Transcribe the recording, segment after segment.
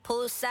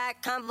poolside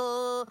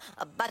convo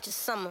about your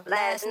summer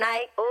last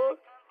night. Ooh,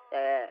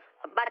 yeah,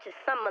 about your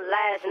summer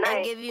last night.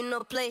 Ain't give you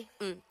no play.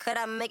 Could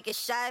I make it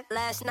shy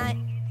last night?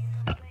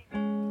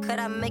 Could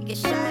I make it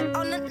shy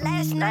on the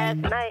last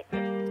night?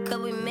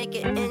 Could we make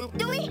it in?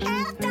 Do we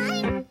have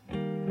time?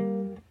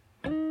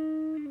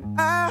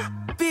 I'll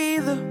be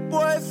the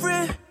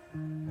boyfriend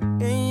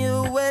in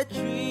your wet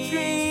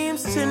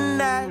dreams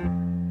tonight.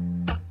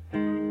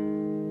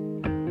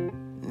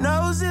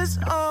 Noses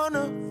on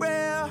a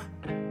rail.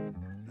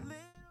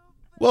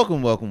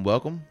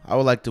 Welcome. I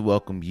would like to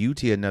welcome you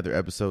to another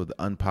episode of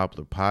the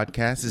Unpopular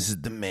Podcast. This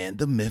is the man,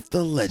 the myth,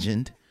 the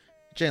legend,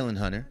 Jalen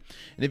Hunter.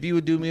 And if you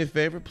would do me a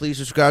favor, please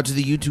subscribe to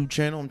the YouTube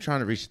channel. I'm trying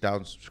to reach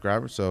 1,000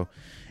 subscribers, so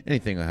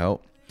anything will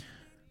help.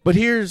 But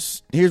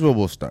here's where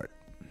we'll start.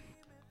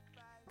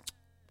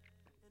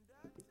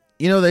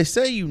 You know, they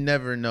say you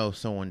never know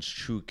someone's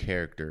true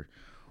character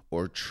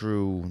or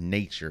true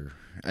nature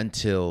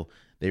until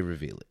they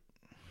reveal it.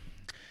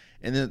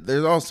 And then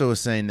there's also a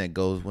saying that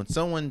goes, when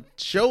someone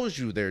shows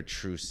you their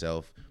true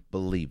self,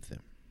 believe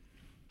them.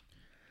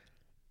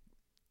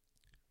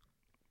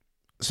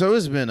 So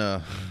it's been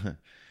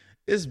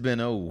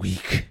a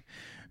week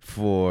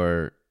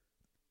for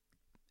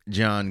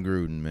Jon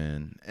Gruden,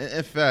 man.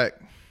 In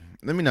fact,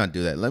 let me not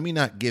do that. Let me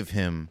not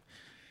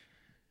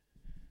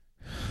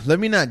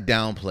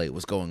downplay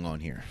what's going on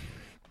here.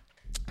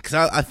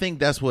 Because I think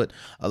that's what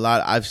a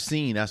lot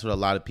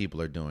of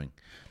people are doing.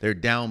 They're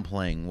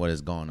downplaying what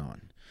has gone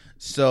on.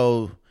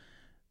 So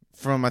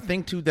from I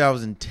think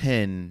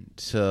 2010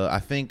 to I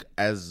think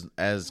as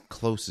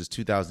close as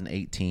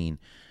 2018,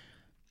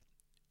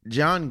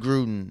 Jon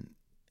Gruden.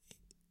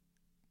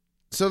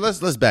 So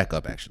let's back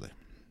up actually.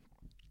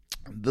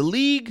 The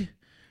league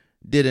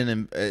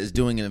is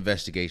doing an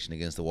investigation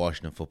against the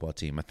Washington football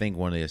team. I think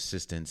one of the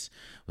assistants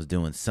was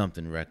doing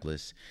something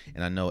reckless,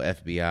 and I know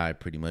FBI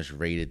pretty much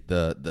raided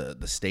the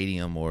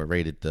stadium or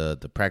raided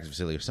the practice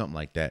facility or something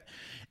like that.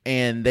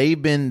 And the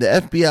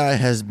FBI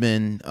has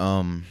been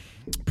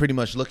pretty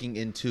much looking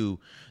into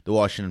the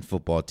Washington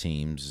football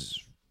team's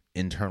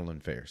internal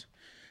affairs.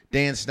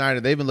 Dan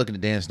Snyder, they've been looking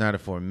at Dan Snyder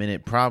for a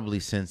minute, probably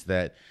since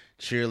that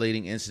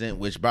cheerleading incident,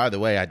 which, by the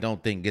way, I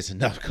don't think gets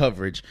enough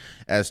coverage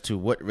as to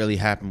what really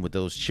happened with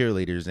those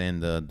cheerleaders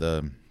and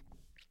the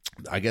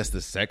I guess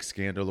the sex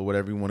scandal or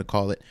whatever you want to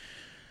call it.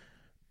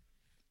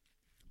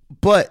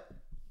 But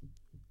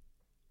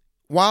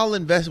while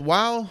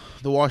the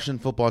Washington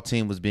football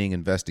team was being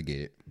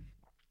investigated,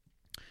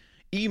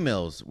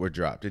 emails were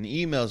dropped and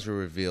emails were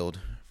revealed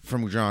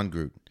from Jon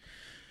Gruden.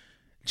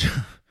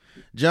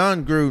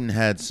 Jon Gruden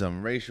had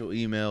some racial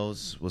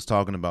emails, was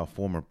talking about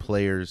former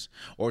players,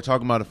 or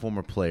talking about a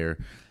former player,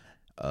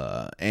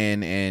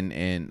 and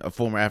a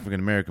former African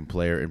American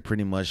player, and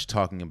pretty much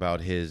talking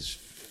about his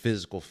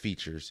physical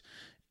features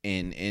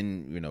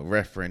in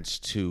reference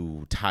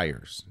to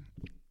tires.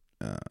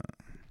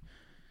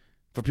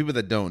 For people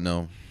that don't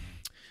know,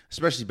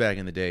 especially back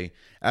in the day,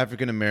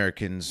 African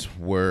Americans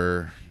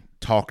were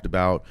talked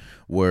about,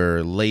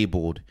 were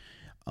labeled,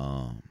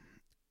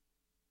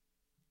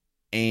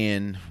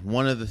 and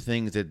one of the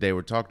things that they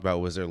were talked about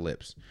was their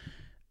lips.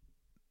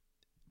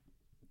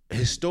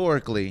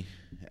 Historically,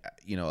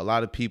 a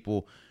lot of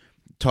people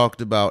talked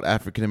about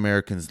African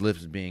Americans'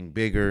 lips being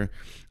bigger,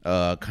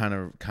 kind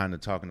of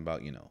talking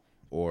about,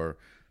 or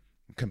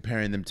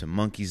comparing them to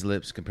monkeys'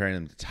 lips, comparing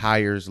them to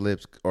tires'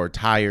 lips or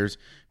tires,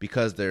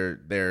 because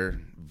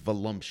they're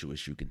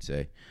voluptuous, you could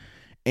say.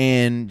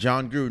 And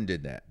Jon Gruden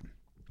did that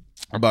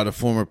about a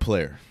former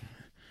player.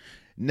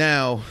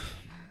 Now,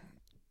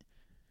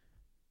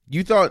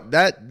 you thought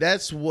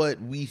that's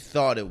what we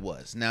thought it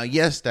was. Now,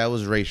 yes, that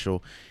was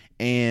racial,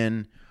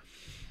 and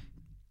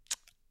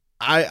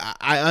I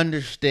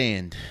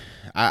understand.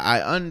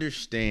 I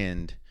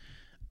understand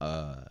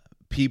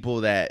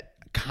people that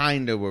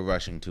kind of were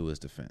rushing to his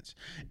defense,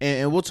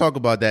 and we'll talk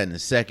about that in a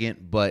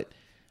second. But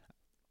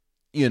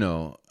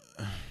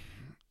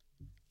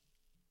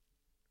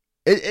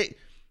it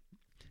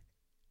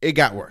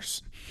got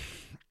worse.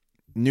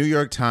 New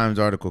York Times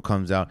article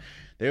comes out.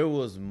 There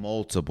was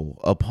multiple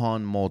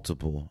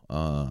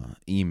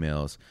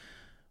emails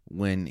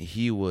when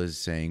he was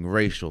saying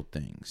racial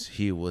things.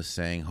 He was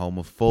saying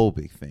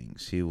homophobic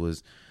things. He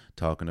was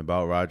talking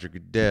about Roger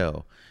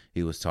Goodell.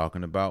 He was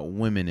talking about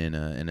women in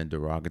a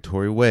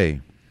derogatory way.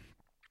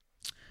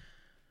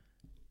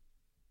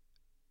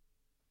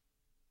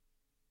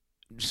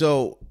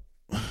 So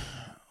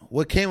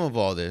what came of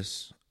all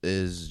this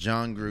is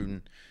Jon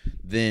Gruden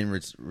then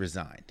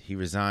resigned. He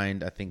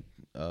resigned, I think,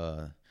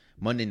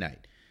 Monday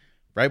night.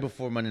 Right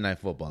before Monday Night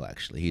Football,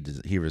 actually,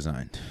 he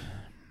resigned.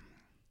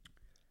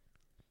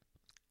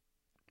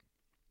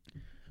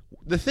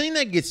 The thing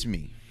that gets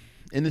me,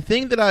 and the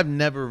thing that I've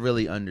never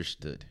really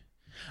understood,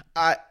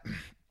 let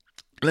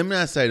me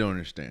not say I don't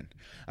understand.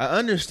 I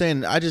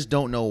understand, I just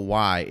don't know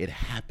why it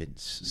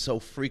happens so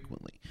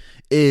frequently,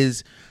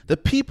 is the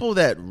people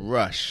that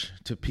rush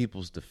to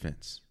people's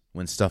defense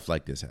when stuff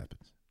like this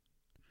happens.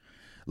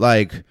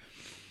 Like,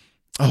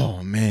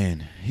 oh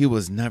man, he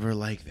was never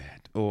like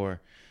that. Or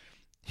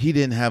he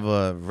didn't have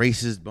a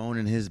racist bone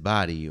in his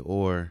body,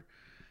 or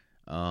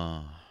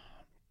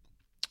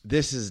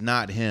this is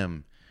not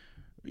him.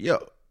 Yo,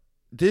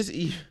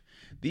 these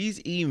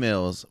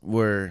emails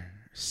were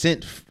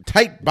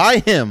typed by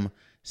him,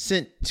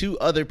 sent to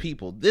other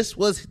people. This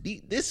was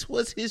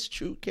his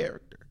true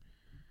character.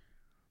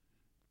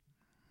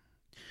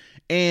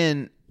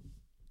 And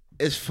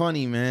it's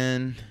funny,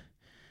 man.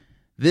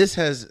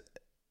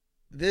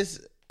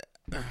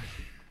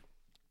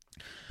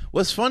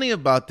 What's funny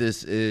about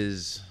this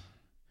is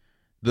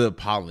the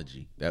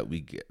apology that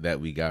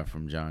we got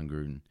from Jon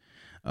Gruden.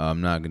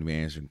 I'm not going to be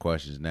answering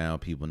questions now.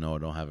 People know I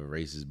don't have a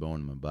racist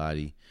bone in my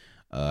body.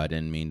 I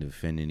didn't mean to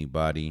offend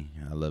anybody.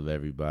 I love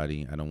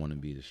everybody. I don't want to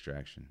be a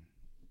distraction.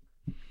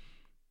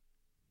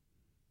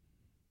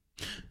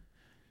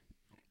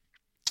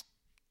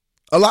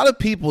 A lot of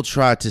people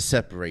try to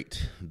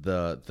separate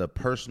the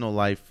personal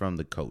life from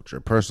the coach,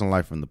 or personal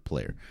life from the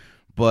player.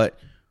 But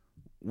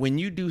when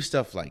you do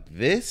stuff like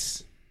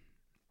this,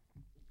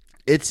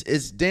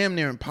 it's damn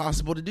near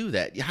impossible to do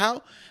that.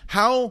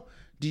 How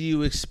do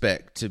you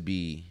expect to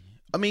be?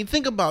 I mean,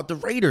 think about the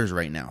Raiders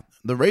right now.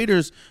 The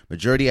Raiders,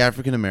 majority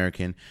African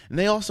American, and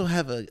they also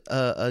have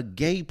a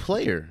gay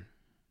player.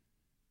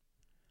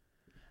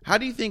 How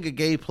do you think a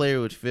gay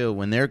player would feel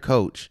when their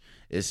coach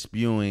is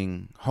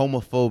spewing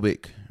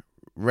homophobic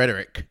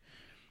rhetoric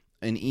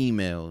and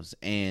emails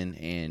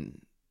and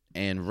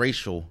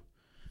racial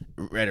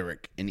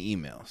rhetoric in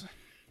emails?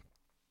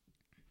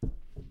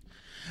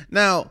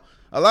 Now,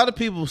 a lot of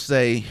people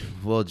say,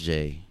 well,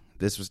 Jay,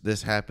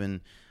 this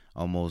happened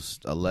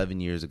almost 11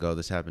 years ago.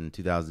 This happened in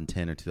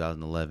 2010 or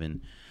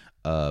 2011.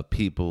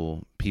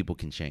 People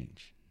can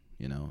change.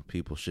 You know,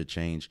 people should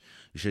change.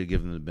 You should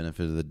give them the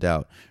benefit of the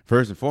doubt.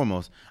 First and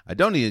foremost, I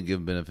don't need to give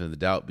him the benefit of the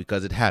doubt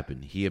because it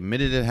happened. He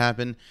admitted it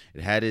happened.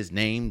 It had his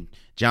name,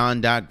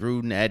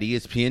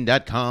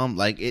 John.Gruden@ESPN.com.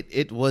 Like,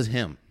 it was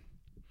him.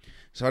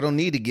 So I don't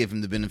need to give him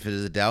the benefit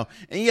of the doubt.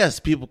 And yes,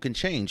 people can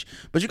change.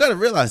 But you got to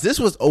realize this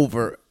was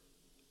over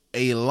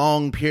a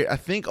long period. I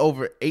think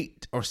over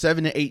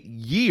 7 to 8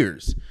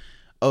 years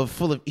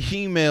full of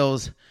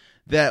emails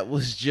that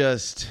was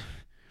just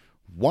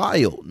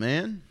wild,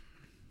 man.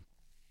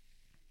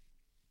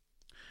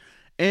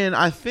 And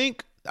I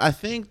think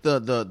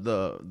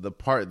the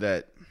part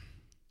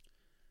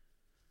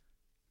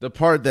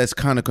that's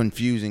kind of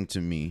confusing to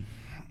me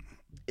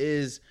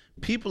is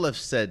people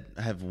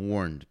have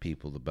warned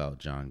people about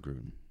Jon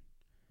Gruden.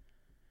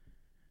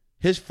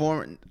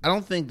 I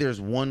don't think there's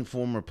one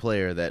former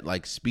player that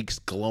like speaks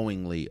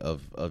glowingly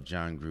of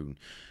Jon Gruden.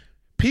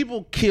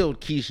 People killed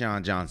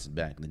Keyshawn Johnson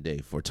back in the day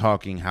for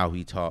talking how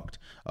he talked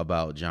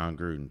about Jon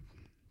Gruden.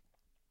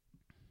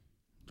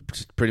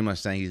 Pretty much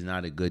saying he's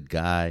not a good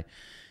guy.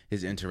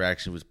 His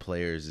interaction with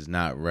players is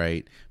not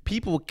right.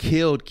 People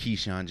killed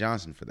Keyshawn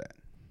Johnson for that.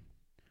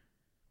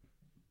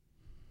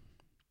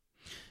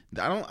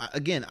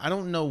 I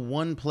don't know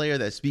one player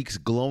that speaks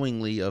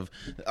glowingly of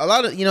a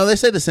lot of, they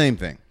say the same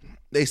thing.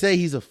 They say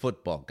he's a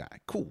football guy.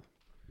 Cool.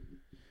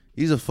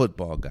 He's a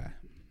football guy.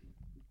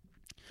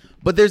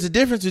 But there's a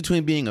difference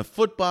between being a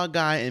football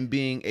guy and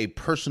being a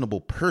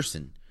personable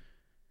person.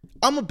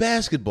 I'm a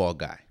basketball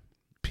guy.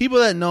 People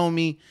that know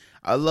me,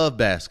 I love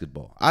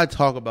basketball. I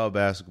talk about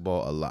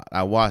basketball a lot.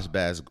 I watch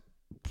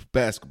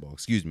basketball,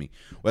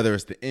 whether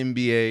it's the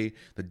NBA,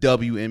 the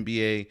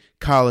WNBA,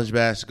 college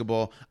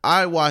basketball.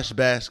 I watch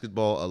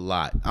basketball a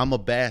lot. I'm a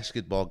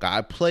basketball guy.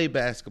 I play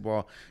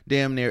basketball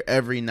damn near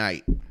every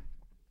night.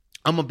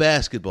 I'm a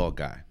basketball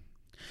guy.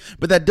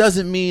 But that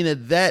doesn't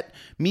mean that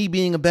me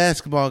being a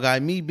basketball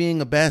guy, me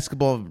being a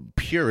basketball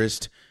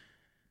purist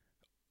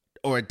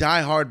or a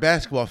diehard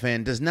basketball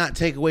fan does not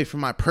take away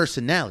from my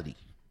personality.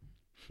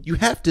 You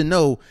have to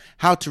know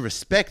how to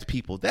respect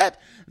people. That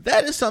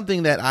is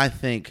something that I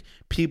think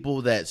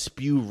people that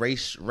spew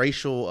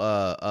racial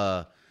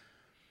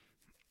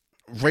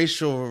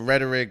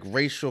rhetoric,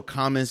 racial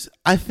comments,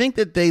 I think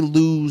that they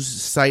lose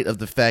sight of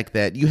the fact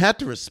that you have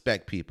to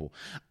respect people.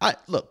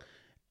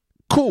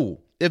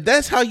 Cool. If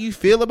that's how you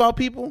feel about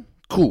people,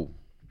 cool.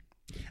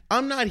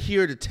 I'm not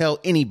here to tell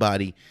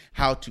anybody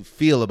how to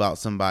feel about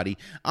somebody.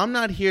 I'm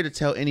not here to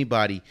tell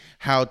anybody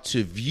how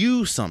to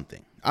view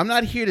something. I'm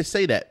not here to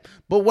say that.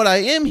 But what I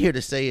am here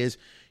to say is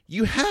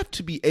you have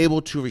to be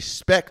able to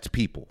respect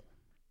people.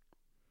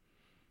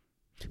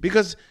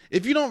 Because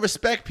if you don't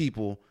respect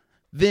people,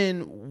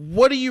 then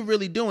what are you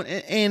really doing?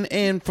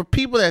 And for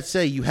people that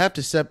say you have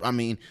to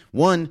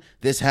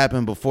this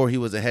happened before he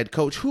was a head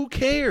coach. Who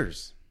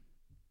cares?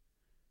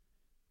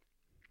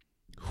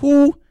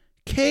 Who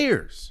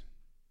cares?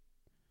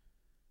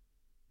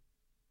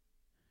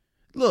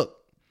 Look,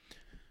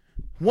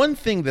 one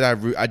thing that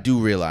I do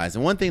realize,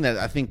 and one thing that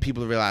I think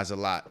people realize a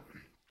lot,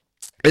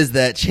 is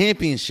that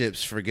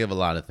championships forgive a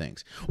lot of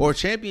things. Or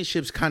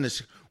championships kind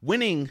of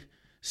winning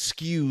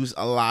skews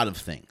a lot of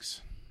things.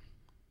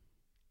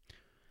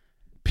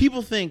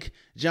 People think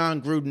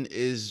Jon Gruden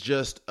is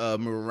just a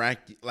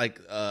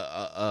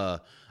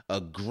a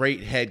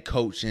great head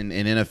coach in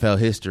NFL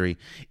history,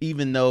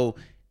 even though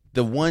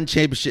the one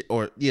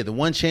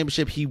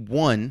championship he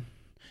won,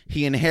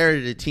 he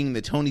inherited a team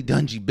that Tony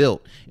Dungy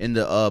built in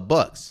the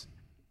Bucks.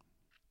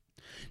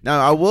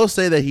 Now, I will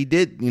say that he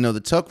did, the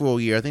Tuck Rule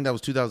year. I think that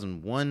was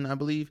 2001, I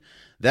believe.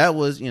 That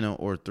was,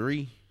 or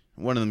 3,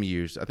 one of them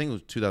years. I think it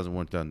was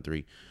 2001,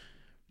 2003.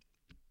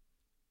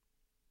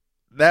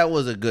 That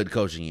was a good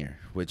coaching year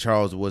with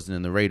Charles wasn't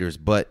in the Raiders.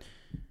 But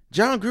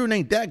John Gruden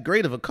ain't that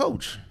great of a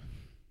coach.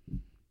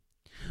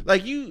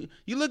 Like, you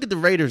look at the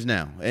Raiders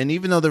now, and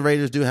even though the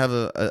Raiders do have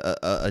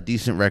a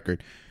decent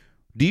record,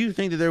 do you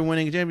think that they're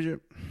winning a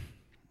championship?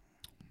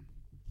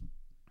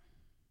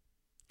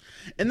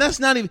 And that's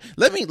not even.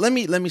 Let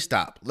me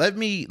stop. Let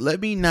me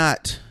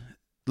not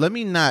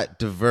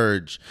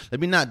diverge. Let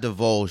me not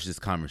divulge this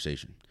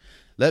conversation.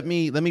 Let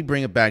me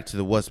bring it back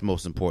to what's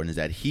most important is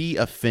that he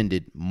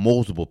offended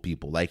multiple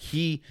people. Like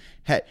he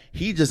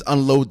just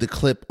unloaded the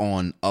clip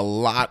on a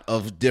lot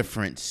of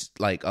different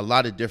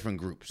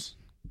groups.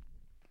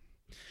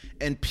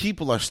 And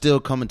people are still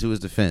coming to his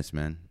defense,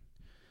 man.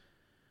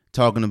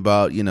 Talking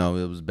about, it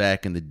was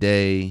back in the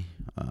day.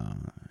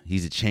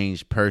 He's a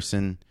changed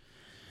person.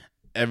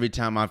 Every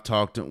time I've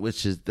talked to him,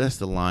 that's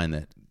the line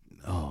that,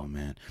 oh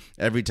man.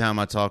 Every time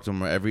I talk to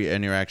him or every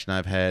interaction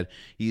I've had,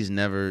 he's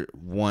never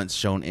once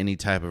shown any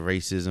type of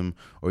racism,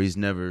 or he's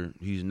never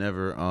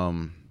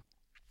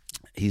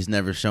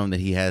shown that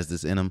he has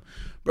this in him.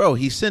 Bro,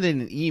 he's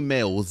sending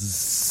emails,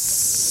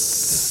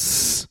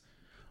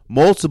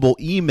 multiple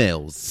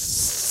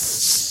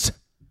emails.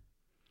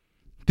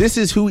 This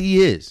is who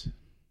he is.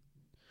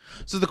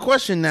 So the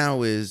question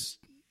now is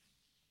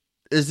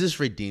this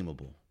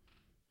redeemable?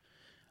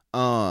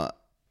 Will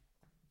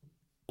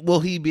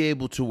he be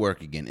able to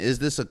work again? Is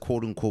this a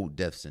quote unquote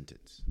death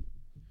sentence?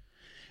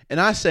 And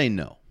I say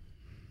no.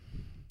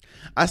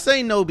 I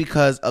say no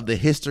because of the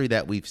history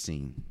that we've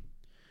seen.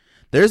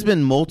 There's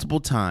been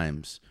multiple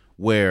times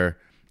where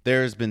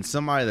there's been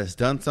somebody that's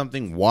done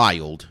something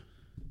wild,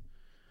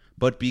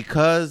 but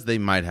because they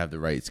might have the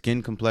right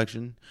skin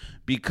complexion,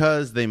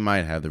 because they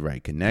might have the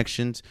right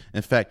connections,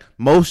 in fact,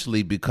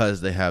 mostly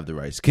because they have the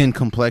right skin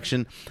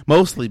complexion,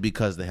 mostly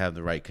because they have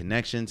the right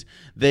connections,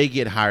 they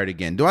get hired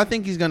again. Do I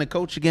think he's going to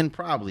coach again?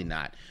 Probably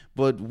not.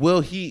 But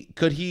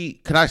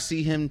could I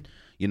see him,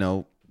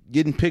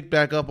 getting picked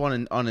back up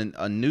on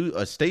a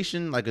new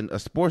station like a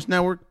sports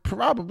network?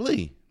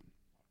 Probably.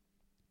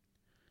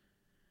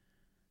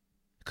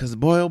 Because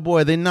boy, oh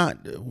boy,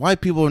 white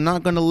people are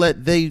not going to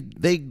let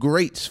they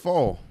greats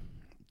fall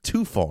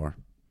too far.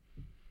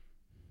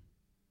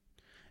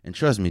 And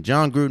trust me,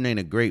 John Gruden ain't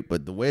a great,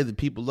 but the way that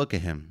people look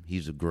at him,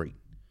 he's a great.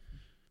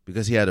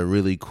 Because he had a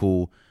really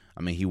cool,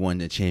 he won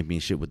the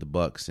championship with the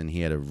Bucks, and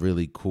he had a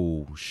really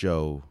cool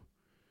show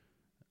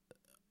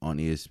on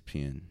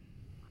ESPN.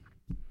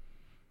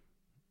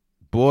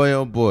 Boy,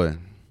 oh boy.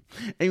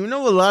 And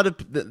a lot of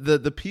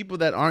the people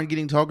that aren't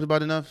getting talked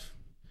about enough,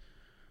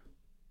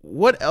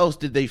 what else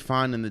did they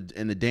find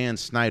in the Dan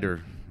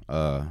Snyder?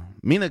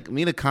 Mina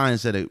Kimes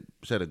said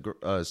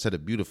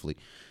it beautifully.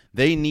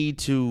 They need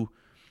to.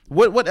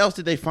 What else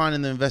did they find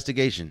in the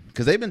investigation?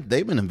 Because they've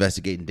been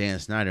investigating Dan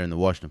Snyder and the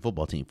Washington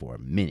football team for a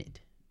minute.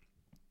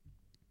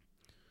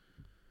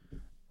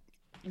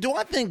 Do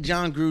I think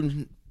John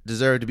Gruden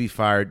deserved to be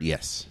fired?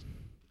 Yes.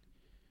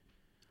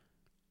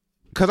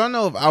 Because I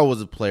know if I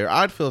was a player,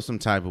 I'd feel some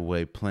type of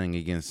way playing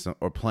against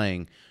or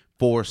playing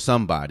for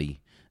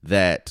somebody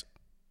that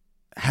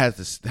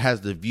has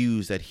the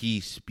views that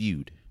he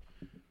spewed.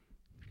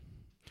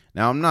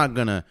 Now I'm not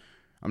gonna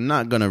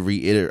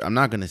reiterate. I'm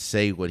not gonna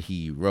say what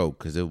he wrote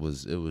because it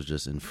was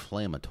just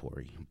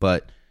inflammatory.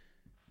 But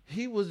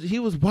he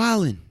was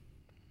wilding.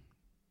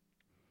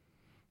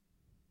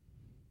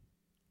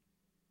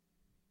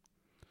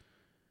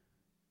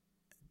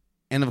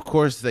 And of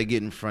course they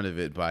get in front of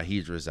it by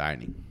he's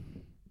resigning.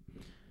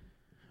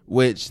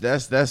 Which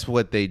that's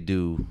what they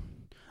do.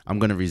 I'm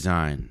gonna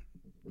resign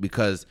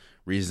because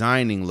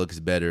resigning looks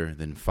better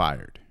than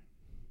fired.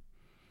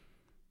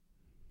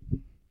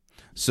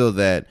 So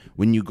that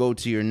when you go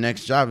to your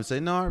next job and say,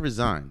 no, I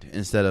resigned,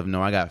 instead of,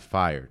 no, I got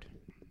fired,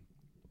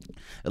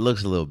 it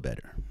looks a little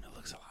better. It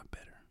looks a lot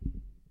better.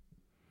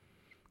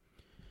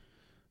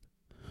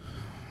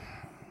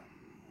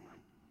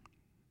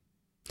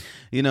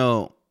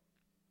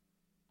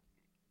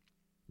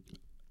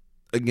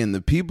 Again,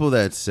 the people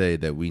that say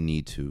that we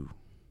need to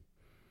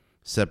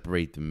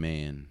separate the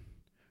man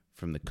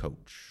from the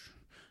coach,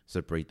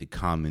 separate the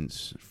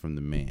comments from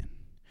the man,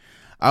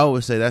 I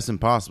always say that's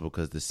impossible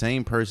because the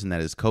same person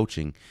that is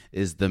coaching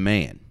is the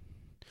man.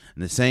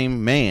 And the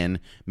same man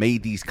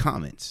made these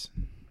comments.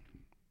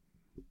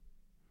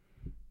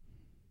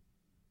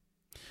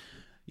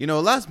 A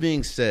lot's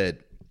being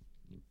said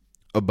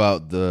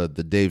about the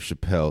Dave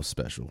Chappelle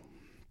special.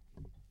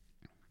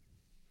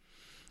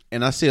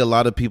 And I see a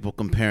lot of people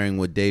comparing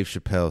what Dave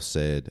Chappelle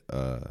said.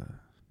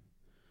 And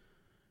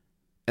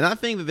I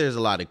think that there's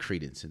a lot of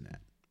credence in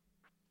that,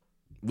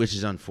 which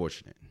is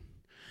unfortunate.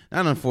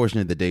 Not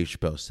unfortunate that Dave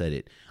Chappelle said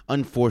it.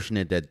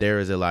 Unfortunate that there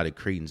is a lot of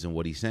credence in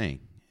what he's saying.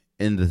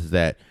 And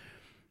that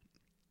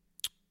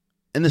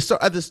at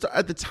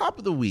the top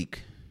of the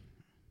week,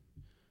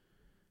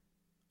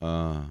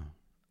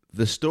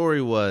 the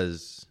story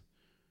was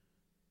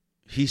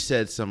he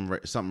said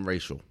something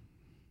racial.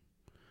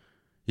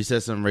 He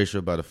said something racial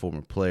about a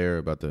former player,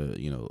 about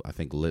the, I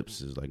think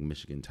Lips is like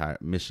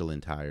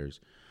Michelin tires.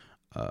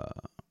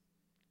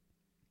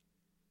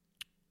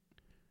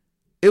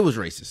 It was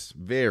racist,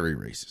 very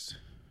racist.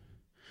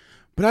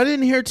 But I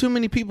didn't hear too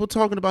many people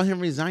talking about him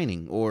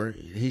resigning or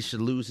he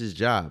should lose his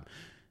job.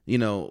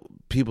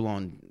 People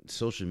on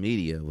social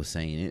media was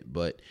saying it,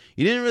 but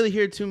you didn't really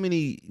hear too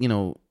many,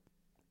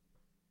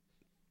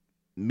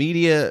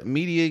 media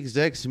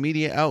execs,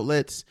 media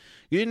outlets.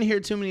 You didn't hear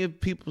too many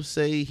people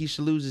say he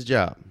should lose his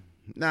job.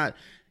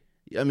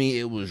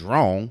 It was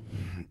wrong.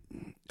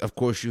 Of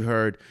course, you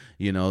heard,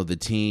 the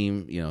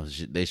team,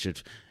 they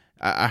should.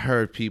 I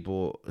heard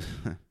people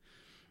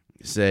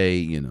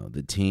say,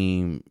 the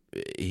team,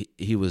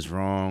 he was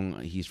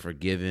wrong. He's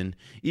forgiven,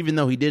 even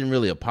though he didn't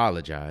really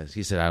apologize.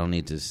 He said, I don't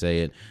need to say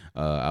it.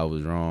 I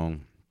was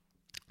wrong.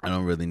 I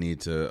don't really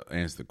need to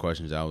answer the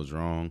questions. I was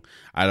wrong.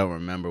 I don't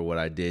remember what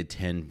I did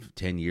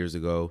 10 years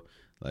ago.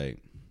 Like,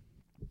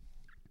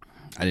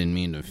 I didn't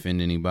mean to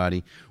offend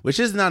anybody, which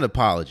is not an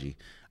apology.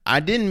 I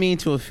didn't mean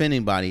to offend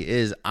anybody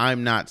is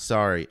I'm not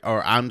sorry,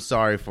 or I'm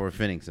sorry for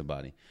offending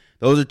somebody.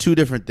 Those are two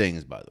different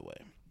things, by the way.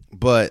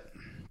 But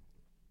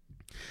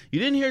you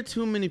didn't hear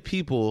too many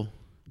people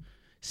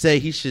say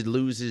he should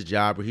lose his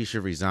job or he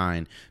should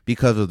resign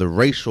because of the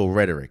racial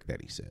rhetoric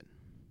that he said.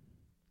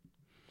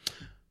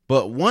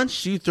 But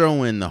once you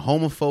throw in the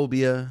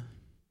homophobia,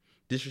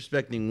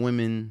 disrespecting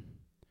women,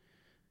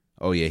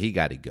 oh yeah, he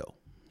got to go.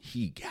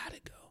 He got to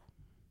go.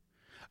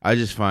 I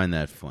just find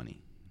that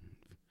funny.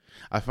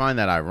 I find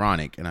that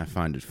ironic, and I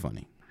find it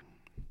funny.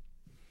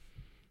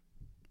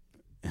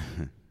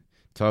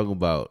 Talk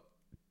about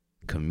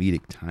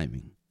comedic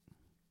timing.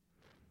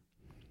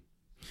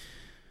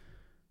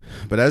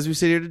 But as we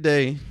sit here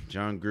today,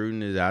 Jon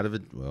Gruden's out of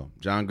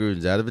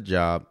a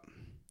job.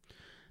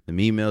 The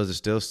emails are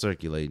still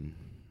circulating.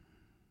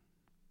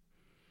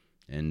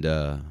 And,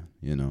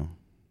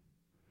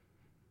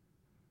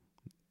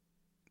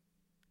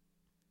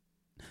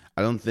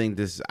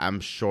 I'm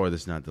sure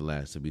this is not the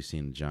last that we've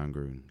seen of Jon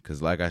Gruden.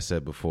 Because like I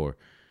said before,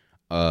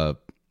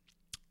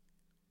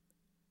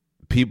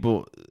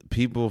 people,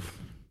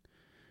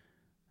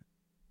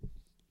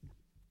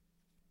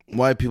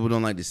 white people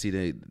don't like to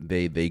see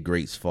they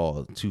greats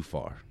fall too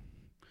far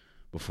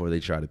before they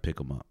try to pick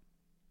them up.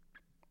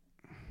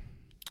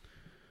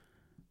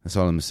 That's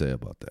all I'm going to say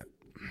about that.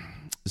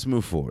 Let's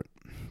move forward.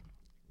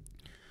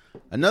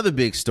 Another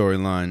big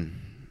storyline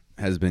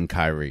has been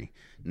Kyrie.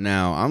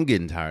 Now, I'm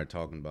getting tired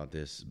talking about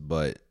this,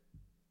 but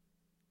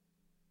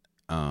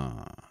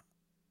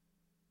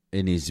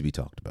it needs to be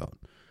talked about.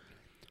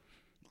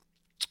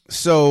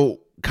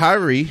 So,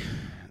 Kyrie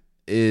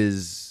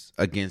is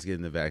against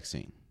getting the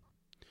vaccine.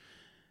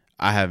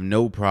 I have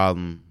no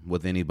problem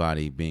with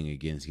anybody being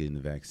against getting the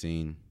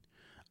vaccine.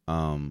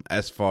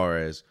 As far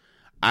as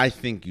I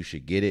think you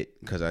should get it,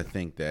 because I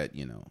think that,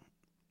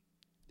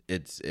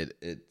 it's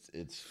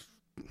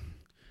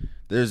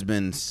there's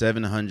been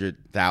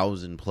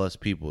 700,000 plus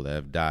people that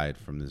have died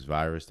from this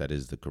virus, that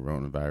is the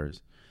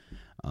coronavirus.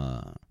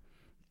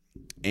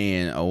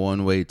 And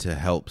one way to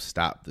help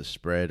stop the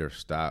spread or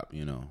stop,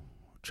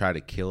 try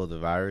to kill the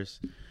virus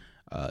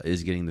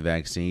is getting the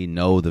vaccine.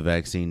 No, the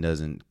vaccine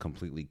doesn't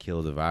completely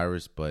kill the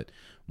virus, but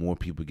more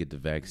people get the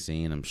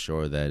vaccine, I'm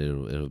sure that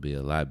it'll be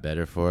a lot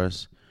better for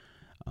us.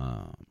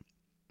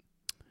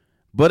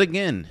 But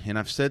again, and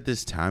I've said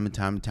this time and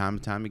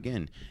time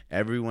again,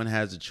 everyone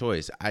has a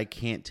choice. I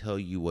can't tell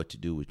you what to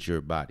do with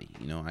your body.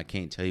 I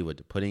can't tell you what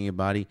to put in your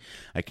body.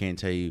 I can't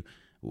tell you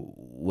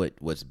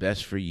what's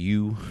best for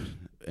you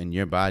and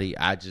your body.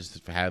 I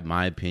just have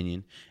my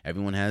opinion.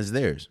 Everyone has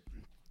theirs.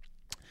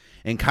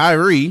 And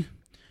Kyrie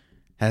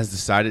has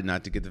decided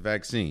not to get the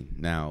vaccine.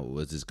 Now,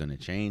 was this going to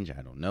change?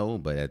 I don't know.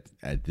 But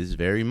at this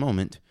very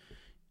moment,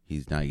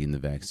 he's not getting the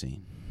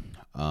vaccine.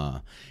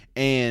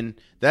 And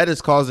that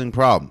is causing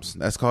problems.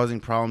 That's causing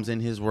problems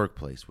in his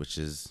workplace, which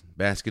is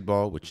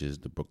basketball, which is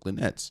the Brooklyn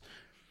Nets.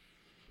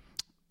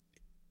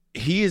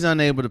 He is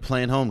unable to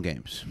play in home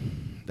games.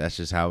 That's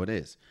just how it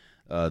is.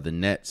 The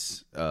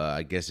Nets,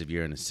 I guess if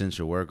you're an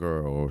essential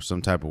worker or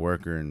some type of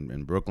worker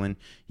in Brooklyn,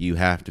 you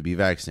have to be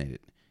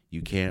vaccinated.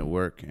 You can't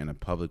work in a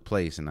public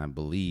place, and I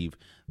believe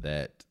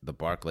that the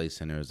Barclays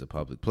Center is a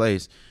public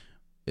place,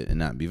 and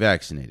not be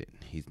vaccinated.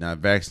 He's not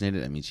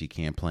vaccinated. That means he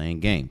can't play in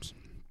games.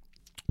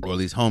 Or at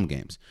least home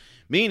games,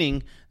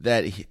 meaning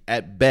that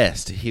at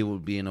best he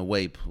would be in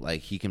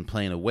he can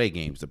play in away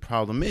games. The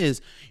problem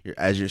is,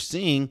 as you're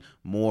seeing,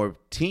 more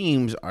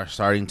teams are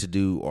starting to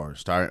do or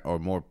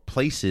more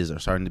places are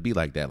starting to be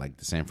like that, like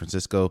the San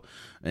Francisco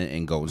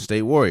and Golden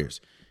State Warriors.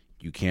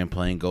 You can't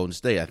play in Golden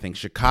State. I think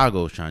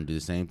Chicago is trying to do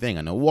the same thing.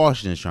 I know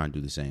Washington is trying to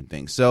do the same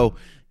thing. So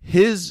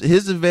his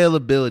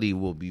availability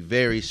will be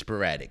very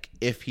sporadic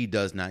if he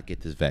does not get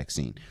this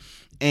vaccine.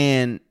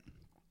 And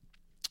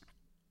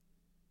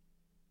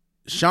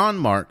Sean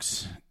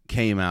Marks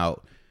came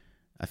out,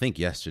 I think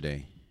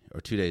yesterday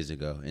or 2 days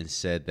ago, and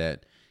said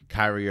that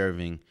Kyrie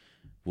Irving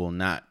will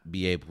not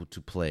be able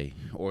to play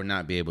or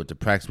not be able to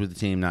practice with the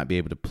team, not be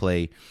able to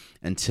play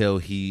until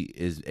he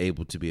is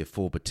able to be a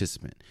full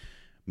participant.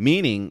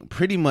 Meaning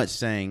pretty much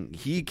saying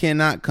he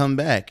cannot come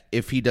back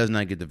if he does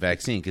not get the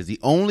vaccine, because the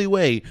only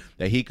way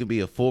that he could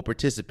be a full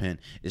participant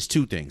is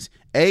two things.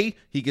 A,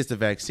 he gets the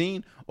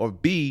vaccine, or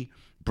B,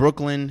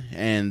 Brooklyn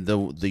and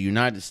the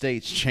United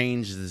States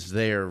changes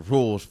their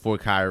rules for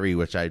Kyrie,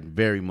 which I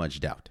very much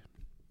doubt.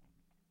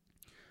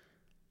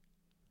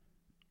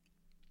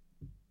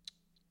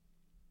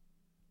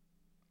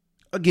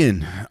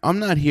 Again, I'm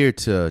not here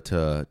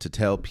to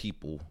tell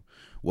people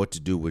what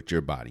to do with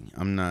your body.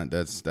 I'm not.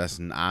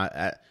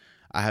 I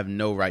have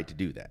no right to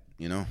do that.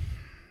 You know.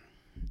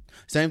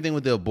 Same thing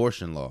with the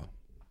abortion law.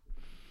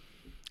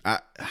 I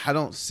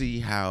don't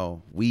see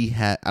how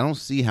I don't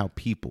see how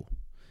people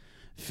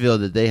feel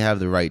that they have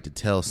the right to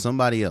tell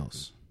somebody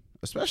else,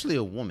 especially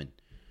a woman,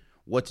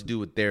 what to do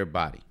with their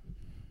body.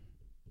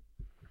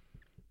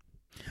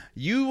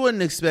 You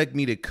wouldn't expect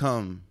me to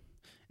come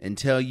and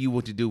tell you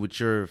what to do with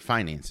your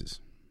finances.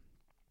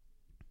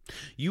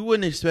 You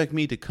wouldn't expect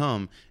me to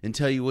come and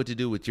tell you what to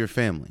do with your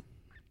family.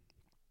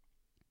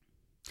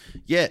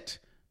 Yet,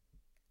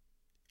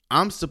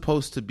 I'm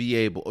supposed to be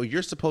able, or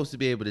you're supposed to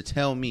be able to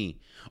tell me,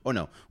 or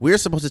no, we're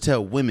supposed to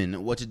tell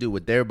women what to do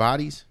with their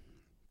bodies.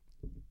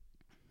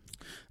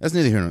 That's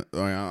neither here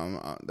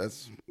nor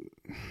let's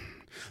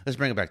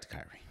bring it back to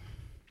Kyrie.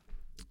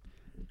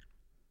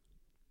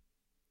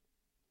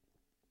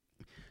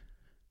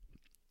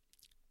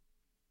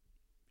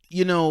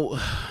 You know,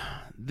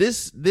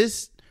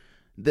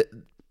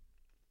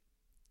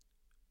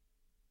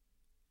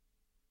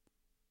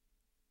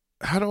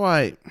 how do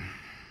I?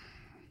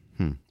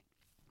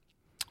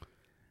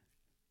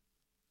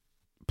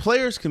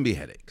 Players can be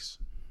headaches.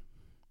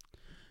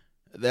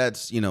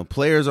 That's,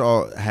 players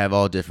have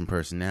all different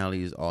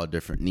personalities, all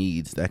different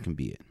needs. That can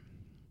be it.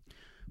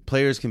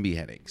 Players can be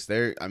headaches.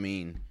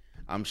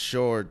 I'm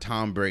sure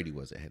Tom Brady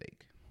was a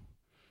headache.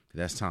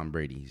 That's Tom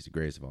Brady. He's the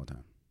greatest of all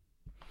time.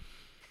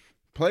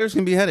 Players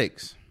can be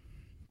headaches.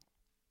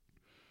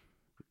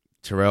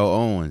 Terrell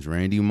Owens,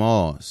 Randy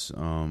Moss.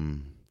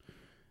 I'm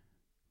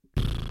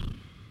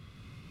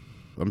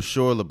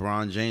sure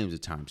LeBron James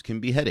at times can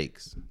be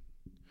headaches.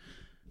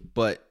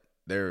 But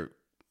they're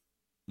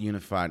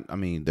unified.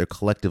 They're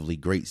collectively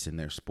greats in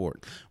their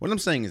sport. What I'm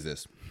saying is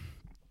this.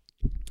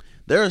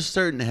 There are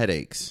certain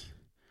headaches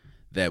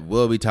that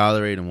will be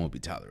tolerated and won't be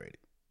tolerated.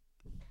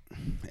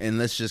 And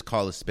let's just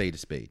call a spade a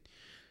spade.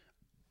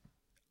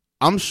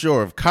 I'm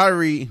sure if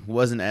Kyrie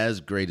wasn't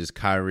as great as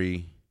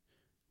Kyrie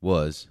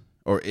was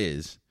or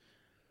is,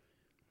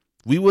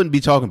 we wouldn't be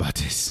talking about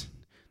this.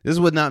 This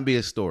would not be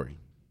a story.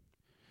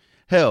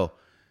 Hell,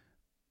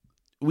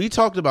 we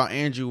talked about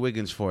Andrew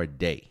Wiggins for a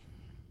day.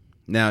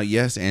 Now,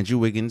 yes, Andrew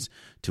Wiggins,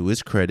 to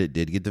his credit,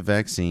 did get the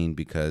vaccine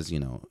because,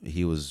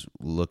 he was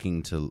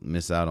looking to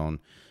miss out on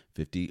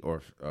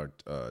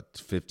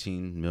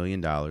 $15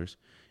 million.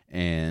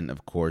 And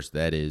of course,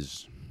 that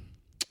is,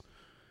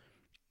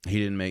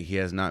 he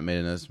has not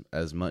made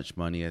as much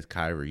money as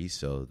Kyrie.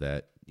 So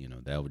that,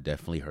 that would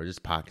definitely hurt his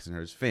pockets and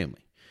hurt his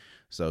family.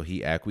 So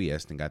he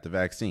acquiesced and got the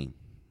vaccine.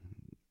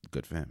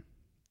 Good for him.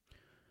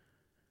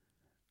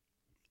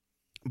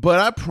 But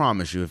I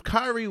promise you, if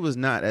Kyrie was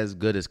not as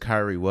good as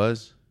Kyrie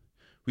was,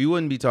 we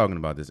wouldn't be talking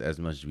about this as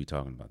much as we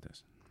talking about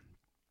this.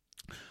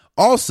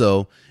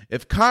 Also,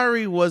 if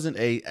Kyrie wasn't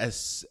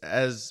as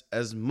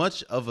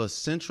much of a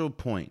central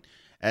point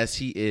as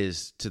he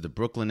is to the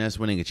Brooklyn Nets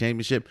winning a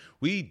championship,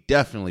 we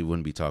definitely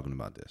wouldn't be talking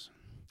about this.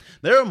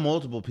 There are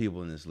multiple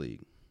people in this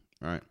league,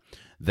 right?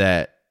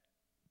 There's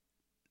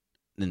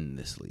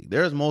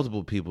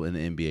multiple people in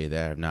the NBA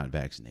that are not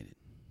vaccinated.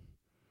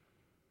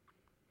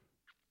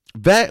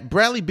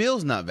 Bradley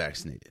Beal's not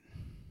vaccinated.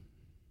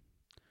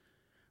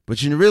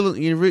 But you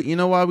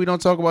know why we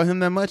don't talk about him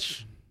that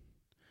much?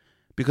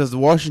 Because the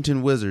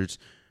Washington Wizards,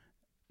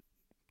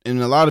 in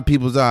a lot of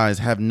people's eyes,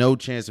 have no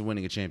chance of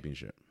winning a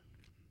championship.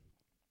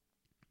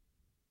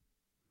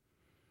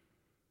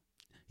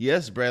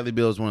 Yes, Bradley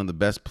Beal is one of the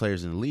best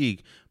players in the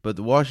league, but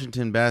the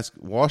Washington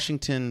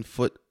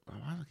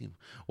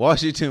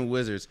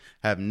Wizards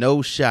have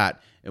no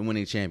shot at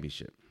winning a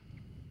championship.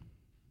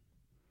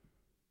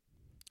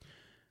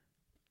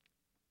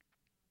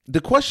 The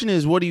question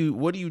is, what do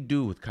you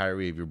do with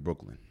Kyrie if you're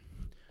Brooklyn?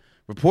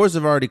 Reports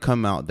have already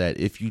come out that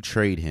if you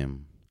trade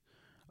him,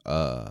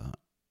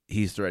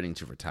 he's threatening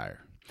to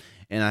retire.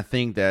 And I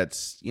think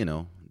that's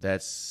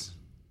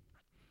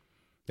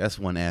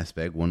one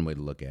aspect, one way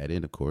to look at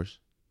it, of course.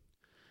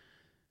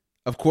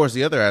 Of course,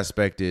 the other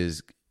aspect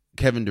is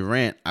Kevin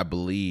Durant, I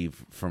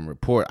believe, from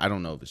report, I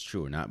don't know if it's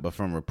true or not, but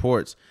from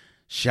reports,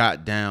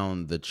 shot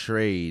down the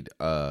trade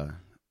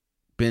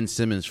Ben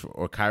Simmons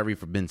or Kyrie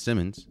for Ben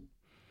Simmons,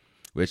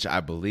 which I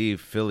believe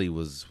Philly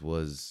was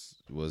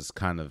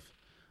kind of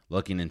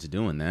looking into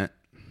doing that.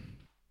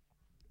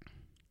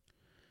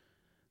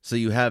 So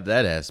you have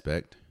that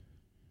aspect.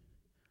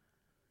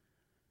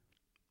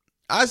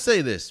 I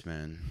say this,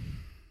 man.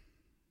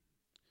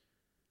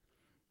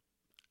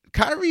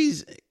 Kyrie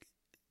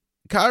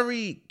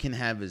Kyrie can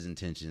have his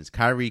intentions.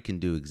 Kyrie can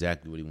do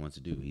exactly what he wants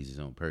to do. He's his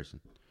own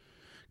person.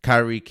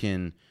 Kyrie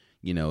can,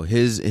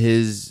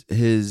 his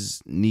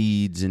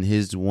needs and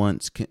his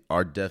wants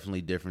are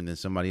definitely different than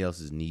somebody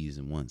else's needs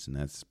and wants, and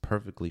that's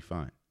perfectly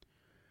fine.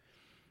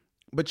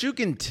 But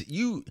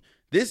it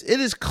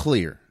is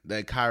clear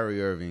that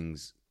Kyrie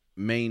Irving's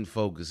main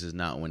focus is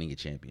not winning a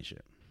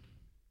championship.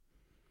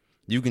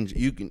 You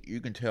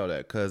can tell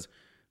that because,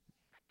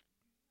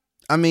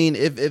 I mean,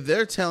 if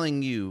they're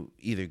telling you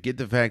either get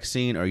the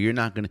vaccine or you're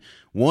going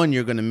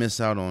to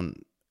miss out on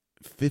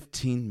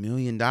 $15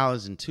 million,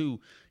 and two,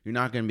 you're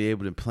not going to be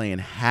able to play in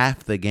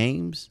half the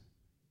games.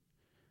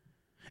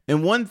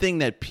 And one thing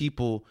that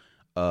people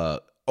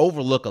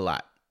overlook a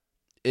lot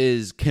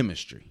is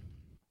chemistry.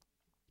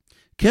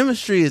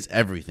 Chemistry is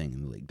everything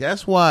in the league.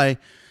 That's why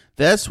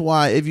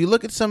if you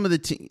look at some of the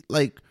team,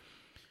 like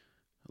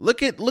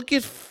look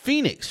at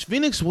Phoenix.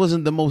 Phoenix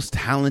wasn't the most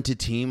talented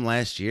team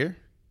last year,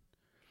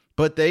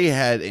 but they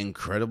had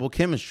incredible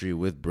chemistry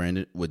with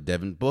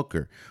Devin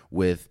Booker,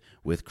 with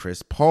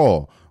Chris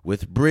Paul,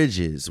 with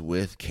Bridges,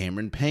 with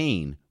Cameron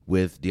Payne,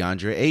 with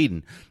DeAndre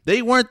Ayton.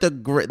 They weren't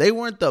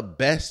the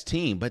best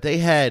team, but they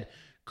had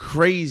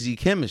crazy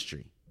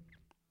chemistry.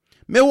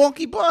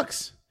 Milwaukee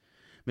Bucks.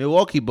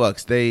 One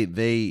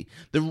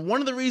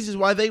of the reasons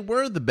why they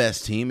were the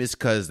best team is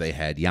because they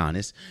had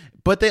Giannis,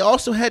 but they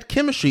also had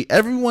chemistry.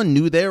 Everyone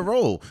knew their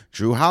role.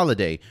 Drew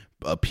Holiday,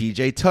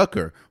 PJ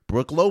Tucker,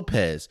 Brooke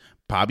Lopez,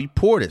 Bobby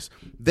Portis.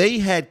 They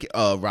had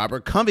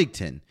Robert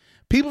Covington.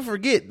 People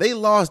forget they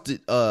lost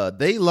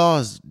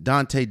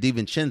Dante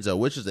DiVincenzo,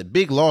 which was a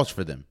big loss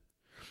for them.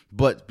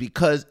 But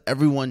because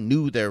everyone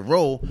knew their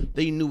role,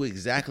 they knew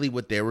exactly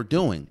what they were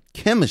doing.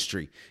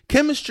 Chemistry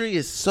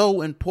is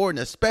so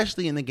important,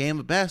 especially in the game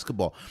of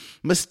basketball.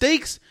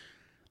 Mistakes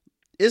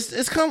it's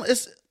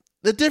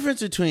the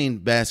difference between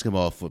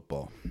basketball and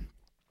football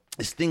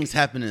is things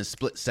happen in a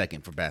split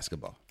second for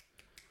basketball.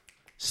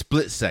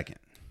 Split second.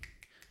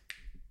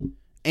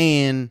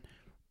 And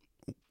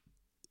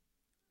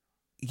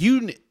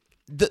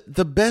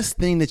the best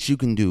thing that you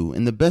can do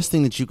and the best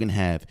thing that you can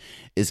have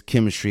is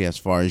chemistry, as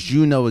far as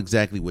you know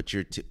exactly what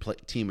your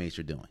teammates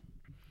are doing.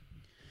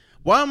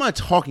 Why am I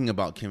talking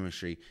about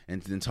chemistry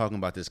and then talking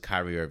about this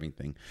Kyrie Irving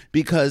thing?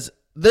 Because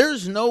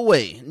there's no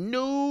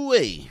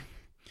way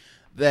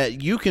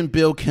that you can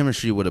build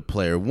chemistry with a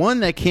player, one,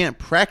 that can't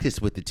practice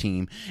with the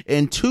team,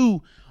 and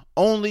two,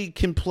 only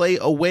can play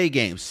away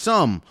games,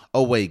 some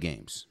away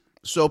games.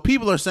 So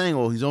people are saying,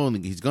 well, he's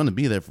going to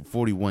be there for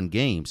 41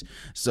 games,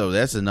 so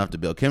that's enough to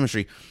build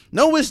chemistry.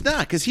 No, it's not,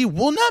 because he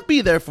will not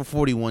be there for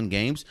 41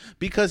 games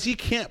because he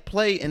can't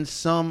play in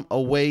some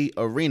away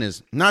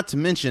arenas. Not to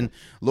mention,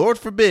 Lord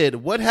forbid,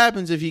 what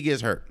happens if he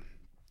gets hurt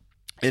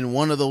in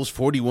one of those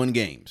 41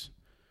 games?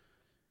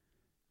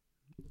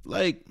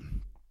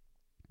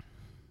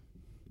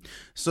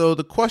 So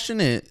the question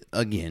is,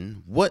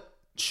 again, what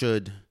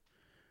should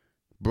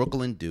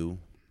Brooklyn do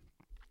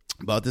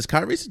about this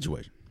Kyrie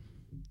situation?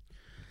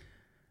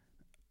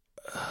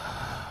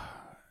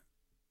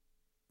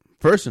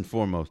 First and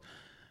foremost,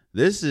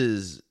 this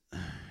is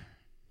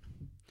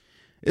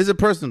a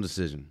personal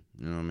decision.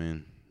 You know what I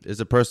mean? It's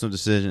a personal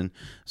decision.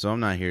 So I'm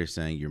not here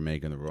saying you're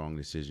making the wrong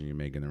decision, you're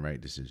making the right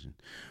decision.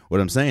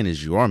 What I'm saying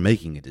is you are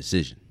making a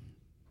decision.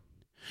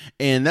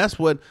 And that's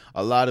what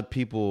a lot of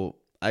people,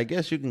 I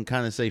guess you can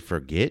kind of say,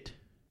 forget,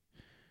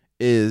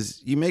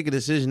 is you make a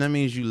decision, that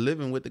means you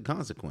living with the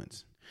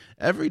consequence.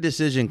 Every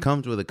decision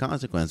comes with a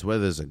consequence,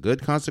 whether it's a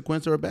good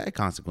consequence or a bad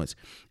consequence.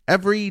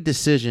 Every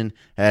decision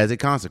has a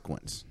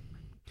consequence.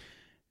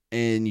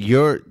 And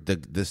the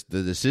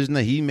decision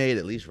that he made,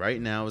 at least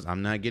right now, is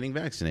I'm not getting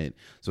vaccinated.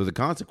 So the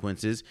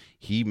consequence is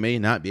he may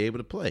not be able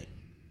to play.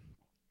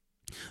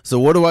 So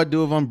what do I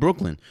do if I'm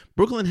Brooklyn?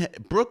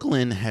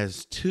 Brooklyn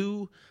has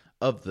two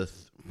of the,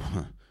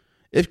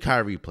 if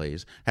Kyrie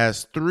plays,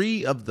 has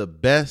three of the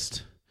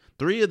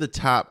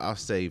top, I'll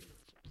say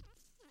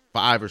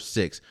 5 or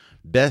 6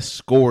 best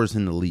scorers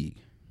in the league.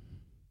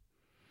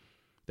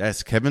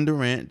 That's Kevin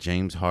Durant,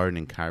 James Harden,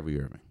 and Kyrie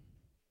Irving.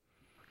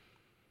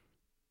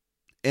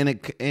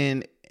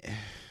 And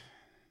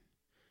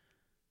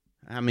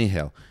I mean,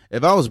 hell,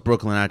 if I was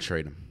Brooklyn, I'd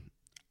trade him.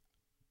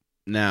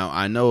 Now,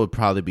 I know it'd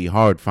probably be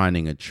hard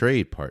finding a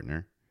trade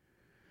partner,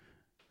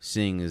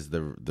 seeing as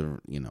the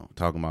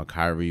talking about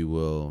Kyrie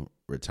will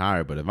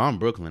retire. But if I'm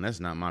Brooklyn, that's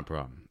not my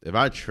problem. If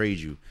I trade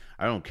you,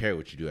 I don't care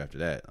what you do after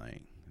that.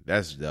 Like,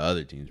 that's the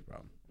other team's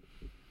problem.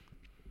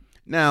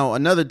 Now,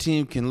 another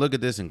team can look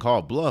at this and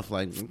call bluff.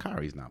 Like,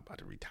 Kyrie's not about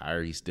to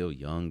retire. He's still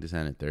young, this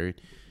and the third.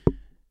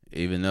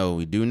 Even though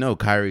we do know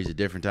Kyrie's a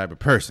different type of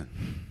person.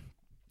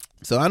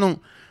 So I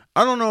don't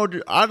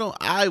know.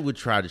 I would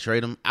try to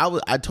trade him.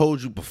 I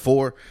told you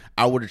before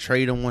I would have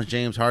traded him once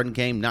James Harden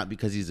came, not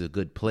because he's a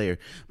good player,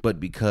 but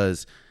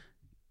because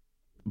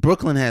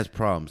Brooklyn has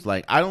problems.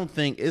 Like, I don't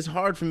think it's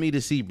hard for me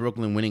to see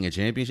Brooklyn winning a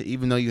championship,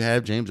 even though you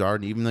have James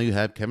Harden, even though you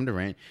have Kevin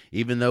Durant,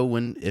 even though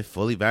if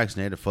fully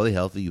vaccinated, fully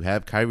healthy, you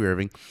have Kyrie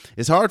Irving.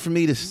 It's hard for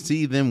me to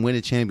see them win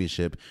a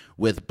championship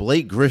with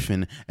Blake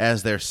Griffin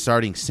as their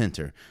starting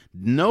center.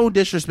 No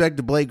disrespect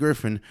to Blake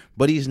Griffin,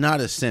 but he's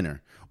not a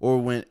center.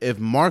 Or if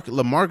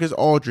LaMarcus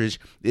Aldridge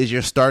is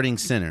your starting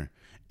center,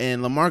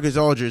 and LaMarcus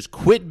Aldridge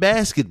quit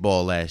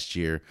basketball last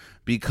year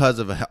because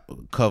of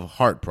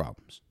heart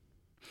problems.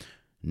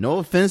 No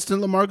offense to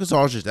LaMarcus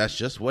Aldridge, that's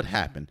just what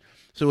happened.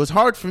 So it's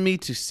hard for me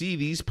to see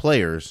these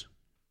players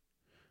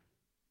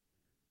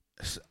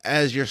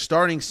as your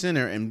starting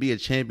center and be a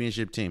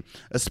championship team,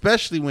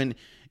 especially when,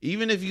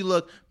 even if you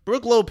look,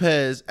 Brook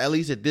Lopez, at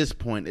least at this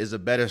point, is a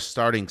better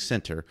starting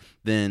center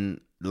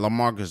than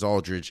LaMarcus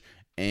Aldridge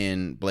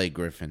and Blake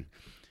Griffin.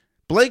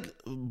 DeAndre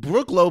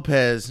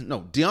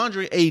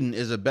Ayton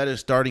is a better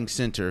starting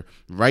center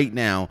right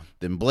now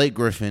than Blake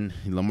Griffin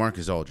and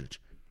LaMarcus Aldridge.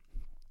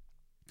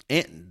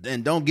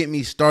 And don't get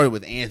me started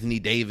with Anthony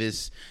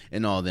Davis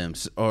and all them,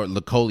 or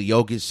Nikola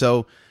Jokic.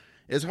 So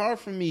it's hard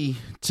for me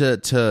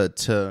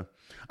to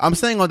I'm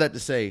saying all that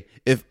to say,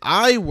 if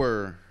I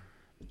were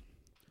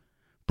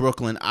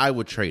Brooklyn, I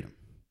would trade him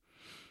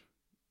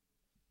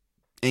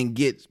and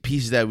get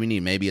pieces that we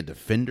need. Maybe a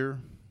defender,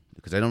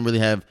 because I don't really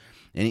have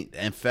any.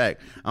 In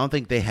fact, I don't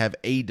think they have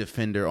a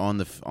defender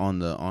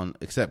on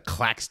except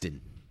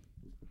Claxton.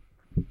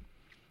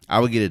 I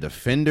would get a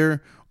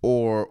defender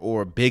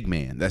or a big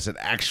man. That's an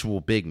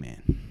actual big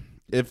man,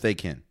 if they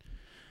can.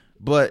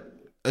 But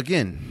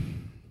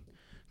again,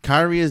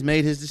 Kyrie has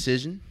made his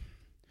decision.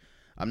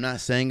 I'm not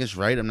saying it's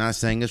right. I'm not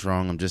saying it's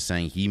wrong. I'm just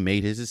saying he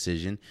made his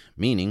decision,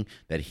 meaning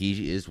that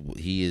he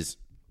is,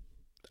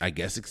 I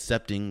guess,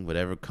 accepting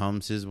whatever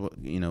comes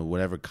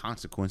whatever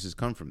consequences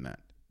come from that.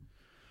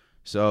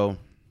 So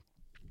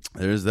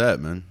there's that,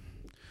 man.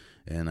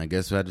 And I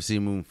guess we'll have to see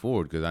him moving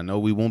forward, because I know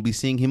we won't be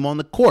seeing him on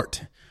the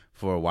court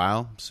for a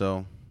while.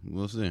 So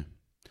we'll see.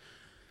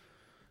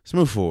 Let's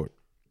move forward.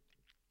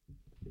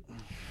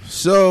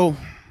 So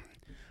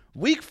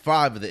week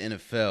 5 of the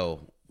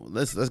NFL.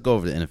 Let's go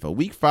over the NFL.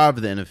 Week 5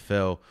 of the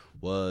NFL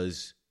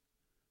was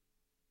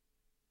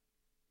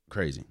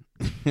crazy.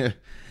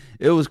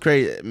 It was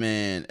crazy,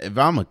 man. If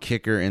I'm a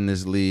kicker in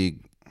this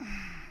league,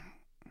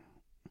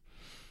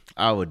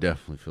 I would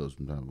definitely feel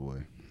some type of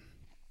way.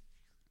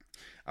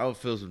 I would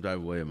feel some type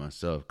of way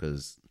myself,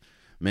 because,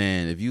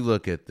 man, if you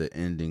look at the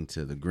ending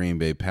to the Green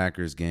Bay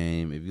Packers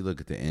game, if you look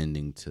at the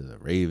ending to the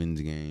Ravens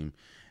game,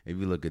 if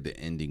you look at the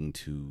ending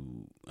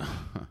to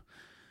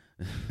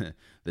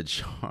the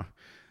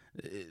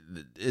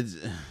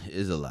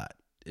it's a lot.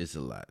 It's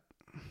a lot.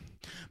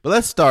 But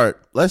let's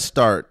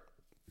start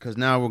because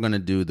now we're gonna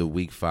do the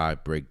Week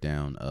 5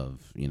 breakdown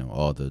of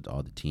all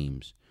the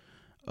teams,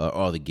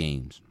 all the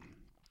games.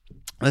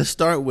 Let's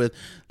start with,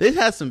 they've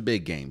had some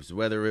big games,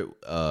 whether it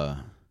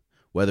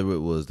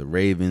was the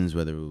Ravens,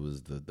 whether it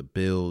was the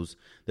Bills.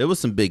 There was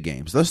some big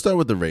games. Let's start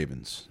with the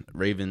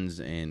Ravens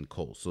and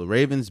Colts. So the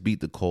Ravens beat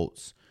the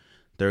Colts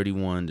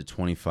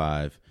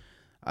 31-25.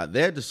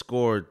 They had to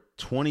score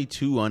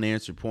 22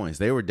 unanswered points.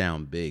 They were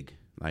down big,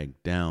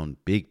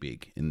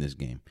 big in this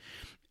game.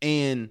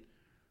 And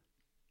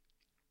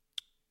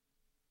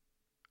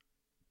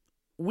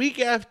week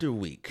after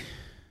week,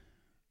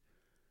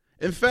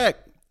 in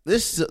fact,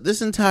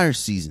 this entire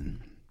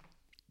season,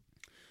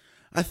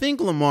 I think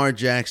Lamar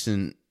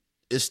Jackson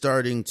is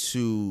starting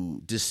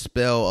to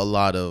dispel a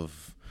lot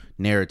of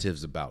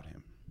narratives about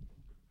him.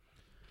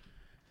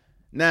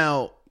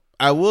 Now,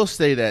 I will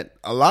say that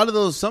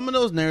some of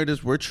those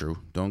narratives were true.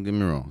 Don't get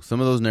me wrong.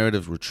 Some of those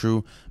narratives were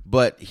true,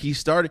 but he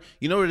started,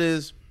 you know what it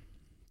is?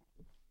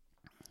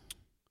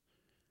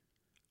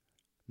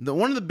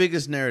 One of the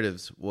biggest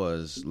narratives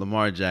was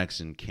Lamar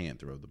Jackson can't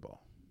throw the ball.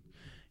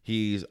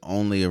 He's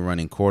only a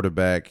running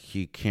quarterback.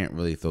 He can't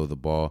really throw the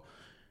ball.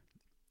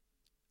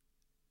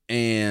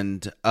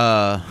 And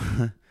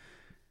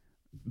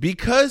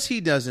because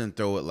he doesn't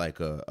throw it like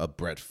a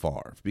Brett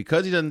Favre,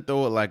 because he doesn't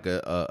throw it like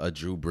a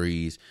Drew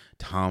Brees,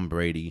 Tom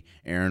Brady,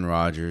 Aaron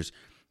Rodgers,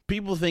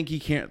 people think he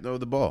can't throw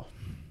the ball.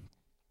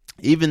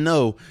 Even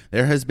though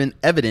there has been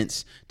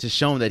evidence to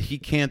show that he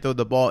can throw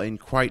the ball in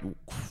quite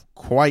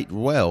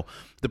well.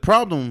 The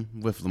problem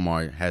with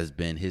Lamar has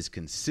been his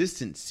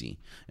consistency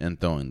in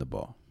throwing the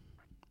ball.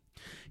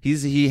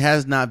 He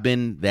has not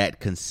been that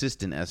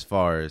consistent as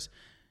far as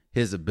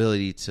his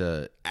ability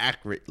to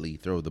accurately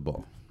throw the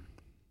ball.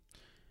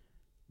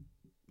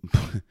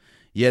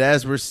 Yet,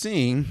 as we're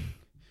seeing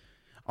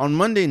on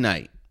Monday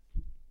night,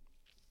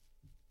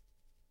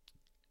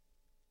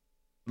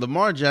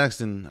 Lamar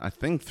Jackson, I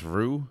think,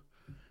 threw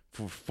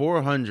for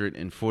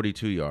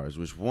 442 yards,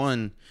 which,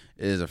 one,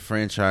 is a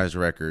franchise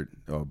record,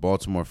 or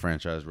Baltimore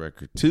franchise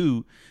record.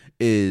 2,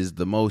 is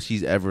the most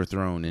he's ever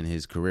thrown in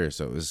his career,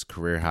 so it's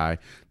career high.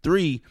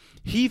 3,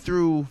 he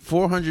threw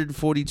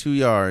 442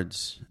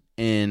 yards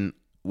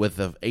with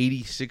an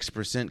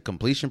 86%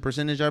 completion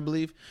percentage, I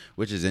believe,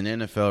 which is an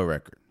NFL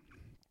record.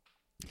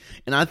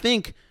 And I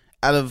think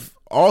out of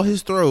all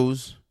his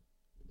throws,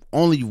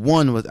 only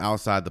one was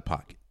outside the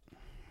pocket.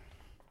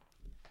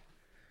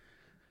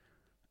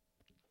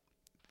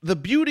 the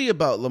beauty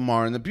about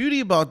Lamar and the beauty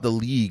about the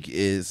league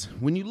is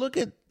when you look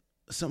at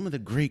some of the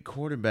great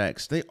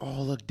quarterbacks, they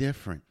all look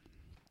different.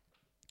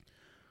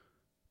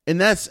 And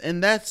that's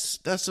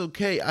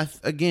okay.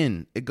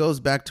 Again, it goes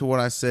back to what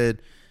I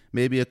said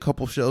maybe a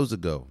couple shows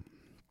ago.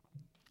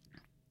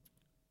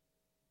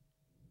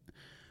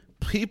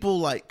 People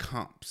like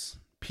comps.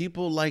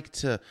 People like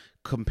to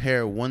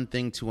compare one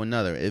thing to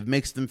another. It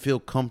makes them feel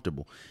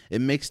comfortable.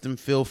 It makes them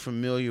feel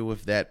familiar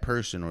with that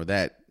person or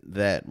that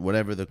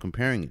whatever they're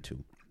comparing it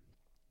to.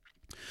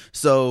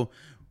 So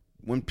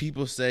when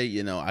people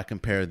say, I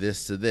compare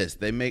this to this,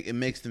 it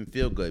makes them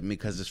feel good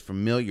because it's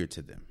familiar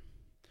to them.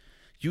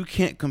 You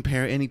can't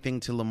compare anything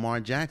to Lamar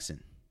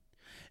Jackson.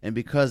 And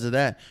because of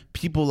that,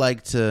 people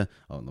like to,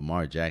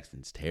 Lamar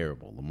Jackson's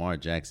terrible. Lamar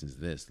Jackson's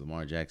this.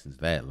 Lamar Jackson's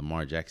that.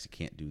 Lamar Jackson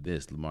can't do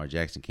this. Lamar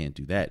Jackson can't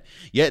do that.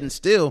 Yet and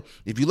still,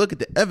 if you look at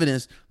the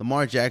evidence,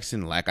 Lamar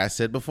Jackson, like I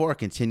said before,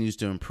 continues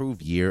to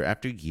improve year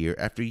after year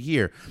after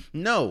year.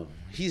 No,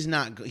 he's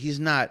not going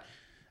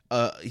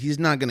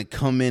to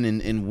come in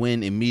and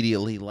win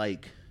immediately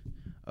like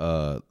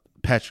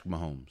Patrick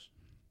Mahomes.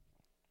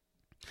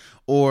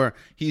 Or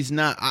he's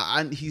not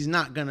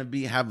going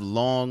to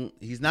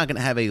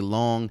have a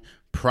long,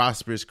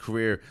 prosperous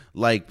career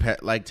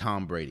like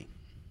Tom Brady.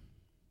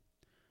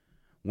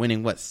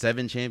 Winning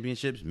 7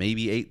 championships,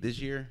 maybe 8 this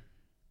year.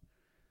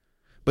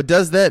 But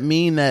does that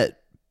mean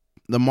that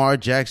Lamar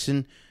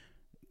Jackson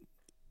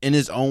in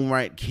his own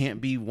right can't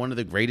be one of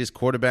the greatest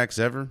quarterbacks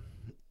ever?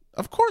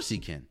 Of course he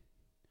can.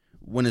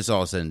 When it's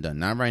all said and done.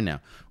 Not right now.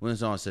 When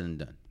it's all said and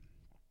done.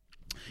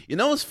 You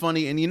know what's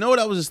funny? And you know what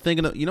I was just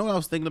thinking of? You know what I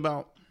was thinking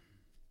about?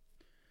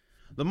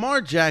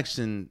 Lamar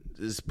Jackson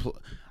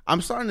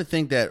I'm starting to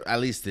think that, at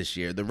least this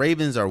year, the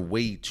Ravens are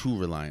way too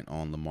reliant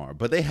on Lamar.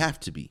 But they have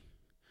to be.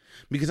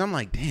 Because I'm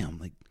like,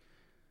 damn,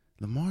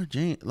 Lamar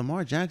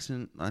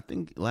Jackson, I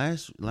think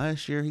last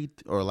year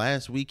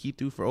last week he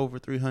threw for over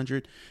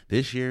 300.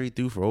 This year he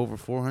threw for over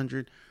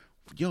 400.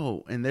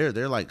 Yo, and they're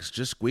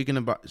just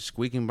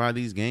squeaking by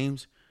these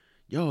games.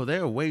 Yo,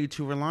 they're way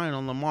too reliant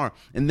on Lamar.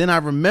 And then I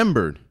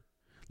remembered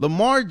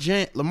Lamar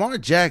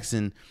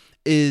Jackson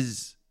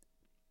is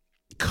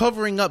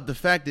covering up the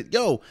fact that,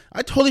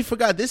 I totally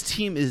forgot this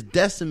team is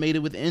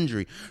decimated with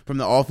injury from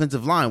the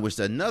offensive line, which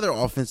another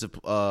offensive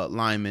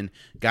lineman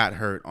got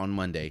hurt on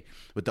Monday.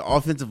 But the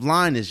offensive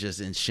line is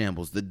just in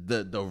shambles.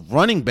 The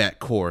running back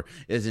core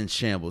is in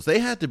shambles. They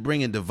had to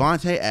bring in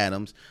Devontae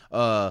Adams,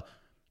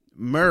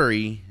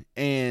 Murray,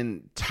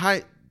 and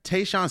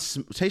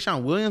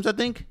Tayshawn Williams, I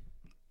think,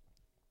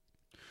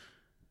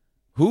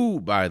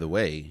 who, by the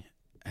way,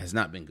 has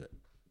not been good.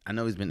 I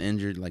know he's been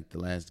injured the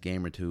last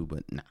game or two,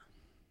 but nah.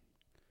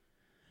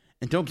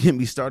 And don't get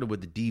me started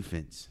with the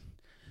defense.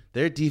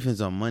 Their defense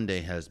on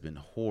Monday has been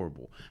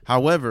horrible.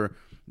 However,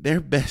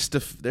 their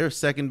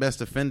second best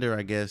defender,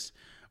 I guess,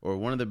 or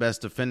one of the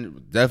best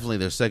defenders, definitely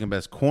their second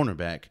best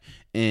cornerback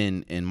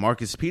in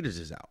Marcus Peters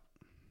is out.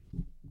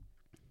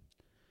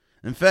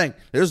 In fact,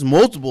 there's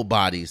multiple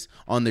bodies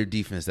on their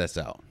defense that's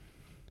out.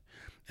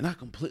 And I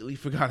completely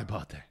forgot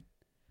about that.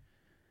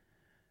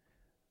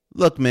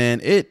 Look,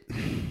 man,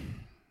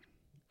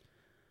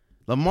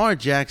 Lamar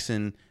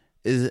Jackson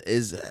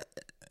is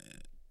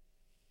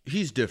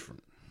he's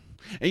different.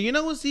 And you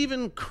know what's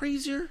even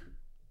crazier?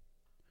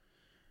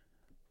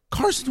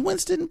 Carson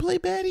Wentz didn't play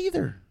bad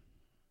either.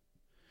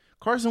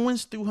 Carson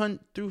Wentz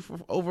threw for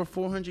over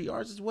 400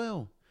 yards as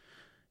well.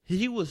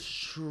 He was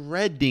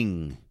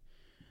shredding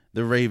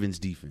the Ravens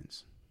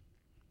defense.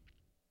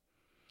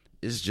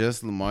 It's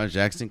just Lamar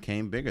Jackson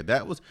came bigger.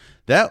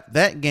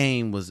 That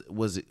game was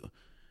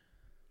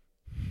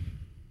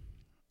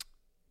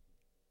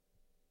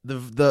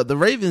the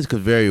Ravens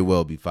could very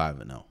well be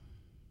 5-0.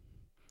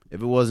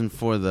 If it wasn't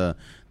for the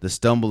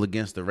stumble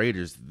against the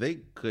Raiders, they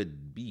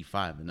could be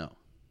 5-0.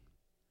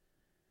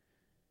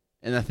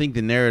 And I think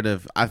the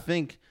narrative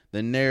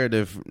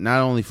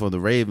not only for the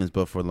Ravens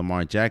but for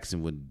Lamar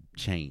Jackson would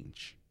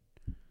change.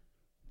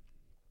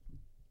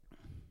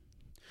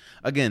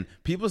 Again,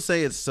 people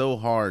say it's so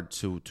hard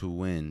to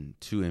win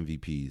 2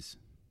 MVPs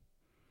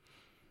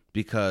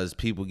because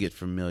people get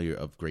familiar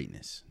of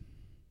greatness.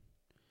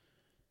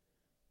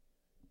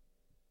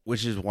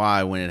 Which is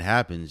why when it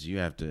happens, you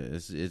have to.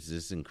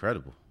 It's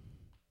incredible.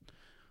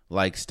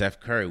 Like Steph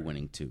Curry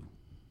winning 2.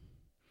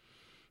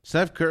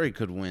 Steph Curry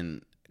could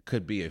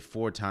be a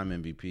 4-time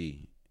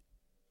MVP.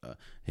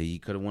 He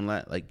could have won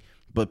that.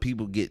 But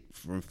people get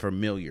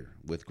familiar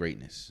with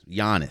greatness.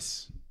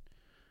 Giannis.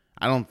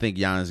 I don't think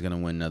Giannis is gonna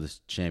win another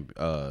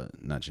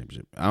not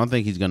championship. I don't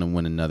think he's gonna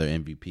win another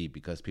MVP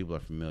because people are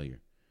familiar.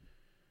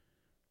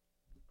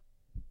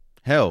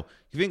 Hell,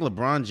 you think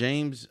LeBron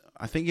James?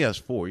 I think he has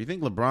 4. You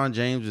think LeBron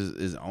James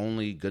is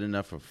only good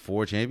enough for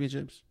 4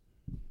 championships?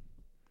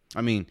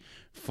 I mean,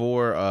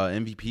 4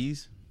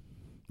 MVPs?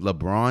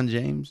 LeBron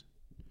James?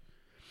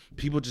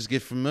 People just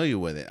get familiar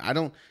with it.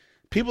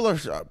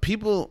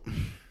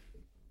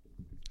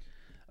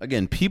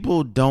 Again,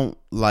 people don't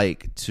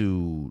like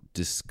to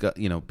discuss,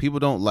 people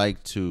don't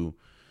like to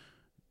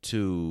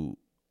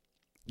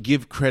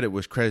give credit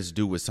where credit's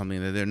due with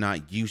something that they're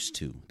not used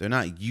to. They're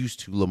not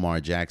used to Lamar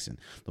Jackson.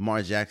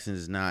 Lamar Jackson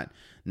is not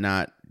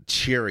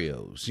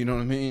Cheerios. You know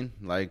what I mean?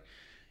 Like,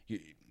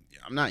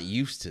 I'm not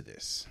used to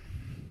this.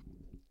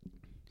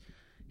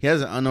 He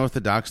has an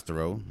unorthodox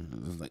throw,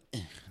 like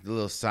the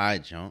little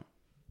side jump.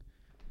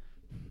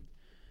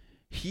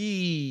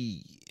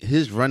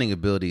 His running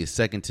ability is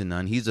second to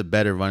none. He's a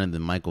better runner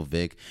than Michael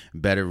Vick,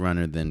 better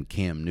runner than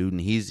Cam Newton.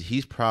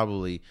 He's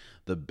probably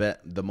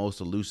the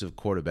most elusive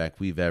quarterback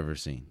we've ever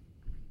seen.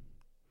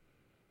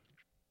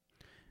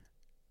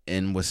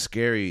 And what's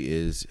scary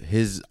is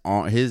his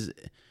arm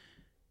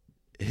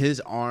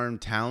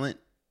talent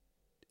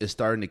is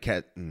starting to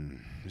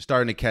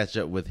catch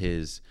up with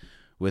his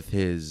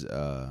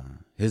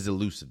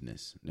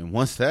elusiveness. And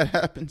once that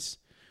happens,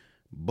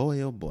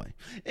 boy, oh boy.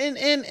 And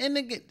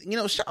again,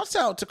 shouts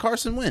out to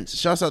Carson Wentz.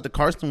 Shouts out to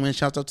Carson Wentz.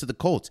 Shouts out to the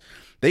Colts.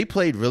 They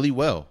played really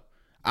well.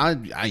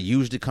 I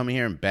usually come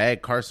here and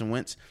bag Carson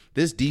Wentz.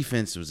 This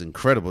defense was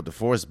incredible.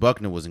 DeForest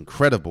Buckner was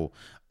incredible.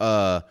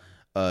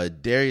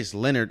 Darius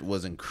Leonard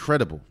was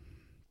incredible.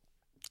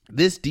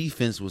 This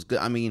defense was good.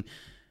 I mean,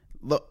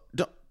 look,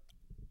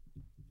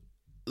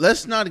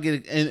 let's not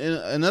get and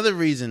another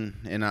reason,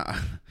 and I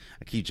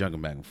keep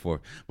jumping back and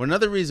forth, but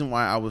another reason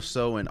why I was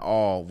so in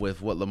awe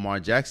with what Lamar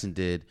Jackson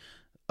did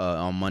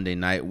on Monday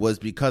night was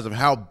because of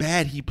how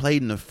bad he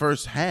played in the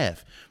first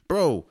half,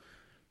 bro.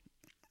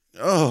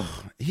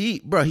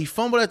 He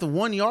fumbled at the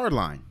 1 yard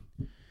line,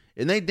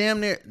 and they damn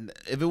near,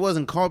 if it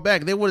wasn't called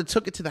back, they would have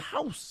took it to the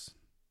house,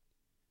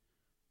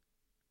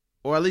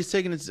 or at least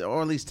taking it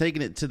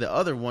to the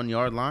other 1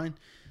 yard line.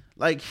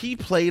 Like, he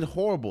played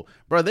horrible,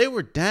 bro. They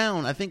were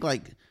down, I think,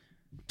 like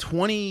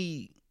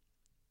 22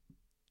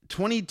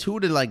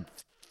 to like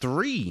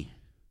 3.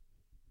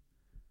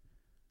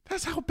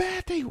 That's how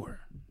bad they were.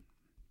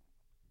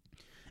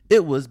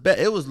 It was bad.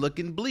 It was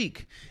looking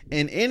bleak.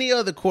 And any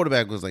other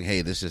quarterback was like,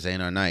 hey, this just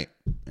ain't our night.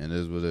 And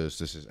this was this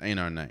just ain't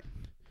our night.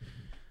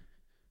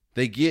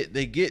 They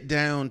get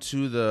down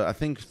to the, I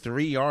think,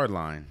 3 yard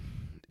line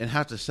and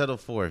have to settle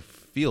for a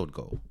field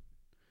goal.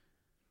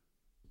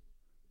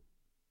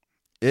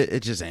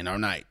 It just ain't our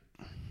night.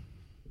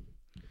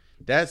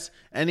 That's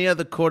any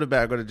other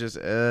quarterback would have just,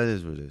 it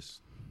is what it is.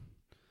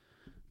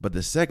 But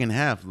the second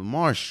half,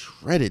 Lamar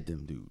shredded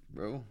them, dude,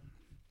 bro.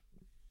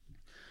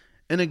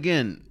 And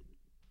again,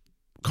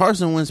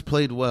 Carson Wentz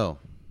played well.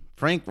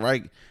 Frank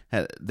Reich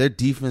their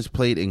defense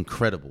played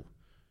incredible.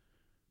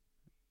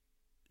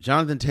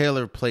 Jonathan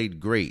Taylor played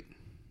great.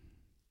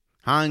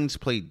 Hines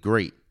played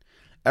great.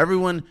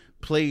 Everyone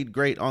played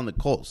great on the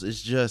Colts.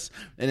 It's just,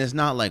 and it's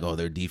not like,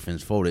 their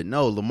defense folded.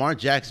 No, Lamar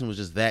Jackson was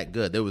just that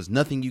good. There was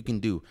nothing you can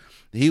do.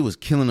 He was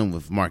killing them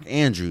with Mark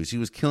Andrews. He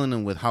was killing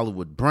them with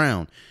Hollywood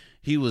Brown.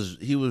 He was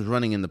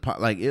running in the pot.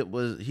 Like, I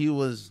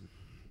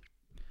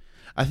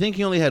think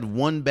he only had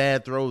one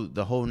bad throw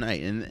the whole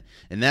night, and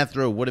that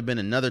throw would have been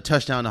another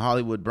touchdown to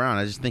Hollywood Brown.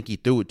 I just think he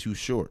threw it too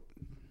short.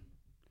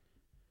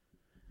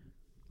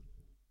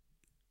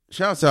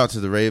 Shouts out to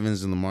the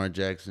Ravens and Lamar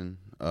Jackson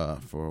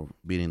for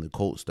beating the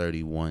Colts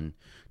 31-25.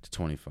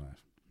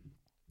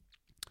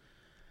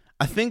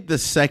 I think the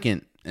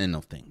second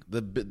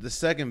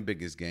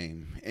biggest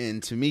game,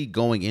 and to me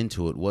going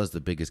into it was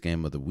the biggest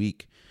game of the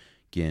week,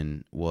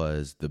 again,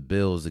 was the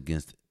Bills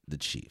against the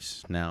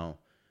Chiefs. Now,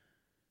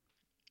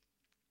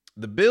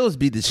 the Bills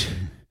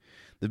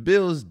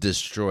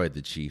destroyed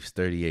the Chiefs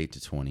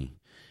 38-20.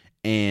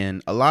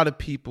 And a lot of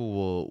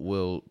people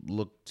will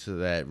look to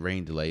that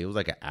rain delay. It was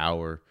like an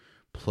hour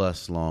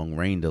plus long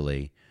rain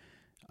delay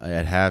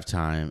at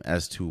halftime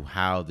as to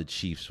how the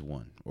Chiefs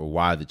won or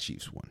why the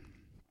Chiefs won.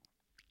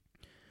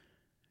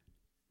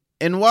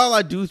 And while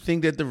I do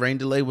think that the rain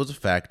delay was a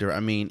factor, I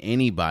mean,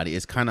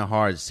 it's kind of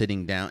hard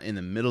sitting down in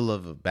the middle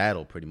of a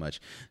battle, pretty much,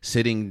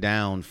 sitting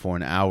down for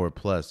an hour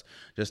plus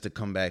just to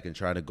come back and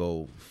try to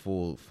go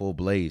full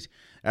blaze.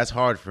 That's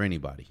hard for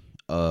anybody.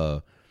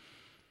 But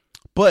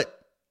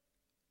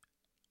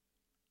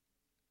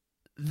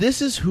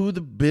this is who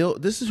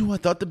I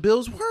thought the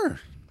Bills were.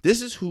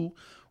 This is who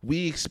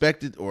we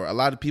expected, or a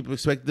lot of people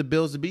expected the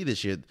Bills to be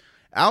this year.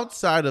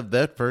 Outside of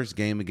that first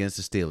game against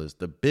the Steelers,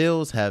 the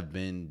Bills have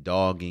been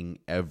dogging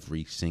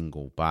every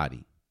single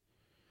body.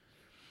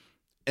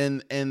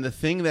 And the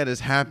thing that is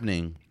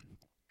happening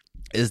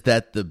is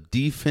that the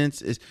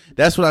defense is,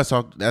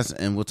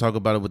 and we'll talk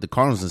about it with the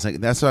Cardinals in a second.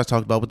 That's what I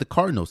talked about with the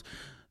Cardinals.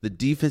 The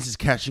defense is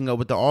catching up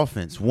with the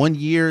offense. One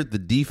year, the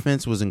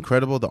defense was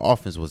incredible. The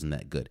offense wasn't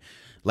that good.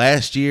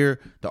 Last year,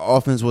 the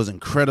offense was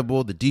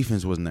incredible. The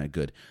defense wasn't that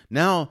good.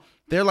 Now,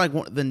 they're like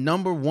the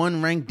number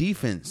one ranked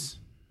defense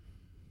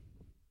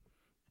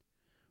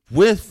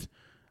with,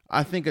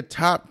 I think, a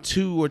top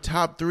 2 or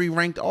top 3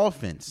 ranked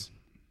offense.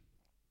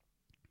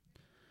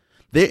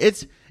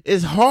 It's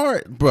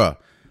hard, bruh.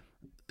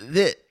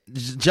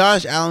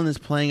 Josh Allen is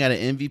playing at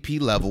an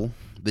MVP level.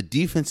 The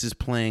defense is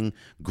playing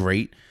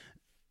great.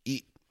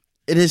 It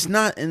is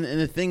not, and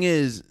the thing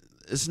is,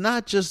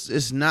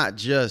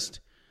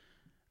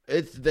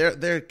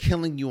 they're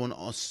killing you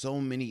on so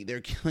many.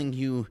 They're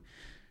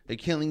They're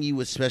killing you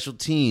with special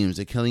teams.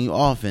 They're killing you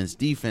offense,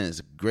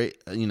 defense.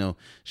 Great,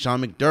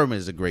 Sean McDermott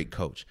is a great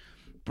coach.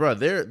 Bro,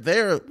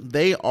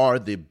 they are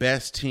the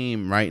best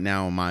team right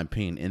now, in my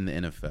opinion, in the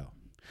NFL.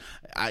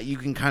 You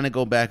can kind of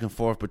go back and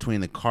forth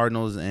between the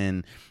Cardinals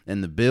and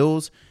the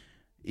Bills,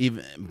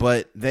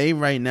 but they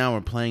right now are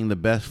playing the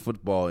best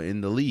football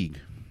in the league.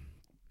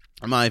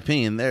 In my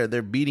opinion,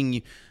 they're beating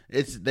you.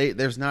 The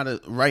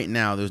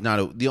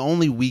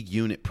only weak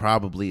unit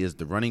probably is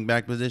the running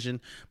back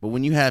position. But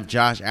when you have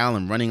Josh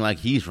Allen running like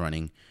he's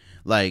running,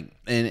 and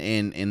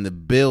the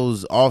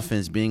Bills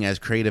offense being as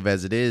creative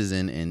as it is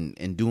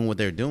and doing what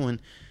they're doing,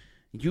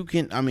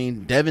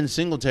 Devin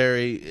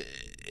Singletary,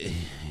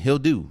 he'll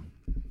do.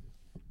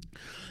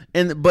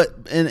 And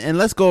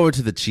let's go over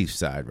to the Chiefs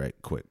side right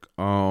quick.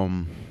 A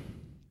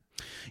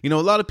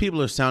lot of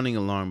people are sounding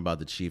alarm about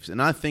the Chiefs, and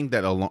I think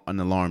that an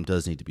alarm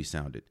does need to be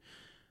sounded.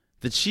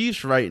 The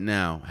Chiefs right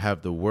now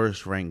have the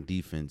worst ranked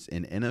defense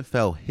in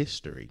NFL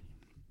history.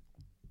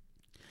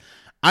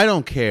 I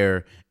don't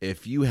care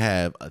if you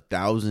have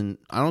 1,000.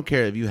 I don't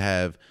care if you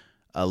have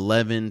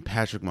 11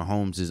 Patrick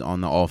Mahomeses on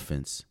the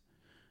offense.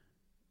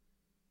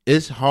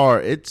 It's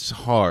hard. It's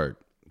hard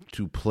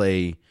to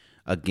play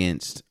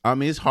against.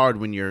 It's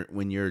hard when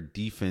your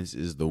defense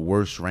is the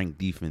worst ranked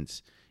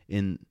defense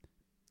in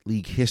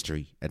league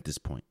history at this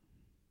point.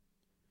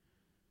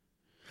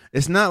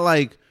 It's not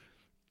like,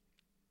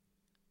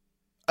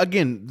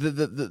 again,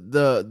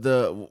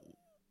 the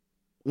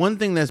one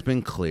thing that's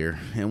been clear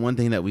and one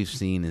thing that we've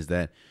seen is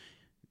that,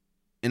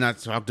 and I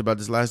talked about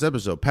this last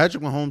episode,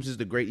 Patrick Mahomes is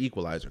the great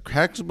equalizer.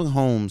 Patrick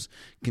Mahomes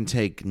can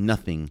take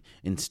nothing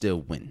and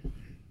still win.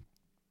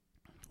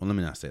 Well, let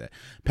me not say that.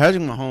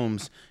 Patrick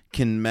Mahomes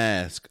can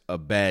mask a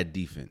bad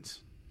defense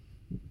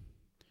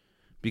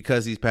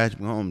because he's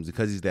Patrick Mahomes,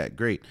 because he's that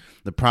great.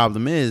 The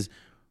problem is,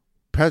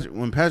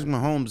 when Patrick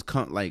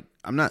Mahomes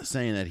I'm not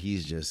saying that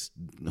he's just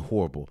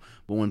horrible,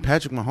 but when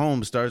Patrick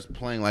Mahomes starts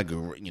playing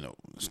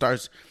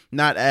starts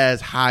not as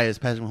high as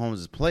Patrick Mahomes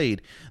has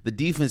played, the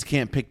defense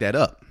can't pick that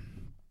up.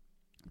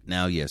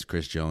 Now, yes,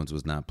 Chris Jones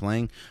was not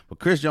playing, but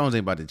Chris Jones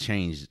ain't about to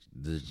change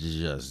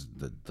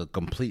the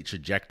complete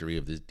trajectory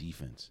of this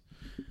defense.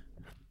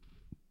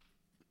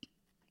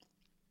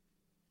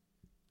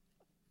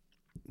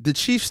 The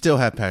Chiefs still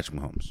have Patrick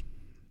Mahomes.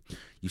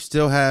 You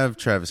still have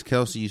Travis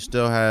Kelce. You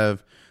still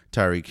have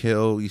Tyreek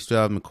Hill. You still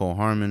have McCole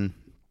Hardman.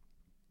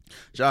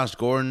 Josh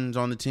Gordon's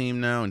on the team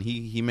now, and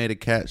he made a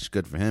catch.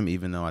 Good for him,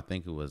 even though I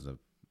think it was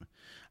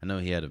I know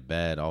he had a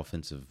bad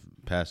offensive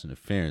pass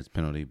interference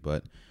penalty,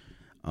 but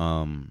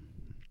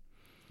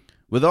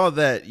with all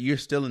that, you're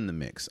still in the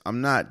mix.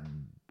 I'm not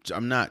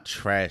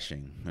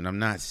trashing, and I'm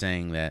not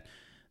saying that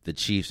the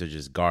Chiefs are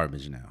just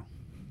garbage now.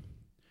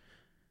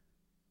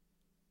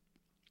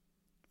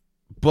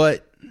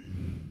 But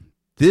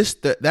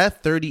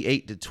that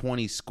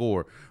 38-20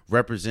 score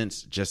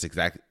represents just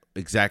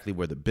exactly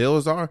where the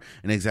Bills are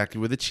and exactly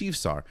where the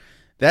Chiefs are.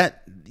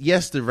 That,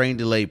 yes, the rain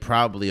delay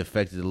probably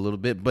affected it a little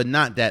bit, but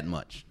not that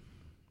much.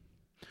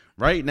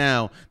 Right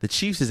now, the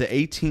Chiefs is an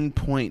 18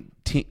 points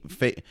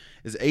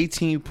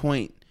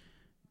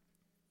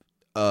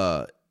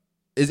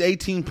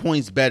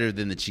better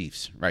than the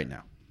Chiefs right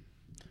now.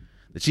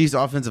 The Chiefs'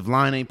 offensive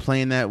line ain't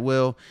playing that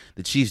well.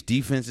 The Chiefs'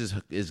 defense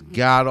is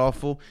god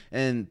awful,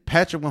 and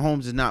Patrick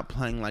Mahomes is not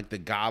playing like the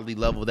godly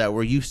level that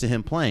we're used to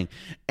him playing.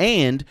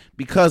 And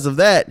because of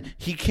that,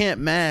 he can't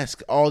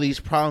mask all these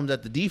problems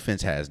that the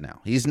defense has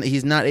now.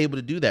 He's not able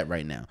to do that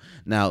right now.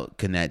 Now,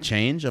 can that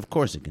change? Of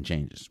course, it can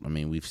change.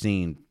 We've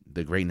seen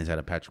the greatness out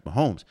of Patrick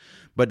Mahomes,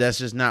 but that's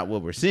just not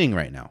what we're seeing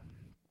right now.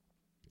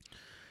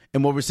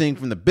 And what we're seeing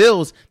from the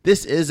Bills,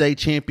 this is a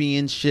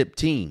championship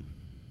team.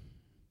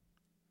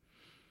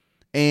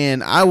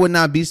 And I would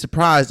not be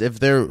surprised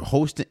if they're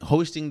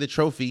hosting the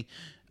trophy,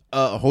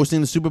 hosting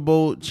the Super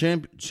Bowl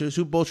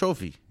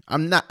trophy.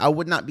 I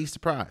would not be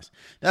surprised.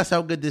 That's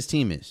how good this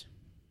team is.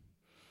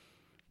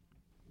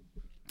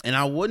 And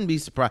I wouldn't be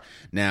surprised.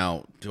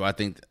 Now, I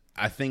think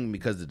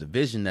because the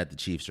division that the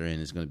Chiefs are in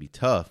is going to be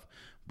tough,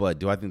 but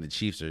do I think the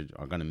Chiefs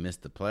are going to miss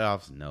the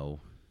playoffs?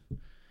 No.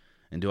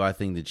 And do I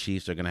think the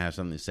Chiefs are going to have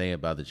something to say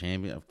about the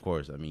champion? Of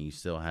course. You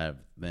still have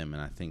them,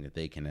 and I think that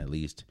they can at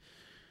least.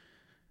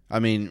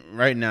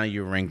 Right now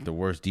you're ranked the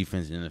worst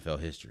defense in NFL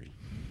history.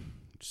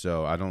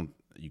 So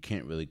you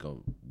can't really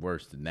go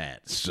worse than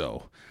that.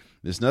 So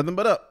there's nothing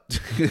but up.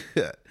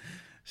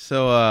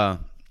 So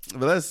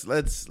but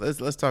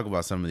let's talk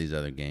about some of these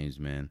other games,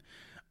 man.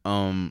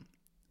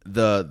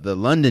 The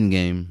London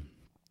game,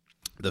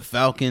 the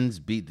Falcons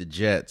beat the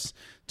Jets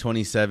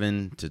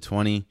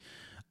 27-20.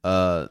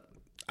 I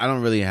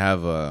don't really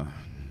have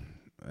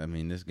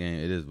this game,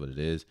 it is what it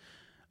is.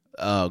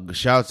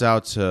 Shouts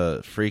out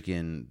to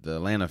freaking the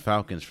Atlanta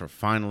Falcons for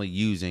finally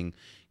using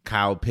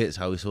Kyle Pitts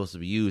how he's supposed to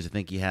be used. I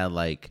think he had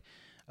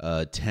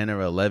 10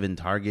 or 11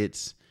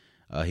 targets.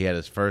 He had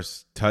his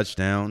first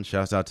touchdown.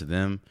 Shouts out to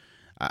them.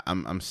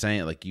 I'm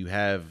saying you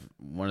have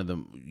one of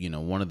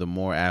the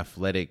more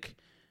athletic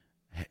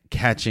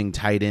catching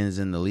tight ends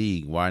in the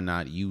league. Why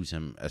not use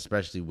him,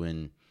 especially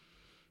when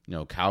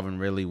Calvin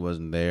Ridley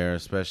wasn't there,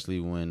 especially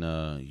when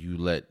you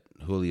let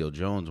Julio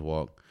Jones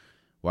walk.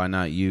 Why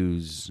not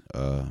use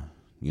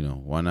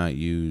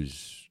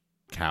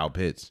Kyle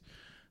Pitts?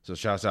 So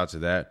shouts out to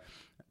that.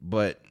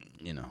 But,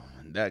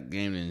 that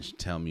game didn't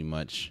tell me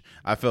much.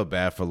 I felt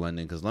bad for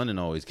London because London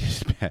always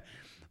gets bad.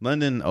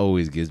 London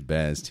always gets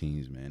bad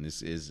teams, man.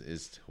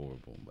 It's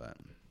horrible. But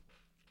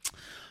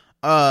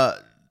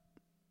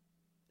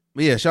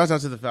yeah, shouts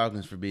out to the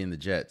Falcons for beating the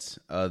Jets.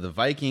 The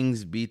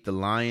Vikings beat the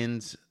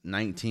Lions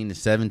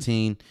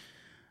 19-17.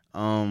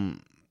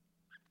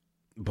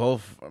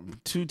 Both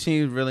two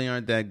teams really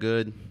aren't that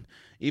good.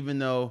 Even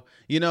though,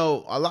 a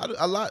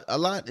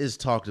lot is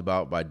talked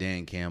about by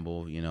Dan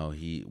Campbell.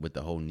 He with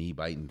the whole knee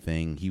biting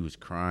thing, he was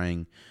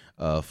crying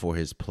for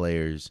his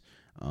players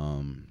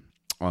on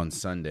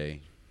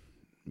Sunday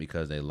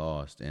because they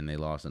lost, and they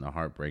lost in a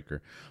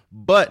heartbreaker.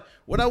 But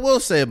what I will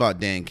say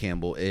about Dan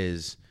Campbell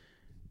is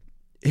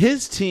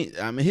his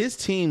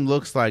team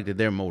looks like that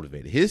they're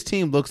motivated. His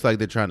team looks like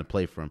they're trying to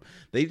play for him.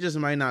 They just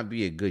might not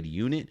be a good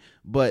unit,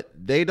 but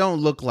they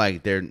don't look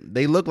like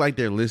they look like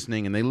they're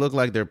listening, and they look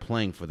like they're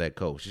playing for that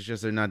coach. It's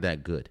just they're not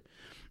that good.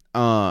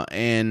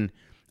 And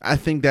I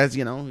think that's,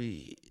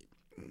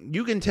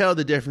 you can tell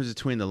the difference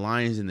between the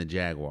Lions and the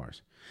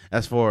Jaguars.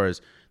 As far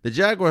as the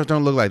Jaguars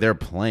don't look like they're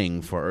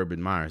playing for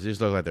Urban Meyer. They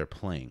just look like they're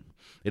playing.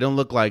 They don't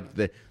look like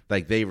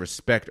they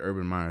respect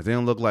Urban Meyer. They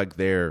don't look like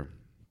they're,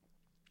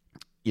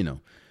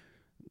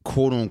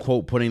 quote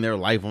unquote, putting their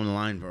life on the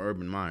line for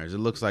Urban Myers. It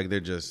looks like they're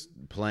just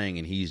playing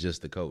and he's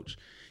just the coach.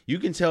 You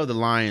can tell the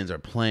Lions are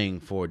playing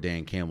for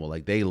Dan Campbell.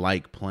 Like, they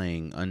like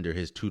playing under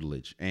his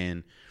tutelage.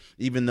 And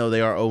even though they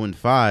are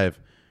 0-5,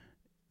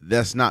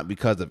 that's not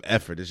because of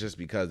effort. It's just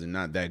because they're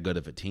not that good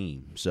of a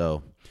team.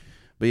 So,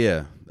 but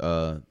yeah,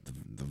 the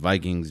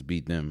Vikings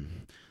beat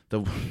them.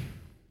 The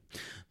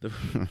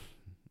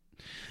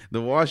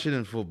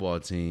Washington football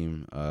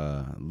team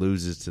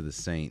loses to the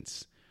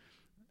Saints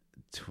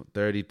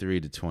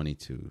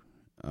 33-22.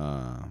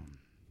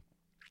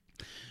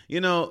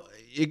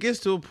 It gets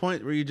to a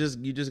point where you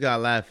just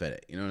gotta laugh at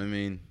it. You know what I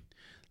mean?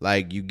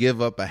 Like, you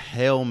give up a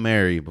Hail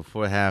Mary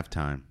before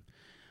halftime.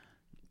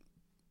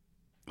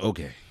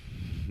 Okay.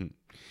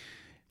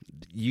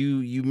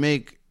 You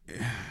make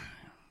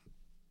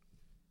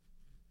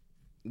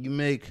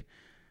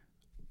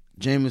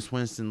Jameis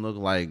Winston look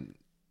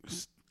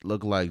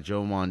like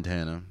Joe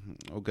Montana.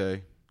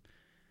 Okay.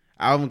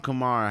 Alvin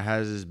Kamara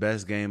has his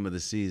best game of the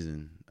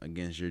season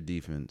against your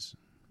defense.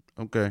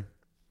 Okay.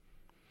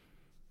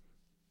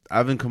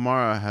 Alvin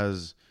Kamara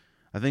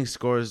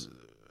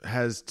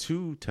has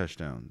 2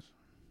 touchdowns.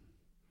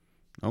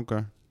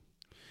 Okay.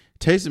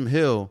 Taysom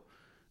Hill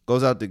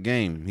goes out the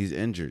game. He's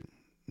injured,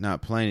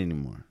 not playing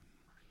anymore.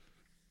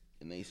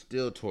 And they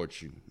still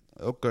torch you.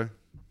 Okay.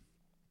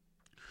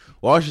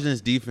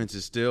 Washington's defense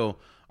is still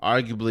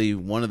arguably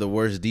one of the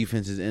worst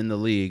defenses in the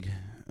league.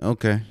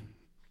 Okay.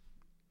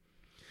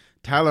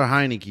 Tyler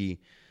Heineke,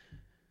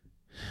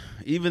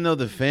 even though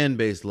the fan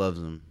base loves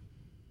him,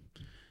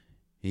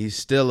 he's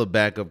still a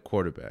backup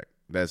quarterback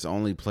that's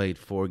only played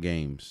 4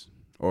 games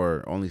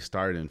or only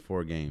started in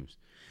 4 games.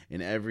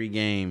 In every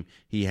game,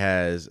 he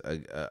has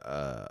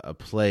a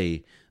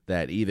play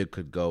that either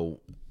could go.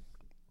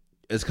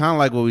 It's kind of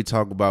like what we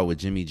talk about with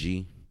Jimmy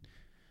G,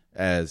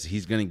 as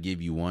he's going to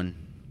give you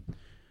one.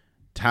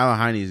 Tyler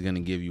Heineke is going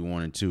to give you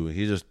 1 or 2.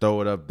 He just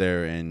throw it up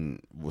there, and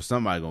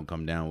somebody going to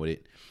come down with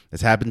it.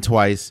 It's happened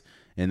twice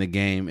in the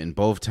game, and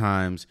both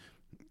times,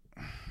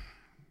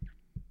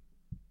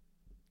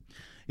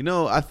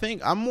 I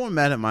think I'm more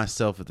mad at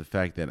myself at the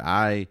fact that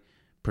I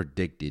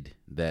predicted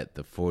that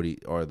the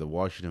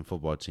Washington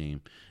football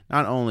team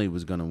not only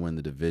was going to win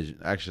the division.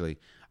 Actually,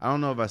 I don't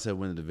know if I said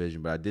win the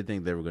division, but I did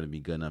think they were going to be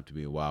good enough to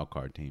be a wild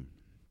card team.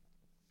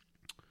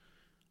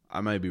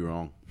 I might be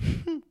wrong,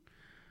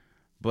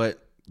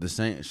 but the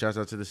Saints. Shouts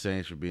out to the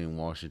Saints for beating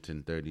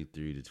Washington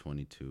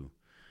 33-22.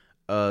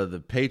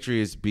 The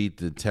Patriots beat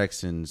the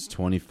Texans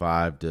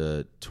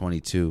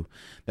 25-22.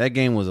 That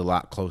game was a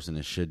lot closer than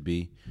it should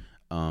be.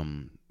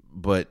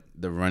 But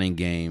the running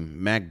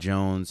game, Mac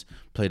Jones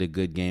played a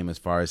good game as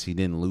far as he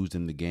didn't lose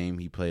in the game.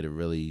 He played a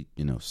really,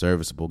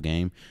 serviceable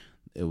game.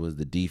 It was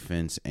the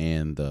defense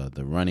and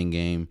the running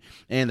game,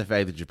 and the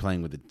fact that you're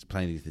playing with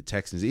the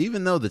Texans.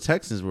 Even though the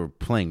Texans were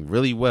playing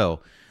really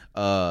well,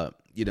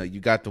 you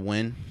got the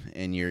win,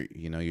 and you're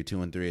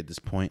 2-3 at this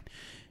point.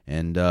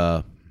 And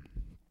shout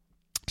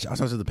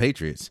out to the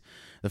Patriots.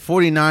 The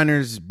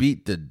 49ers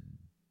beat the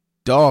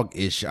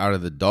dog-ish out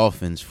of the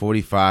Dolphins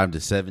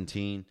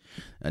 45-17.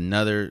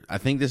 I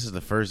think this is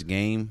the first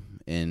game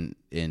in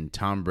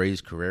Tom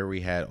Brady's career where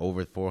he had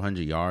over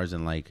 400 yards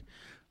and like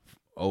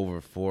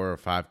over 4 or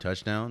 5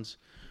 touchdowns.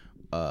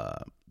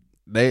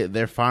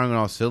 They're firing on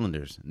all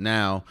cylinders.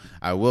 Now,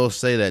 I will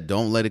say that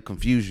don't let it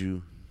confuse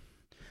you.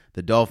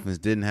 The Dolphins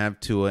didn't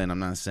have Tua, and I'm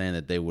not saying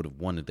that they would have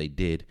won if they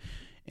did.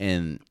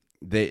 And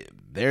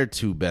their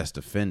 2 best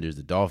defenders,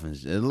 the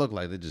Dolphins, it looked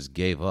like they just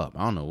gave up.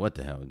 I don't know what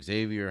the hell.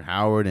 Xavier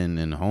Howard and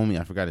homie,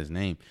 I forgot his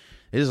name.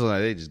 It just looked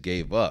like they just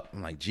gave up.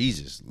 I'm like,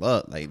 Jesus,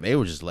 look, like they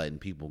were just letting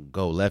people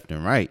go left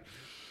and right.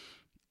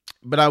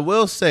 But I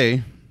will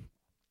say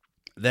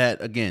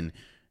that again,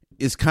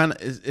 it's kind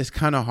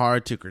of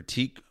hard to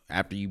critique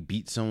after you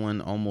beat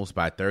someone almost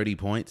by 30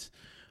 points.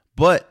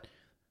 But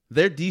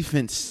their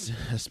defense,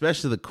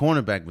 especially the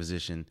cornerback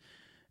position,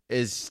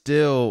 is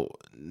still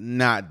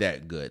not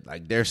that good.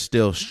 Like, they're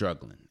still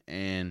struggling.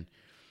 And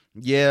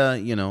yeah,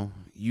 you know,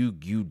 you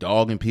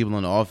dogging people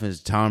on the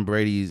offense. Tom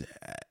Brady's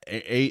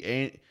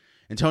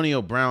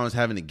Antonio Brown's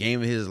having the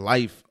game of his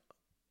life.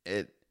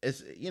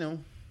 It's you know,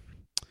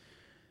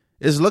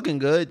 it's looking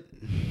good.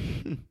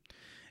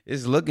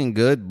 It's looking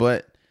good,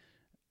 but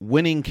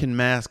winning can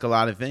mask a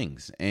lot of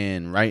things.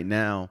 And right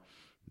now,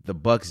 the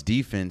Bucs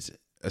defense,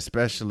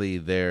 especially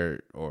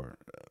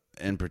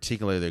in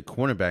particular their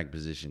cornerback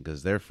position,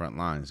 because their front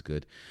line is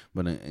good,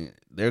 but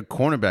their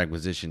cornerback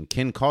position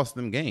can cost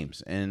them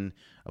games. And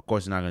of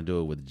course, they're not going to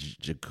do it with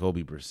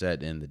Jacoby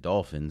Brissett and the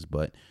Dolphins,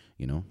 but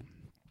you know,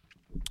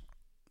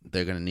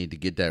 they're going to need to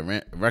get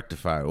that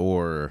rectified,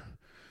 or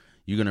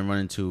you're going to run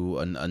into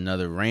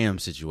another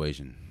Rams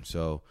situation.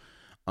 So,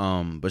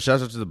 but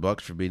shout out to the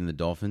Bucs for beating the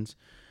Dolphins.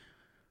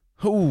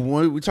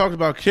 We talked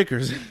about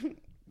kickers.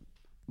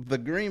 The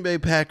Green Bay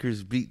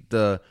Packers beat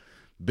the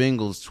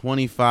Bengals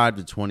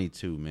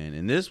 25-22, man.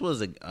 And this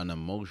was an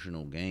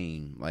emotional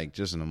game, like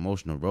just an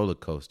emotional roller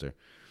coaster.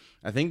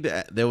 I think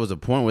that there was a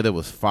point where there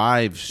was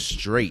 5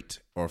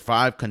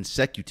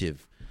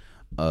 consecutive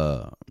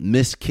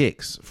missed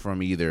kicks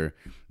from either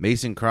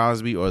Mason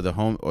Crosby or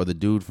the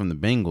dude from the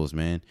Bengals,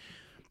 man.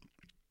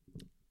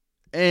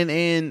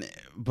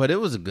 But it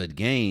was a good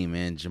game,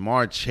 man.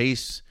 Jamar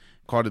Chase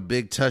caught a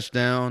big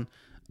touchdown.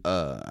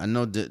 I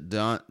know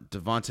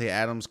Devontae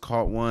Adams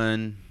caught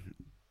one.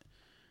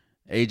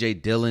 A.J.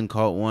 Dillon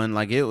caught one.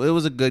 Like, it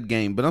was a good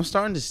game. But I'm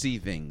starting to see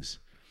things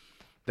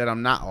that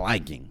I'm not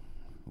liking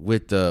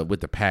with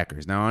the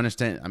Packers. Now, I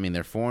understand. I mean,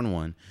 they're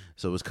 4-1,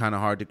 so it's kind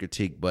of hard to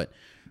critique. But,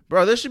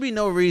 bro, there should be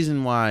no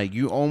reason why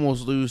you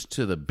almost lose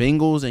to the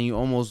Bengals and you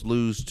almost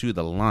lose to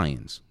the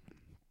Lions.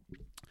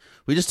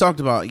 We just talked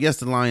about, yes,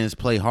 the Lions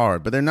play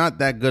hard, but they're not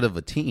that good of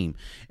a team.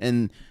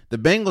 And the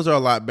Bengals are a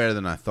lot better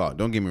than I thought.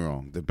 Don't get me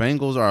wrong. The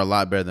Bengals are a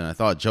lot better than I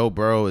thought. Joe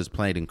Burrow has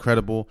played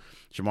incredible.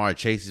 Jamar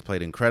Chase has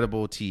played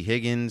incredible. T.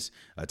 Higgins,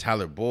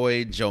 Tyler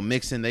Boyd, Joe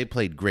Mixon, they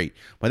played great.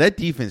 But that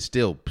defense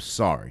still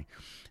sorry.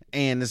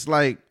 And it's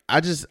like,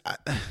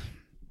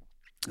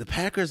 the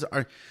Packers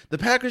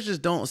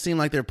just don't seem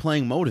like they're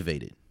playing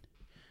motivated.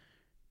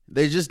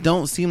 They just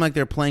don't seem like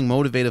they're playing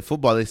motivated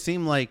football. They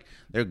seem like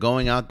they're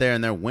going out there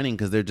and they're winning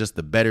because they're just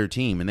the better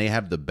team and they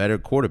have the better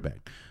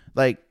quarterback.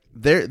 Like,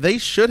 they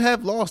should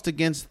have lost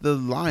against the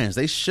Lions.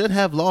 They should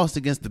have lost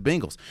against the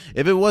Bengals.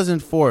 If it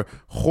wasn't for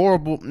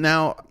horrible,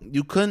 now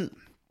we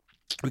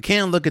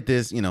can't look at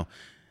this, you know,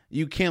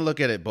 you can't look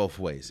at it both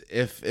ways.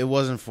 If it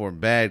wasn't for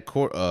bad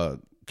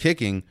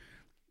kicking,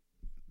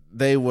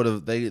 they would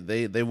have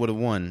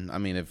won. I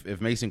mean, if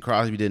Mason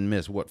Crosby didn't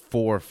miss 4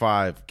 or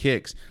 5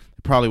 kicks,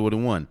 probably would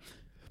have won.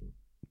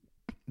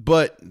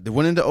 But they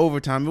went into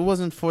overtime. It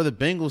wasn't for the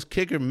Bengals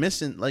kicker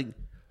missing, like,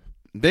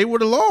 they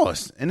would have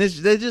lost. And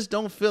they just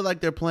don't feel like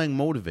they're playing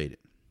motivated.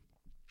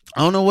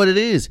 I don't know what it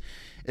is.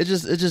 It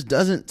just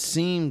doesn't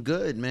seem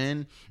good,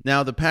 man.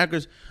 Now the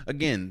Packers,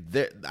 again,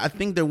 I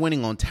think they're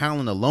winning on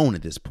talent alone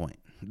at this point,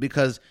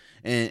 because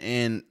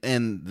and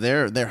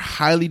they're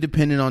highly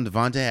dependent on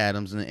Devontae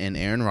Adams and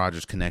Aaron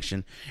Rodgers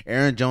connection.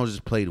 Aaron Jones has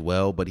played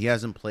well, but he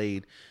hasn't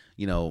played,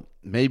 you know,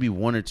 maybe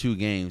 1 or 2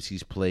 games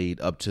he's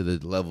played up to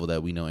the level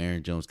that we know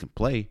Aaron Jones can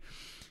play.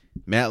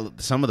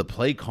 Some of the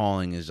play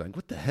calling is like,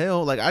 what the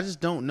hell? Like, I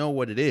just don't know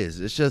what it is.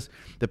 It's just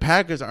the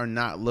Packers are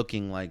not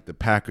looking like the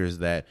Packers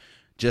that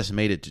just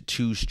made it to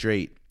 2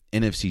 straight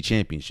NFC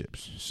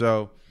championships.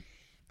 So,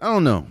 I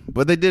don't know.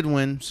 But they did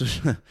win. So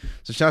shout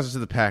out to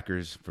the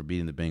Packers for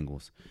beating the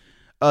Bengals.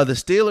 The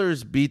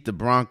Steelers beat the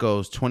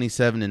Broncos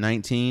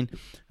 27-19.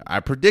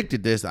 I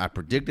predicted this. I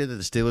predicted that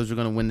the Steelers were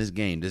going to win this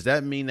game. Does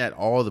that mean that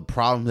all the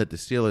problems that the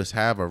Steelers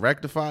have are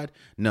rectified?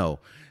 No.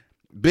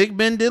 Big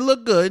Ben did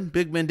look good.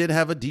 Big Ben did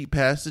have a deep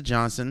pass to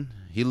Johnson.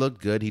 He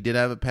looked good. He did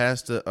have a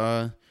pass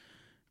to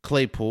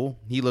Claypool.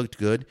 He looked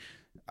good.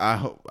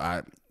 I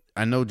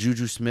know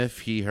Juju Smith,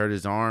 he hurt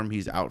his arm.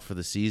 He's out for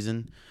the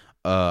season.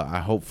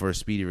 I hope for a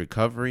speedy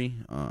recovery.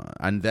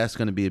 And that's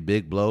going to be a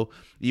big blow,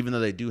 even though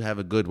they do have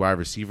a good wide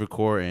receiver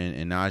core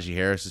and Najee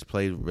Harris has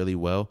played really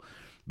well.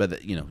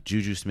 But, you know,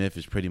 Juju Smith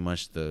is pretty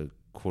much the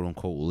quote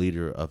unquote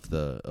leader of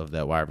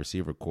that wide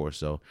receiver core.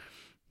 So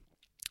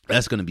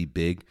that's going to be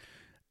big.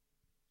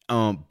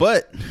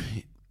 But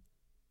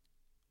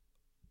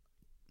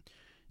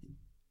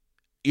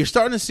you're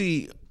starting to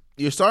see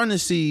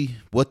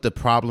what the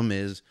problem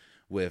is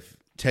with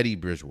Teddy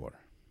Bridgewater.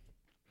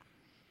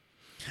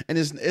 And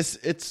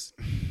it's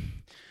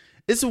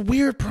a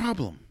weird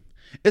problem.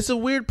 It's a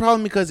weird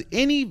problem because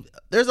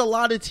there's a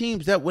lot of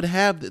teams that would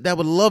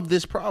love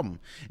this problem.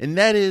 And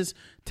that is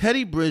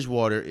Teddy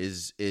Bridgewater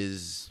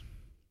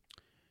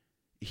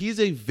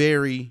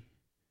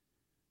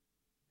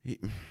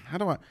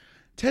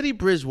Teddy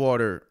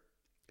Bridgewater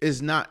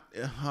is not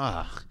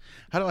how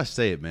do I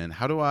say it, man?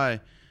 How do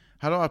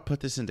how do I put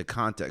this into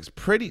context?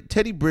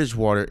 Teddy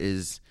Bridgewater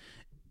is,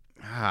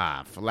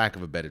 for lack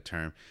of a better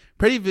term,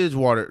 Teddy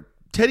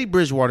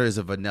Bridgewater is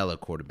a vanilla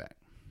quarterback.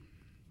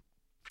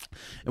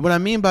 And what I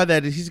mean by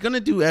that is he's going to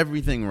do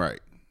everything right.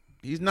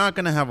 He's not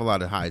going to have a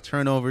lot of high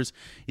turnovers.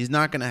 He's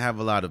not going to have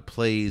a lot of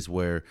plays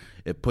where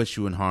it puts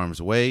you in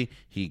harm's way.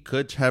 He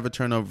could have a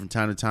turnover from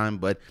time to time,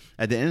 but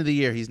at the end of the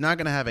year, he's not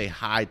going to have a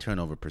high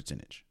turnover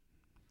percentage.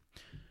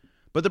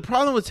 But the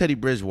problem with Teddy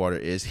Bridgewater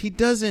is he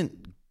doesn't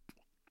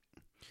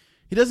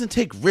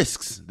take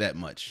risks that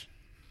much.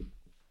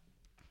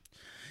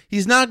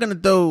 He's not going to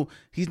throw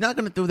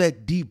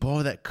that deep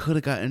ball that could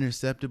have got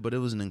intercepted, but it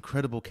was an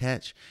incredible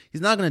catch.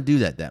 He's not going to do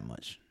that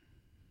much.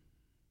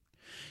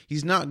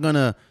 He's not going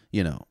to,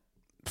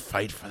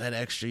 fight for that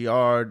extra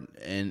yard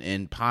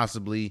and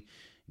possibly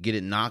get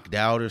it knocked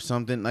out or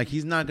something. Like,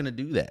 he's not going to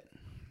do that.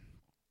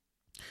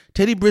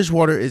 Teddy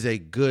Bridgewater is a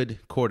good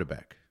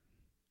quarterback.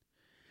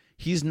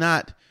 He's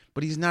not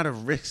a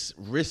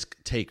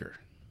risk taker.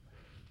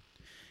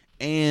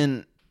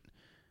 And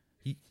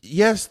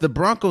yes, the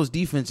Broncos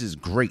defense is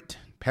great.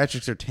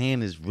 Patrick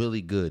Surtain is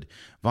really good.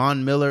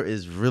 Von Miller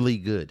is really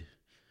good.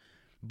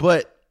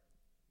 But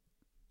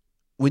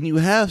when you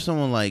have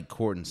someone like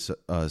Courtland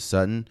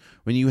Sutton,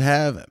 when you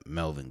have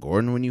Melvin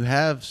Gordon, when you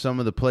have some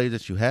of the players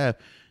that you have,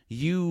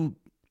 you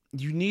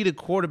need a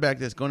quarterback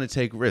that's going to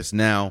take risks.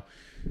 Now,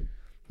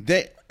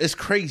 it's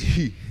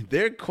crazy.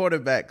 Their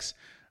quarterbacks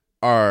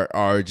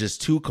are just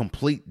two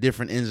complete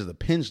different ends of the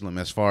pendulum.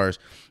 As far as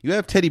you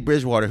have Teddy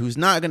Bridgewater, he's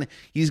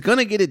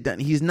gonna get it done.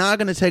 He's not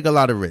gonna take a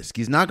lot of risk.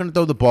 He's not gonna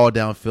throw the ball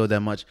downfield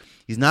that much.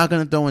 He's not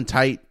gonna throw in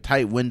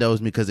tight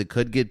windows because it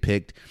could get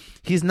picked.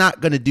 He's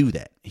not gonna do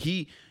that.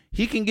 He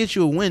can get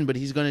you a win, but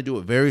he's gonna do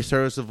it very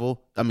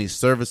serviceable.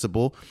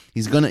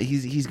 He's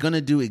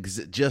gonna do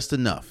just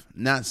enough.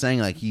 Not saying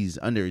like he's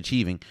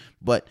underachieving,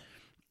 but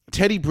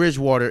Teddy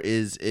Bridgewater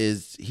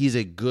he's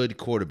a good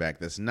quarterback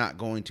that's not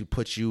going to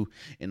put you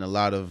in a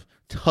lot of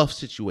tough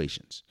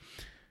situations.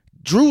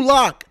 Drew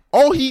Lock,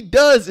 all he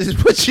does is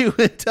put you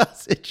in tough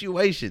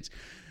situations.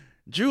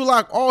 Drew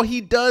Lock, all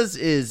he does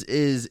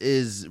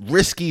is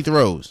risky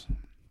throws.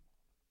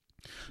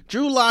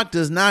 Drew Lock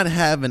does not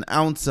have an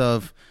ounce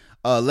of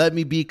let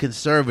me be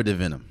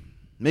conservative in him.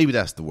 Maybe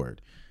that's the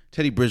word.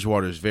 Teddy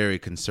Bridgewater is very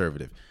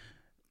conservative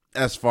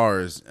as far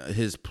as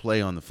his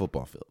play on the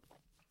football field.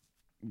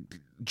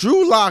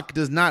 Drew Lock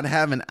does not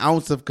have an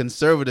ounce of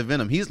conservative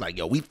in him. He's like,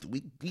 yo, we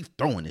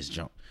throwing this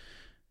jump.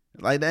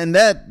 Like, and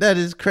that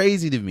is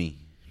crazy to me.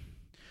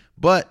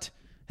 But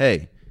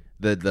hey,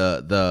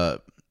 the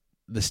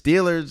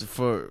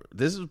Steelers,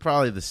 this is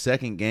probably the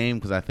second game,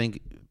 because I think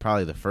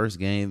probably the first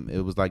game it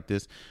was like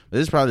this. But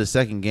this is probably the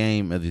second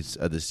game of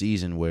the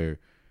season where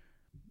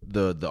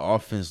the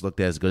offense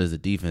looked as good as the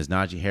defense.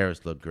 Najee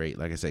Harris looked great.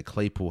 Like I said,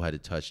 Claypool had a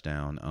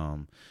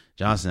touchdown.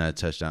 Johnson had a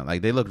touchdown.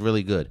 Like, they looked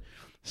really good.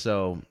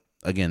 So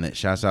again, that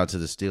shouts out to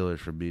the Steelers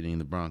for beating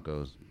the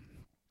Broncos.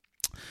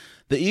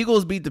 The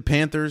Eagles beat the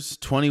Panthers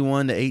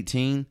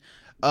 21-18.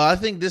 I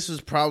think this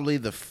was probably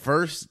the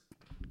first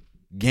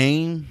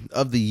game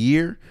of the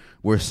year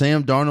where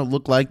Sam Darnold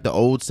looked like the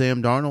old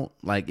Sam Darnold,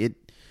 like it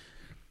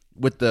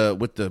with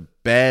the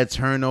bad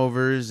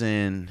turnovers,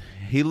 and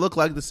he looked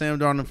like the Sam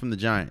Darnold from the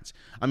Giants.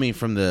 I mean,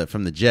 from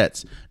the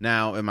Jets.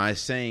 Now, am I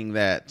saying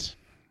that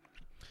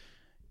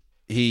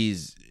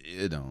he's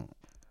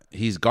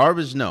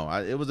garbage? No,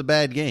 it was a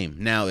bad game.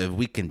 Now, if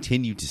we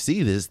continue to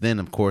see this, then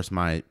of course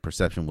my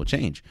perception will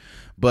change.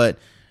 But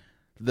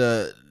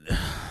the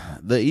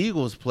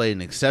Eagles played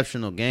an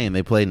exceptional game.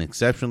 They played an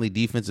exceptionally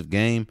defensive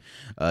game.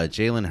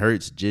 Jalen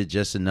Hurts did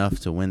just enough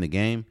to win the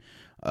game.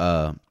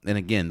 And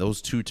again,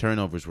 those 2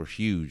 turnovers were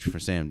huge for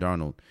Sam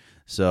Darnold.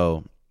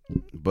 So,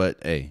 but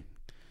hey,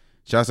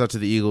 shouts out to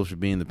the Eagles for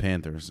being the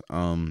Panthers.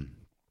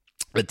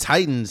 The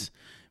Titans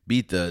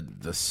beat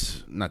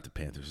not the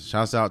Panthers.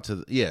 Shouts out to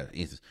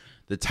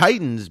the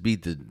Titans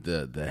beat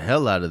the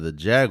hell out of the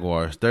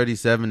Jaguars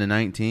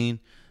 37-19.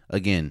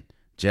 Again,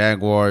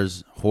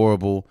 Jaguars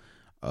horrible.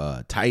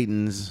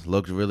 Titans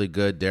looked really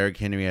good. Derrick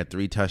Henry had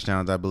 3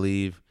 touchdowns, I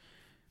believe.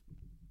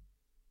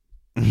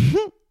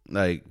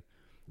 Like,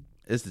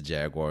 it's the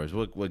Jaguars.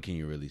 What can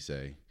you really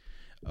say?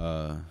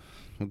 What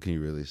can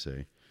you really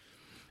say?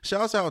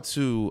 Shouts out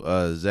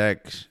to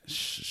Zach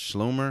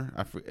Schlumer.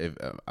 If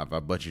I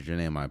butchered your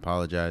name, I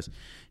apologize.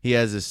 He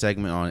has this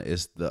segment on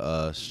it's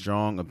the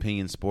Strong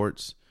Opinion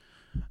Sports.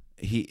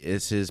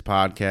 It's his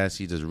podcast.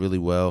 He does really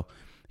well.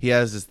 He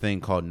has this thing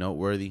called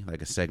Noteworthy,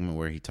 like a segment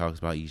where he talks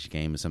about each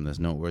game and something that's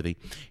noteworthy.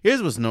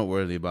 Here's what's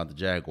noteworthy about the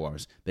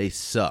Jaguars. They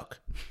suck.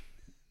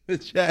 The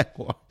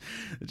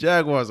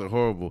Jaguars are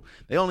horrible.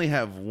 They only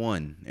have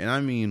one, and I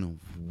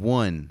mean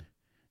one,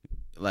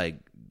 like,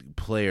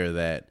 player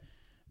that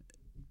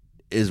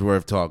is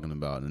worth talking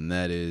about, and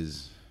that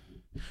is,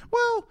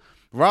 well,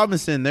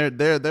 Robinson.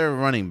 Their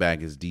running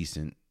back is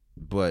decent,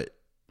 but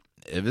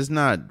if it's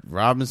not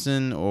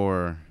Robinson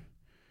or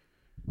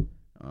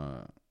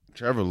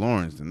Trevor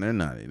Lawrence, then they're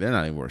not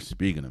even worth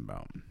speaking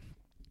about.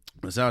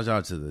 But shout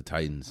out to the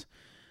Titans.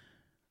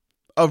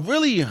 A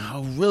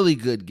really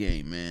good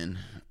game, man.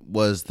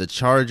 was the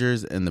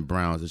Chargers and the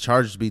Browns. The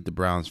Chargers beat the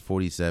Browns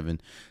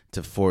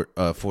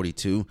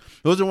 47-42.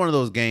 Those are one of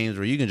those games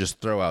where you can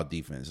just throw out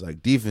defense.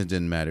 Like, defense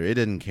didn't matter. It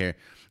didn't care.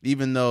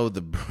 Even though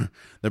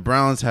the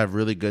Browns have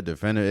really good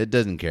defenders, it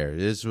doesn't care.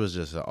 This was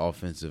just an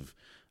offensive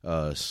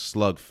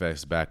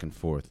slugfest back and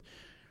forth.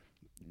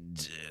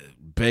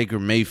 Baker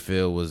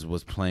Mayfield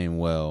was playing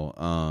well.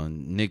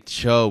 Nick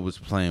Chubb was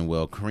playing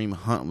well. Kareem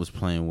Hunt was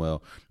playing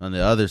well. On the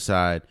other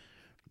side,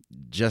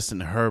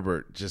 Justin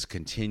Herbert just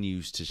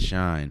continues to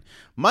shine.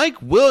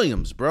 Mike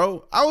Williams,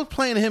 bro. I was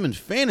playing him in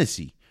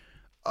fantasy.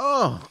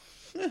 Oh,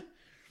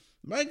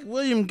 Mike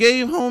Williams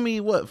gave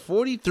homie,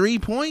 43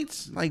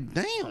 points? Like,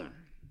 damn.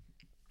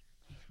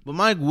 But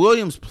Mike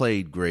Williams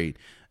played great.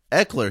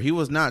 Eckler, he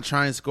was not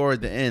trying to score at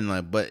the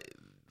end, but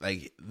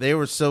they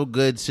were so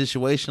good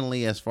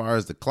situationally as far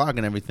as the clock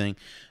and everything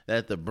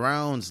that the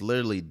Browns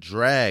literally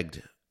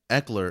dragged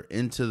Eckler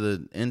into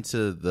the end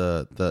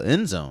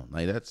zone.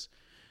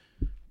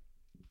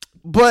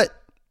 But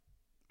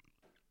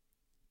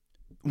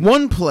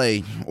one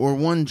play or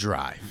one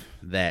drive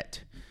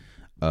that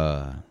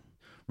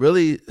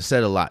really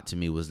said a lot to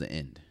me was the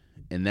end.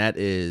 And that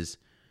is,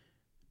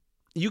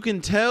 you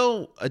can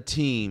tell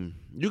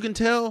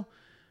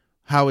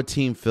how a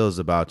team feels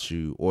about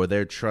you, or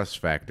their trust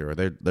factor, or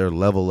their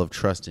level of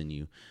trust in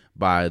you,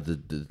 by the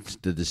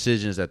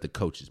decisions that the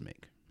coaches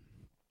make.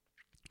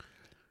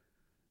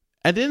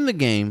 At the end of the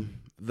game,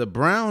 the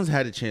Browns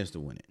had a chance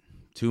to win it.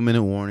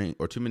 2-minute warning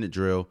or 2-minute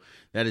drill.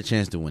 They had a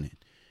chance to win it.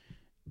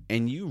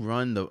 And you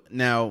run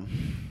now,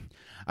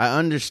 I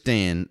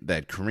understand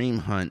that Kareem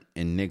Hunt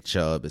and Nick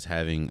Chubb is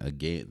having the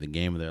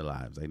game of their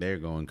lives. Like, they're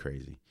going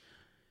crazy.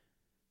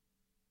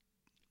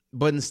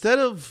 But instead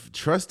of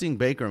trusting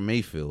Baker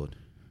Mayfield,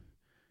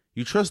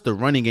 you trust the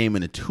running game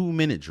in a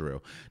 2-minute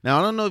drill. Now,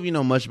 I don't know if you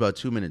know much about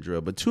 2-minute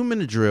drill, but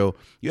 2-minute drill,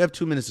 you have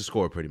 2 minutes to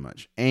score pretty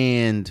much.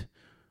 And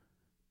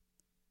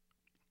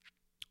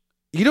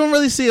you don't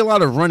really see a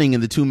lot of running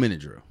in the 2-minute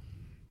drill,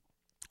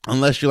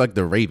 unless you're like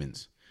the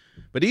Ravens.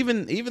 But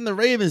even the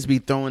Ravens be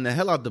throwing the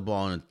hell out the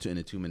ball in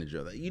a 2-minute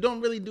drill. You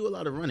don't really do a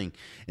lot of running.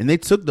 And they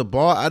took the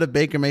ball out of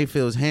Baker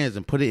Mayfield's hands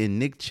and put it in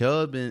Nick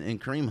Chubb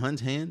and Kareem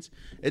Hunt's hands.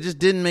 It just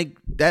didn't make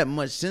that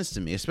much sense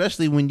to me,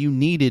 especially when you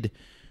needed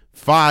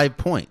 5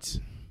 points.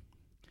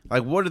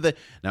 Like, what are they?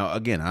 Now,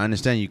 again, I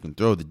understand you can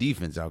throw the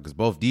defense out because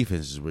both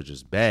defenses were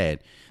just bad.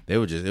 It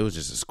was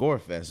just a score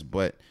fest.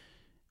 But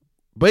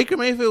Baker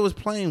Mayfield was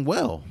playing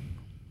well.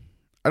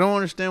 I don't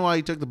understand why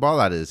he took the ball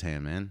out of his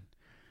hand, man.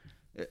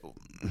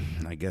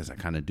 I guess I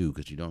kind of do,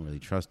 because you don't really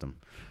trust him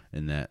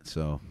in that.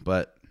 So,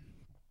 but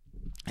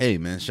hey,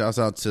 man, shouts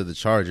out to the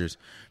Chargers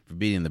for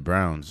beating the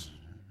Browns.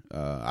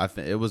 I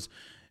think it was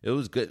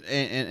good.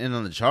 And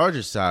on the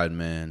Chargers side,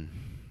 man,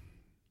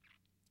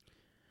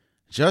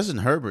 Justin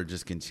Herbert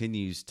just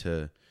continues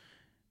to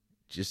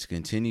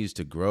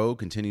grow,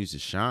 continues to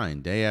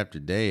shine day after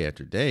day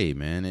after day,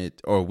 man.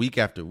 Or week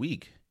after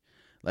week.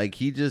 Like,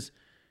 he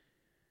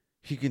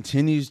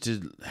continues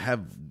to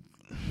have.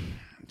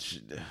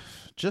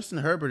 Justin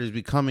Herbert is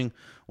becoming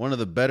one of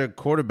the better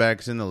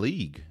quarterbacks in the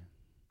league.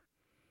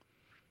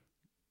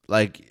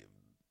 Like,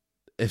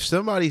 if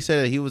somebody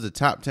said that he was a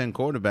top 10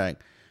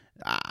 quarterback,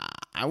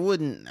 I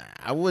wouldn't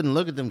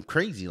look at them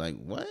crazy.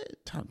 Like,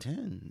 what? Top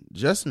 10?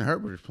 Justin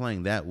Herbert is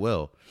playing that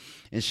well.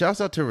 And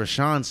shouts out to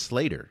Rashawn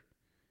Slater,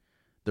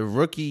 the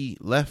rookie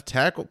left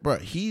tackle. Bro,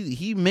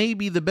 he may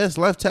be the best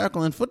left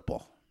tackle in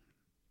football.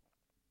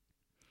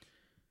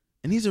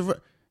 And and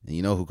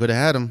you know who could have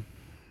had him?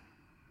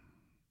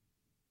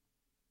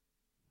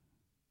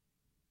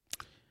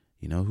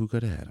 You know who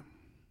could have had him?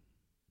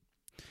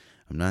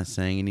 I'm not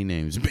saying any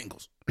names.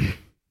 Bengals.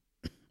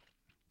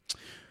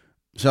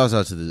 Shouts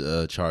out to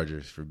the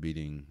Chargers for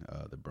beating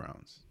the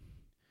Browns.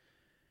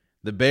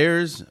 The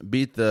Bears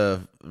beat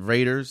the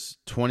Raiders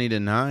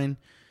 20-9.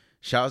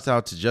 Shouts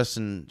out to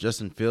Justin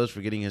Fields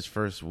for getting his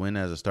first win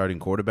as a starting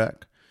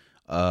quarterback.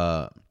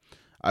 There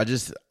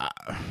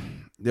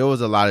was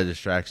a lot of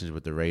distractions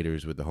with the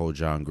Raiders with the whole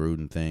John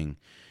Gruden thing,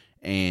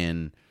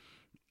 and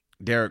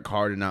Derek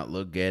Carr did not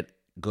look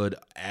good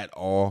at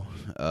all.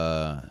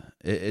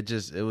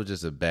 It was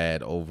just a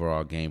bad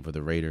overall game for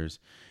the Raiders,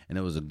 and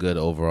it was a good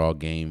overall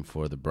game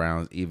for the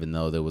Browns, even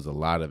though there was a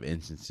lot of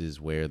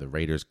instances where the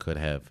Raiders could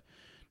have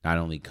not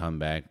only come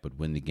back but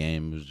win the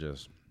game.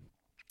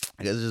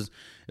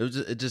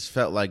 It just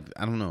felt like,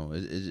 I don't know,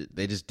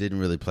 they just didn't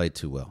really play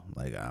too well.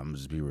 Like, I'm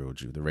just be real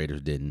with you, the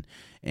Raiders didn't,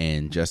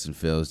 and Justin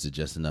Fields did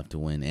just enough to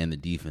win, and the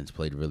defense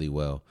played really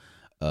well,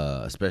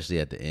 especially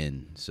at the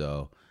end.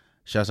 So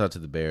shouts out to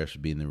the Bears for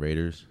beating the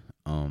Raiders.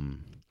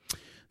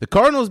 The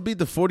Cardinals beat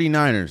the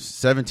 49ers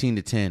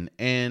 17-10,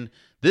 and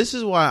this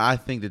is why I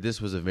think that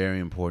this was a very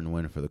important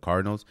win for the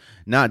Cardinals,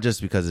 not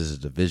just because it's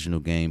a divisional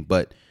game,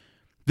 but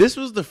this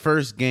was the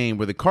first game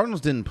where the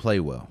Cardinals didn't play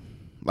well.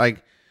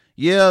 Like,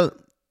 yeah,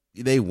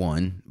 they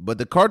won, but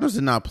the Cardinals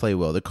did not play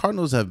well. The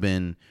Cardinals have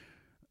been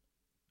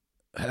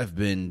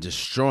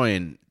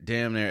destroying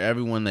damn near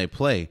everyone they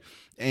play,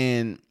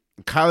 and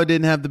Kyler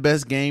didn't have the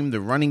best game.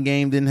 The running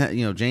game didn't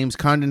have, James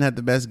Conner didn't have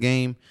the best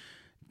game.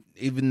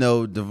 even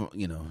though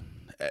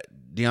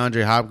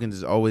DeAndre Hopkins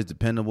is always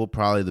dependable,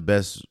 probably the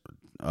best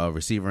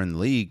receiver in the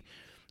league,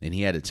 and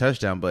he had a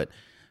touchdown, but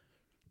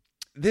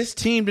this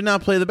team did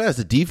not play the best.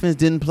 The defense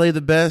didn't play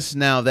the best.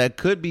 Now, that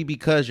could be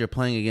because you're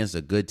playing against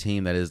a good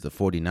team that is the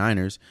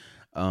 49ers,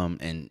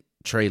 and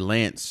Trey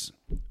Lance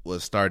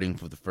was starting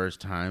for the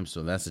first time,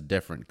 so that's a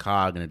different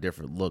cog and a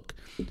different look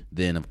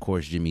than, of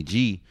course, Jimmy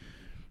G.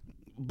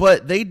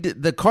 But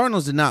the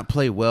Cardinals did not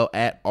play well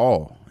at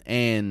all,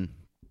 and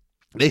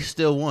they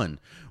still won,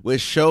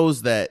 which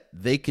shows that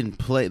they can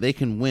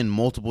win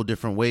multiple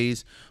different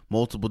ways,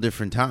 multiple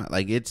different times.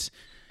 Like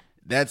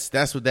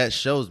that's what that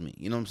shows me.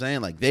 You know what I'm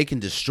saying? Like they can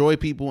destroy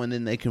people and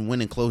then they can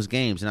win in close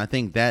games. And I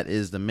think that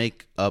is the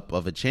makeup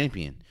of a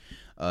champion.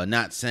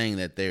 Not saying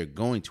that they're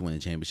going to win a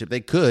championship.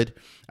 They could.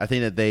 I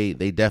think that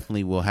they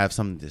definitely will have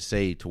something to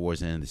say towards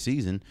the end of the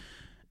season.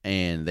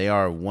 And they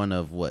are one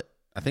of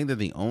I think they're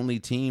the only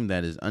team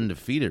that is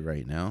undefeated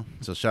right now.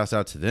 So shouts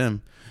out to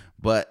them.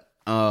 But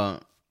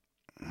that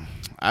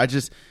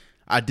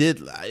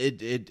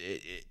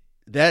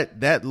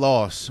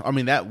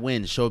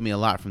win showed me a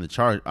lot from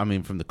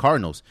the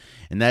Cardinals,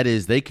 and that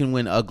is they can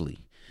win ugly.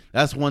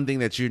 That's one thing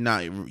that you're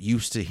not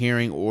used to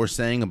hearing or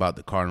saying about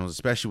the Cardinals,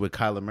 especially with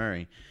Kyler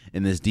Murray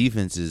and this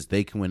defense, is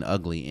they can win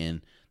ugly,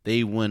 and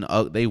they won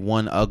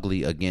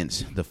ugly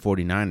against the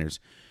 49ers.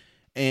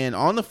 And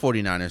on the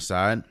 49ers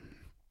side,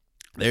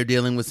 they're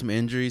dealing with some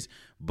injuries,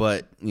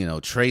 but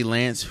Trey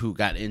Lance, who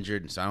got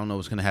injured, so I don't know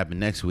what's going to happen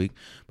next week,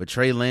 but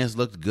Trey Lance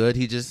looked good.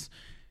 He just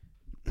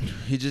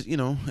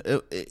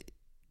I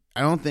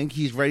don't think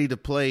he's ready to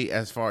play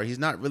he's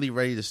not really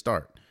ready to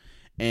start.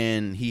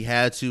 And he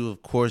had to,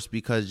 of course,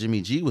 because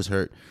Jimmy G was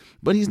hurt,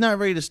 but he's not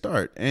ready to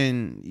start.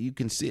 And you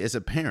can see it's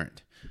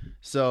apparent.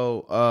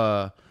 So,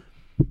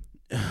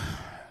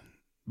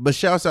 but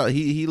shouts out,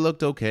 he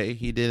looked okay.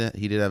 He did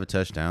have a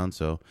touchdown.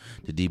 So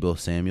to Deebo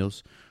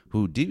Samuels,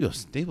 who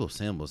Deebo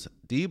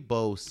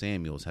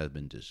Samuels has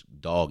been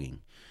just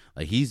dogging.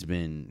 Like he's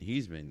been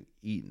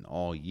eating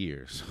all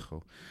year.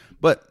 So,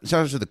 but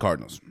shout out to the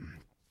Cardinals.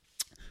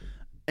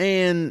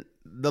 And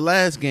the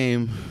last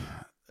game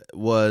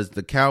was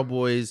the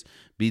Cowboys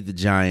beat the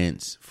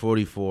Giants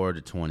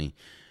 44-20.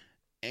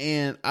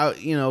 And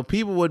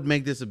people would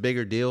make this a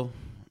bigger deal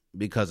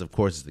because of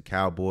course it's the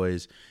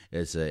Cowboys.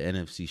 It's an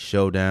NFC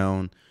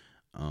showdown.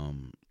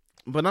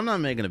 But I'm not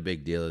making a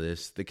big deal of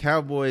this. The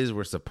Cowboys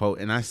were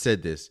and I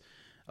said this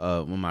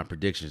with my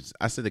predictions.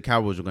 I said the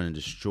Cowboys were going to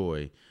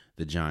destroy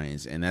the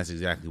Giants, and that's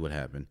exactly what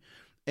happened.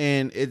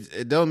 And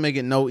it doesn't make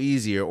it no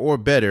easier or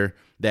better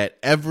that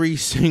every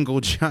single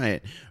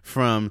Giant,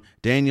 from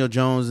Daniel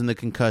Jones and the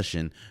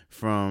concussion,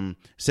 from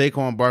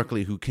Saquon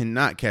Barkley, who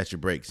cannot catch a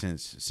break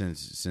since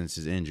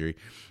his injury,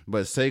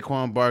 but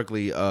Saquon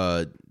Barkley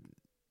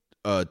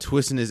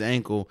twisting his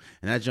ankle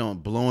and that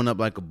joint blowing up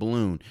like a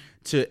balloon,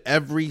 to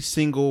every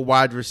single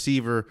wide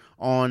receiver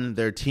on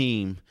their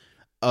team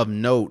of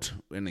note,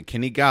 and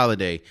Kenny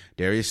Galladay,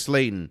 Darius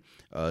Slayton,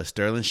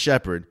 Sterling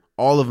Shepard,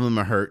 all of them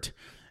are hurt.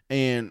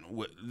 And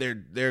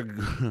they're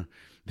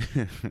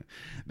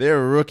they're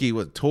a rookie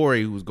with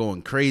Torrey, who's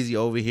going crazy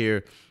over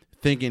here,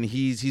 thinking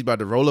he's about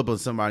to roll up on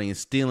somebody and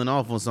stealing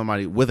off on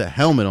somebody with a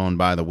helmet on,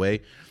 by the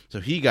way. So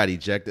he got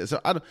ejected. So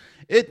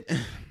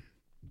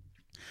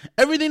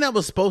everything that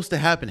was supposed to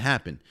happen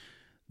happened.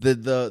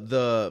 The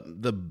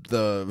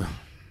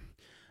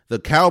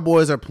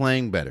Cowboys are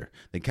playing better.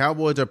 The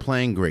Cowboys are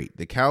playing great.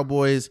 The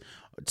Cowboys,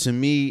 to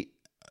me,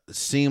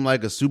 seem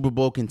like a Super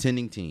Bowl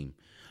contending team.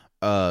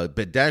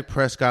 But Dak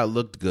Prescott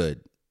looked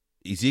good.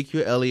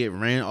 Ezekiel Elliott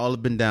ran all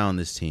up and down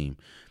this team.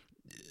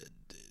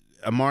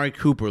 Amari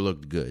Cooper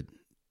looked good.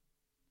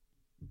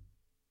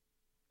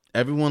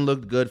 Everyone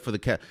looked good for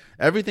the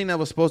everything that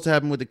was supposed to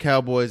happen with the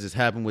Cowboys has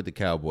happened with the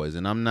Cowboys,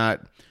 and I'm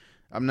not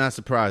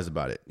surprised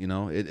about it.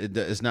 It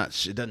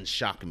doesn't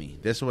shock me.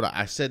 That's what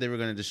I said. They were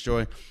going to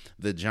destroy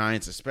the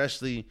Giants,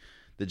 especially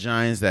the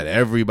Giants that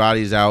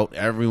everybody's out,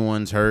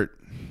 everyone's hurt,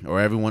 or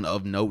everyone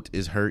of note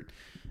is hurt.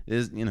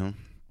 It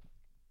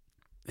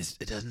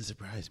doesn't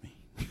surprise me.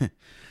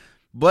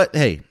 But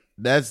hey,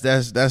 that's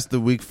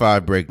the week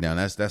 5 breakdown.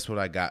 That's what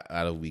I got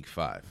out of week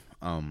 5.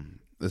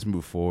 Let's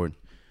move forward.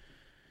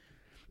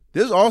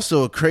 There's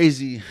also a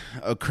crazy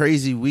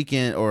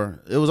weekend,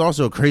 or it was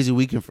also a crazy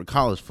weekend for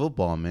college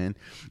football, man.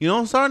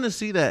 I'm starting to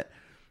see that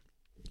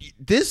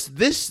this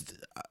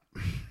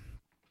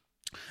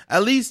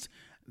at least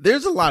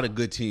there's a lot of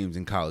good teams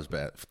in college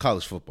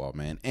football,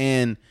 man.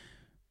 And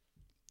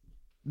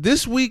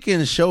this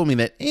weekend showed me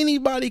that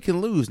anybody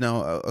can lose.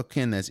 Now,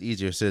 again, that's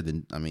easier said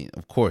than,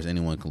 of course,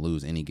 anyone can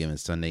lose any given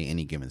Sunday,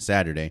 any given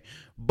Saturday.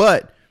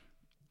 But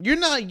we're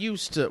not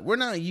used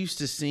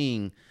to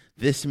seeing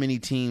this many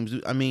teams.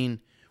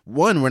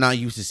 We're not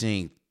used to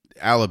seeing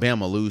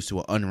Alabama lose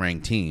to an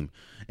unranked team.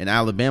 And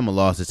Alabama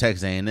lost to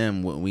Texas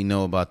A&M. We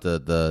know about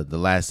the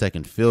last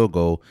second field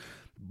goal.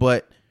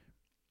 But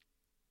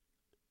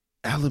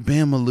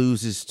Alabama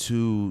loses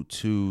to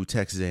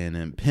Texas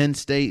A&M. Penn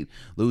State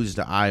loses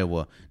to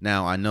Iowa.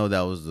 Now, I know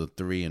that was the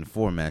 3 and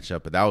 4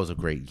 matchup, but that was a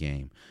great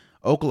game.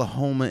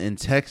 Oklahoma and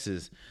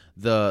Texas,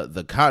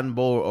 the Cotton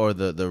Bowl or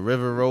the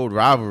River Road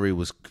rivalry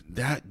was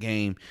that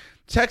game.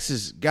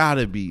 Texas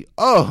gotta be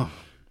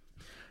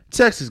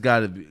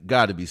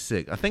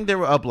sick. I think they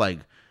were up like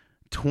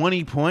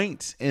 20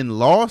 points and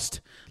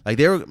lost. Like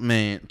they were,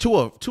 man, to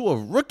a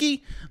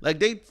rookie,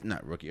 like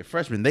a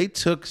freshman. They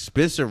took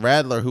Spencer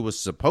Rattler, who was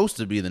supposed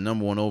to be the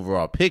number 1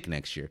 overall pick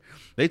next year.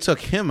 They took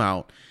him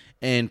out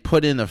and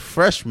put in a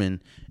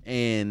freshman,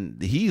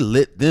 and he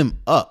lit them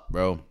up,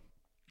 bro.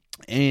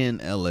 And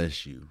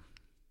LSU.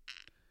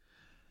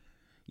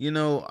 You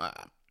know,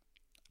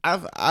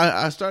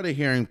 I started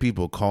hearing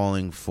people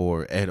calling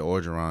for Ed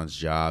Orgeron's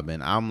job,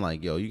 and I'm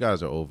like, yo, you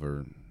guys are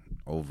over,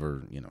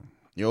 you know,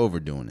 you're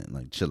overdoing it.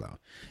 Like, chill out.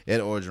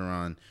 Ed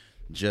Orgeron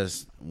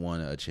just won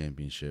a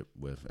championship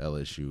with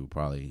LSU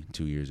probably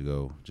 2 years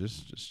ago.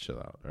 Just chill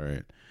out, all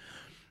right?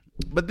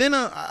 But then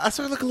I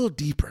started looking a little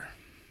deeper.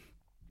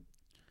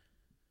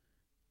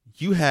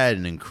 You had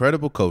an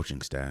incredible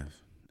coaching staff.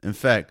 In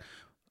fact,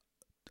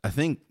 I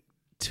think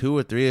 2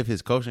 or 3 of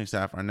his coaching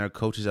staff are now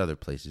coaches other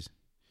places.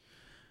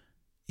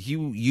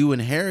 You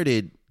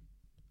inherited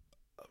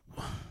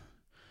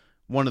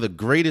one of the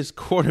greatest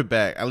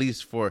quarterback, at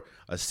least for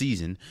a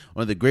season,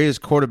 one of the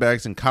greatest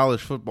quarterbacks in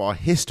college football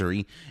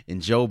history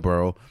in Joe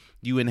Burrow.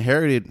 You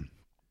inherited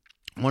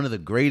one of the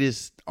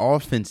greatest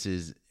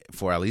offenses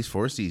for at least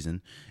for a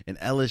season in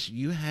LSU.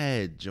 You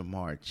had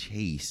Jamar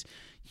Chase.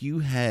 You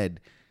had,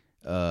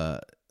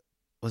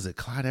 was it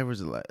Clyde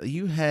Edwards?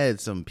 You had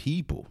some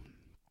people.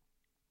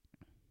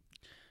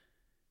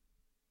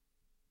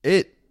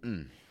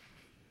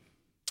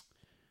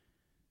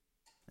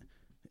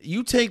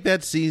 You take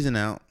that season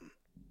out,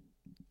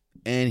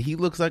 and he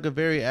looks like a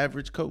very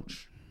average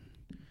coach.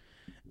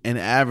 And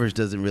average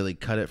doesn't really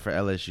cut it for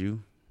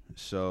LSU.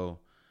 So,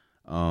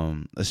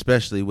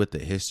 especially with the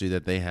history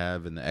that they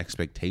have and the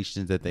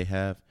expectations that they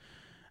have.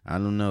 I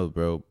don't know,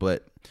 bro.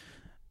 But,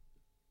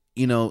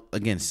 you know,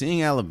 again,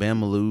 seeing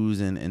Alabama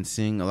lose and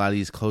seeing a lot of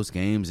these close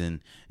games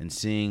and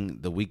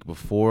seeing the week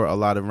before a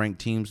lot of ranked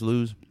teams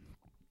lose,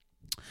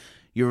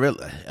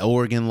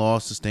 Oregon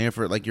lost to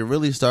Stanford. Like, you're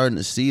really starting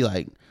to see,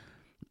 like,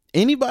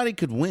 anybody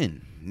could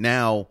win.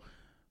 Now,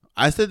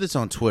 I said this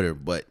on Twitter,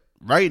 but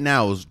right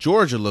now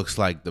Georgia looks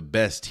like the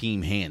best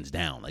team hands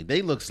down. Like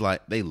they look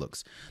like they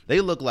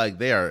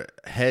are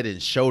head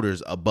and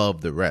shoulders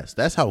above the rest.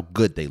 That's how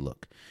good they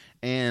look.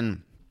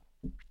 And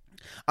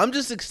I'm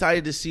just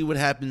excited to see what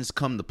happens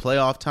come the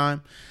playoff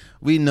time.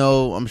 We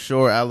know, I'm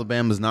sure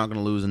Alabama's not going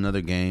to lose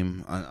another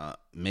game,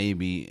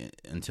 maybe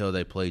until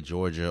they play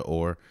Georgia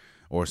or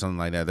something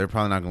like that. They're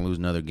probably not going to lose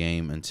another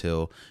game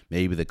until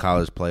maybe the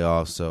college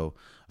playoffs. So,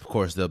 of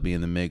course, they'll be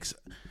in the mix.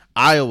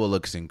 Iowa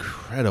looks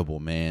incredible,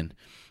 man.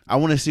 I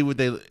want to see what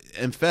they.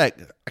 In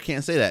fact, I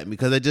can't say that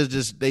because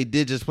they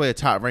did just play a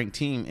top ranked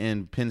team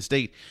in Penn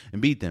State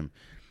and beat them.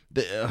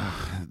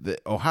 The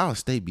Ohio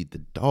State beat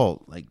the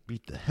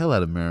hell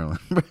out of Maryland.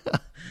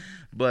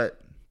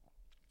 But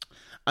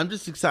I'm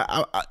just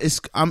excited.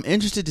 I'm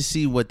interested to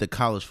see what the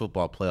college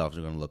football playoffs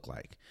are going to look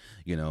like.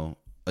 You know,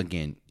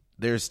 again,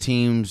 there's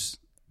teams.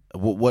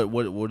 What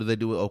do they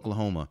do with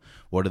Oklahoma?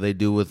 What do they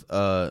do with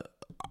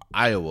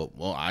Iowa?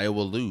 Well,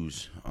 Iowa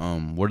lose.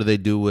 What do they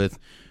do with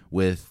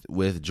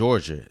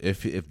Georgia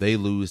if they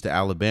lose to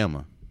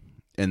Alabama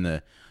in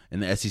the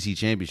SEC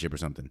championship or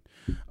something,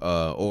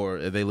 or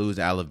if they lose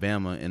to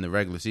Alabama in the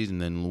regular season,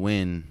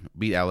 then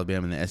beat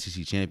Alabama in the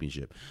SEC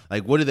championship?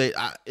 Like, what do they?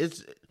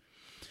 It's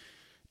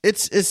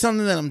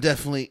something that I'm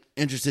definitely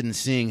interested in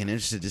seeing and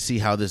interested to see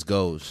how this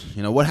goes.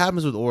 You know, what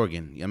happens with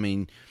Oregon? I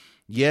mean,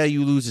 yeah,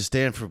 you lose to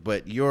Stanford,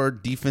 but your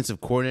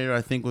defensive coordinator,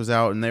 I think, was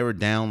out, and they were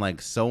down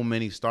like so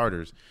many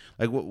starters.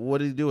 Like, what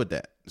did he do with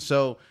that?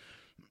 So,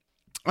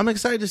 I'm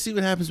excited to see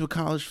what happens with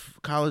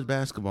college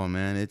basketball,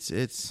 man. It's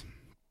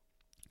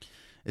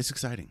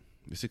exciting.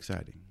 It's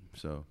exciting.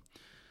 So,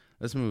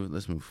 let's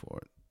move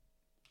forward.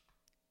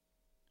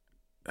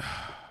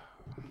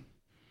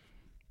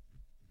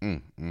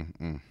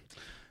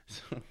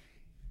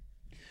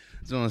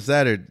 So on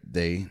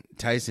Saturday,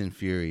 Tyson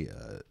Fury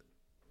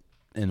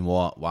and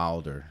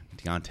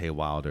Deontay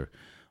Wilder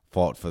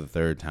fought for the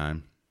third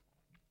time.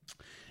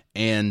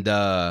 And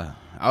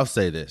I'll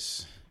say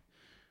this.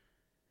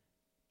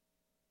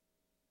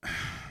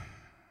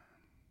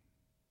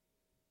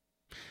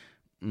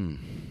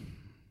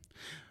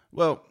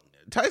 Well,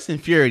 Tyson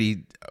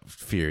Fury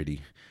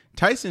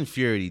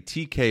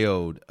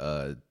TKO'd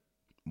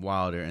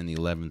Wilder in the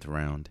 11th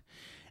round.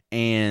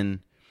 And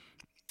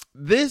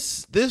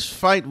this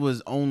fight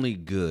was only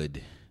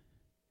good.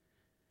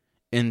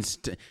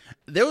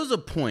 There was a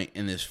point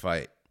in this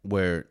fight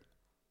where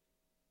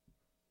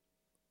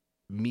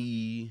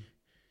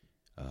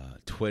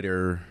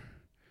Twitter,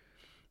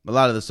 a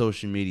lot of the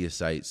social media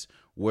sites,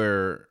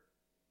 where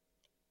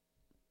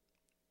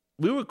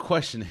we were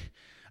questioning.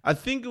 I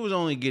think it was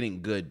only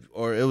getting good,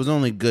 or it was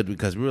only good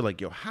because we were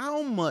like, yo,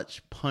 how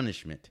much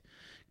punishment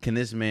can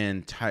this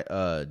man,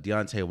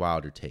 Deontay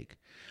Wilder, take?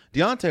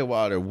 Deontay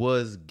Wilder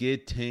was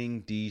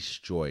getting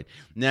destroyed.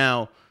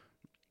 Now,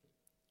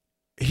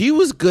 he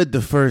was good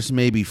the first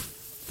maybe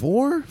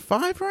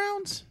 5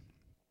 rounds.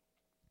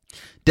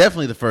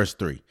 Definitely the first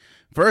 3.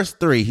 First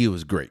 3, he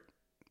was great.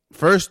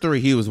 First 3,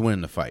 he was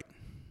winning the fight,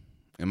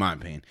 in my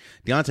opinion.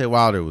 Deontay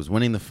Wilder was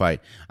winning the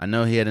fight. I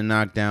know he had a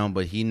knockdown,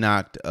 but he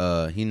knocked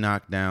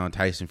down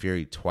Tyson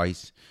Fury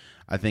twice.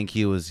 I think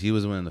he was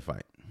winning the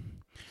fight.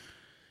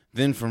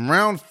 Then from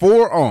round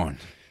 4 on,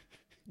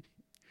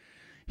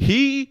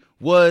 he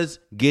was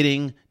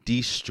getting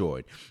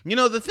destroyed. You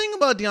know, the thing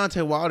about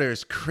Deontay Wilder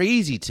is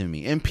crazy to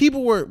me. And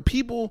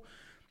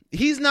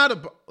he's not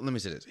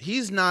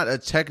a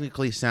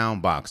technically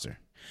sound boxer.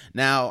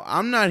 Now,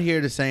 I'm not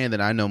here to say that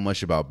I know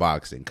much about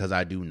boxing, because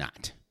I do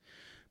not.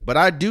 But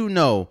I do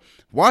know,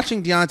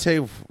 watching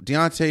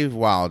Deontay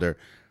Wilder,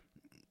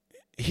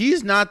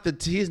 he's not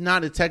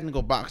a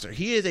technical boxer.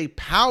 He is a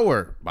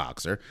power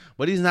boxer,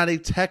 but he's not a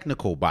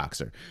technical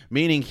boxer.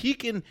 Meaning he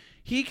can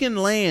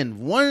land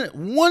one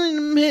of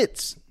them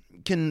hits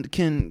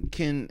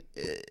can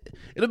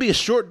it'll be a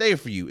short day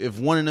for you if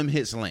one of them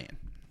hits land.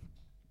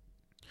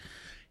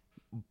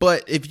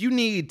 But if you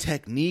need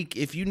technique,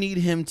 if you need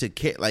him to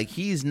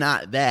he's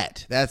not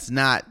that. That's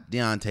not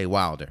Deontay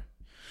Wilder.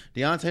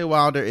 Deontay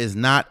Wilder is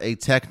not a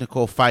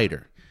technical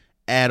fighter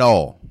at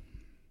all.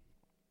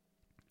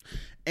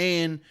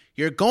 And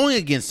you're going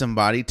against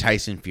somebody,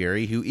 Tyson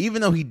Fury, who,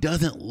 even though he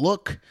doesn't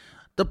look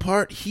the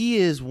part, he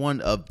is one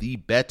of the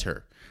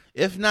better,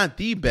 if not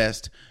the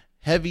best,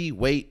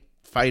 heavyweight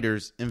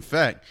fighters. In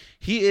fact,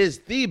 he is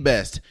the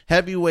best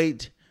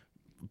heavyweight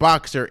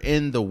boxer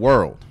in the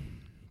world.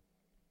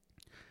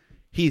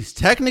 He's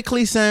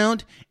technically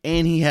sound,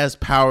 and he has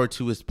power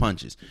to his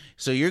punches.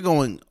 So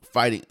you're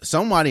fighting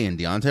somebody in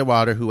Deontay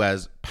Wilder who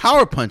has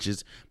power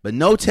punches but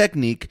no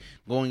technique,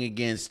 going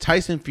against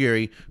Tyson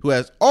Fury, who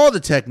has all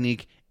the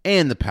technique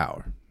and the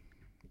power.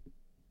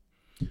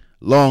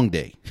 Long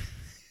day.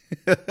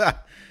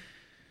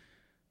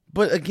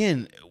 But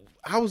again,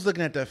 I was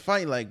looking at that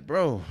fight like,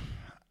 bro,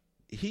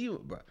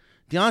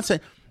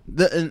 Deontay...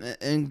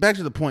 And back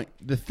to the point,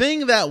 the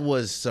thing that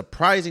was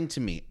surprising to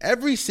me,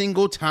 every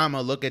single time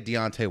I look at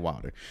Deontay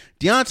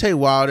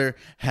Wilder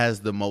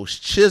has the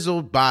most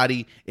chiseled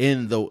body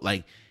in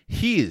the,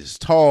 he is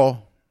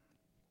tall.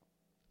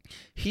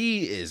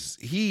 He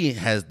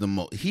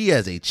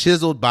has a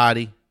chiseled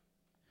body.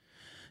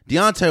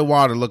 Deontay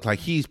Wilder looked like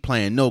he's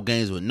playing no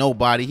games with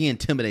nobody. He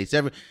intimidates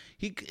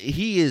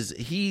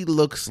he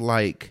looks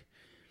like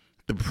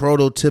the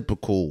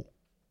prototypical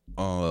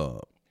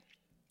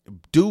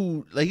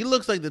dude. Like, he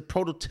looks like the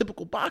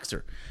prototypical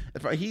boxer.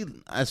 No, he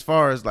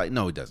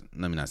doesn't.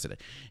 Let me not say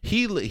that.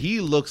 He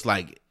looks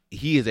like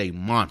he is a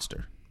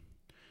monster.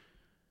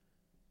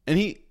 But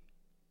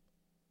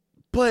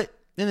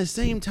in the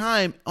same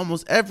time,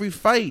 almost every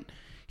fight,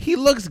 he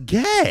looks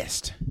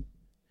gassed.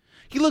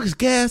 He looks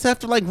gassed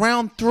after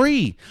round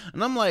 3.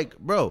 And I'm like,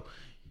 bro,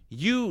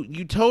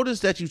 you told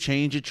us that you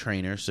changed your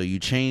trainer, so you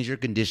changed your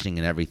conditioning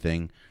and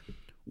everything.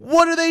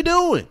 What are they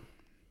doing?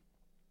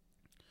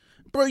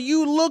 Bro,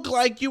 you look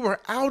like you were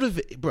out of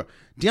it. Bro,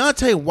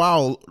 Deontay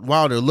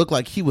Wilder looked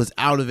like he was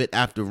out of it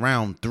after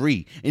round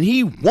 3. And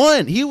he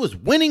won. He was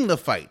winning the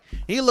fight.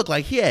 He looked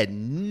like he had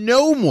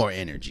no more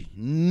energy.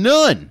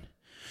 None.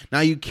 Now,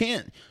 you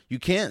can't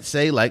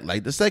say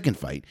like the second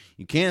fight.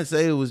 You can't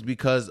say it was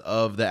because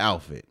of the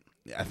outfit.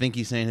 I think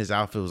he's saying his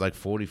outfit was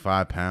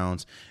 45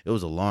 pounds. It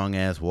was a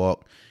long-ass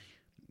walk.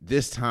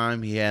 This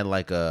time, he had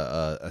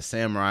a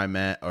samurai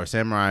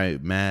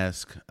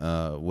mask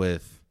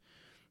with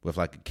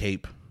a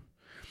cape.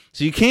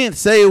 So you cannot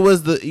say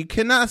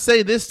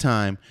this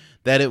time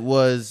that it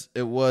was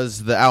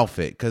the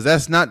outfit, because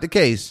that's not the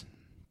case.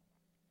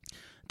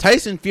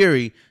 Tyson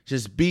Fury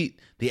just beat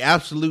the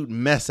absolute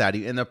mess out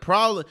of you. And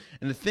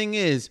the thing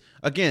is,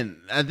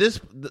 again,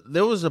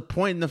 there was a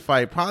point in the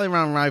fight, probably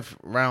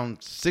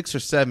around 6 or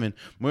 7,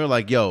 where we're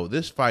like, yo,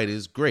 this fight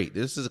is great.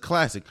 This is a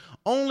classic.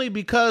 Only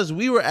because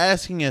we were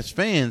asking as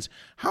fans,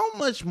 how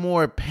much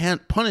more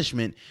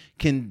punishment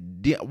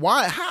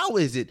how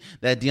is it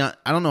that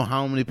I don't know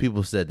how many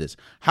people said this.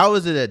 How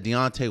is it that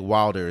Deontay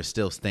Wilder is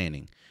still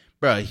standing?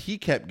 Bro, he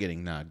kept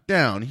getting knocked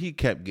down. He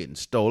kept getting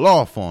stole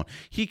off on.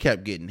 He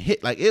kept getting hit.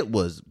 It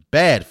was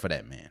bad for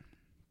that man.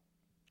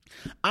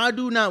 I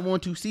do not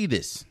want to see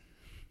this.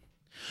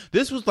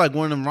 This was like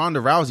one of them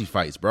Ronda Rousey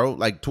fights, bro.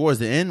 Towards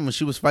the end, when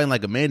she was fighting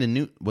Amanda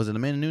Nunes. Was it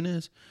Amanda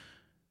Nunes?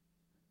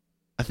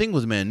 I think it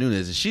was Amanda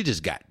Nunes, and she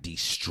just got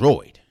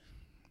destroyed.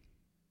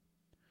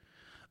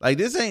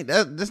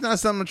 That's not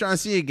something I'm trying to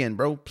see again,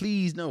 bro.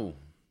 Please, no.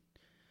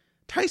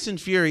 Tyson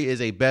Fury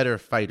is a better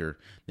fighter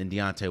than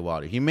Deontay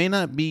Wilder. He may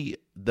not be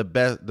the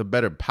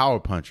better power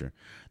puncher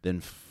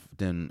than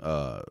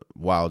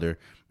Wilder,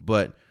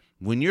 but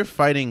when you're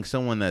fighting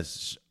someone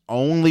that's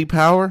only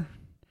power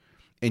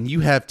and you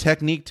have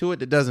technique to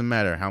it, it doesn't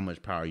matter how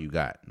much power you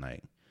got.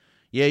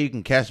 Yeah, you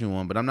can catch me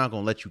one, but I'm not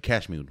going to let you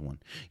catch me with one.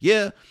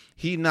 Yeah,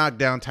 he knocked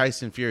down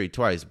Tyson Fury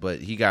twice,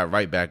 but he got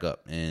right back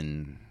up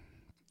and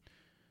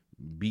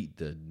beat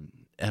the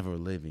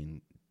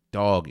ever-living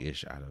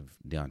dog-ish out of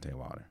Deontay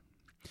Wilder.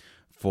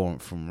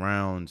 From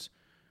rounds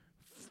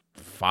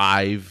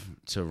 5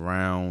 to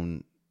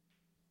round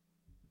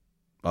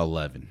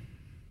 11.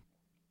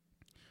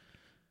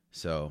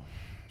 So,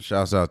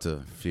 shouts out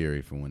to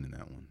Fury for winning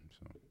that one.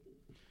 So,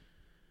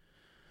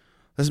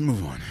 let's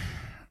move on.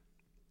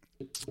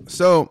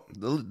 So,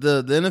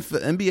 the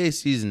NBA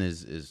season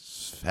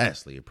is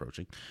fastly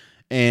approaching.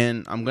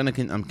 And I'm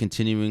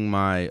continuing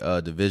my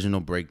divisional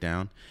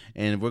breakdown,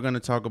 and we're gonna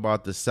talk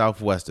about the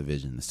Southwest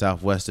Division. The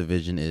Southwest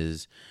Division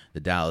is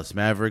the Dallas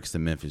Mavericks, the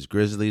Memphis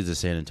Grizzlies, the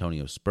San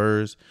Antonio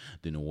Spurs,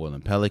 the New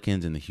Orleans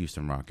Pelicans, and the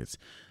Houston Rockets.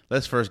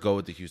 Let's first go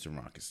with the Houston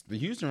Rockets. The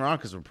Houston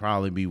Rockets will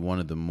probably be one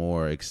of the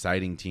more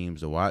exciting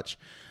teams to watch.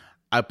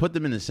 I put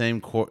them in the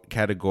same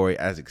category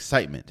as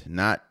excitement,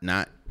 not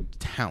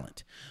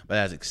talent, but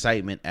as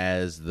excitement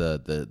as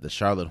the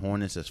Charlotte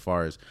Hornets, as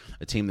far as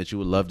a team that you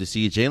would love to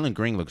see. Jalen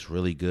Green looks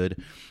really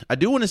good. I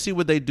do want to see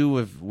what they do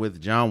with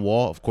John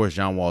Wall. Of course,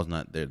 John Wall's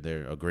not there.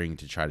 They're agreeing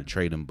to try to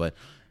trade him, but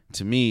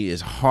to me,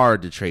 it's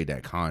hard to trade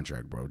that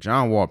contract, bro.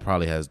 John Wall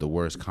probably has the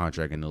worst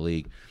contract in the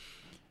league.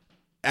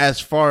 As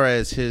far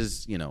as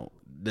his,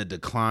 the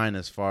decline,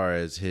 as far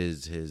as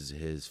his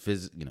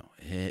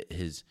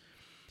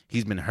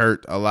he's been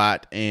hurt a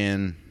lot,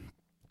 and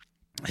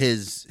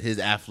his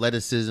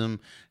athleticism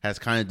has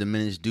kind of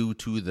diminished due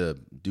to the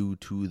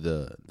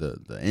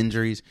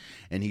injuries,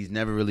 and he's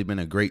never really been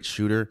a great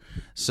shooter.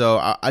 So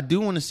I do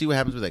want to see what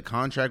happens with that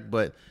contract,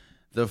 but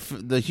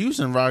the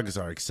Houston Rockets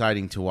are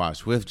exciting to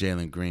watch with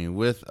Jalen Green,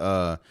 with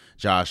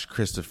Josh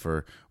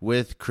Christopher,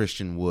 with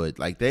Christian Wood.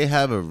 Like, they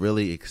have a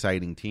really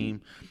exciting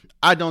team.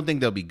 I don't think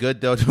they'll be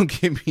good, though. Don't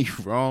get me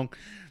wrong.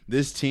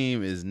 This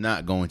team is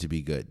not going to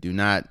be good.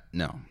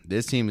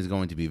 This team is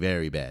going to be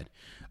very bad.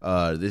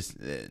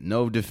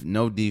 No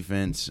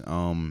defense.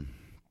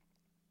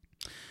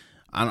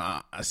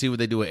 I see what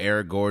they do with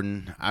Eric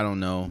Gordon. I don't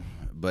know,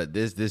 but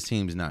this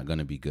team is not going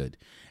to be good.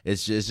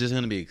 It's just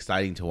going to be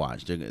exciting to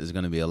watch. There's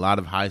going to be a lot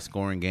of high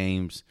scoring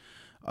games.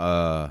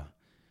 A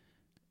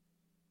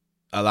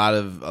lot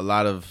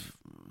of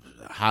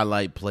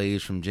highlight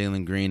plays from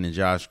Jalen Green and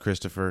Josh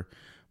Christopher,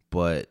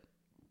 but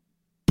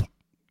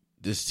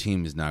this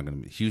team is not going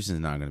to be. Houston's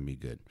not going to be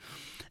good,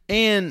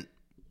 and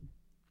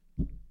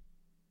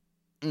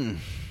I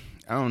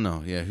don't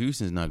know. Yeah,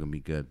 Houston's not going to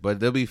be good,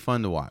 but they'll be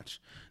fun to watch.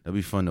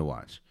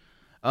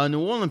 New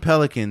Orleans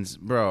Pelicans,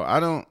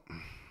 bro.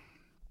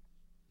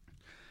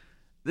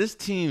 This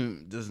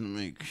team doesn't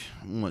make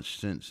much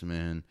sense,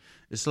 man.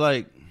 It's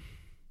like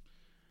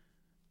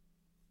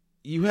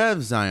you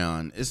have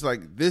Zion. It's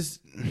like this.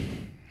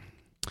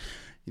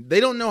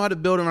 They don't know how to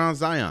build around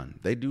Zion.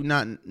 They do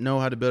not know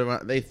how to build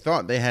around. They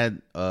thought they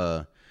had.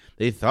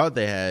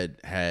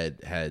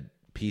 Had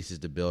pieces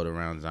to build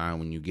around Zion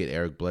when you get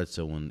Eric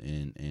Bledsoe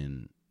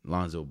and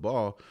Lonzo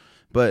Ball,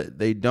 but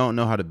they don't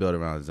know how to build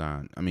around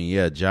Zion. I mean,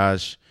 yeah,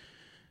 Josh.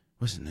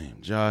 What's his name?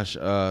 Josh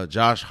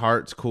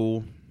Hart's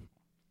cool.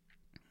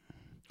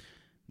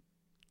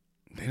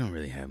 They don't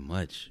really have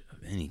much of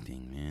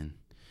anything, man.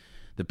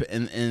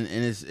 And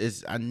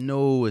it's I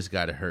know it's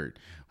got to hurt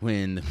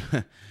when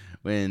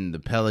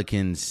the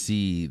Pelicans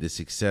see the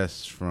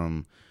success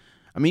from.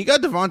 I mean, you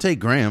got Devontae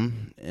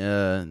Graham.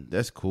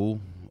 That's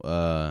cool.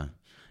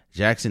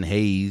 Jackson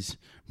Hayes,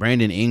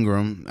 Brandon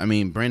Ingram. I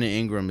mean, Brandon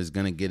Ingram is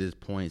gonna get his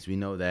points. We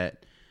know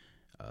that.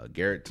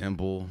 Garrett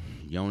Temple,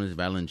 Jonas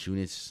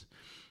Valanciunas.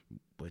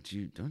 But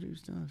you don't do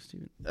stuff,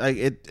 Steven. Like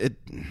it.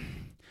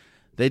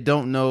 They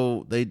don't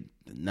know. They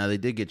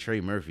did get Trey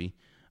Murphy,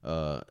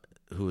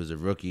 who is a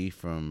rookie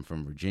from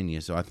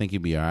Virginia, so I think he'd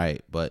be all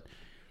right. But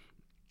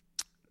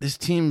this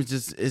team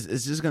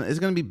is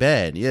gonna be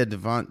bad. Yeah,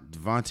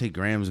 Devontae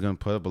Graham is gonna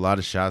put up a lot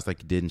of shots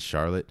like he did in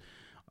Charlotte,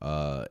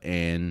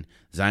 and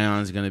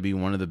Zion's gonna be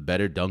one of the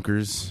better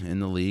dunkers in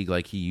the league,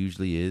 like he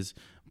usually is.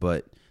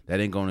 But that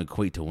ain't gonna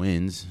equate to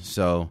wins.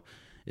 So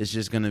it's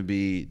just gonna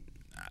be.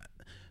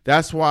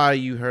 That's why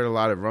you heard a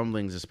lot of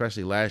rumblings,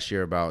 especially last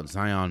year, about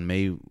Zion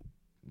may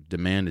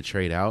demand to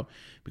trade out,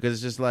 because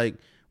it's just like,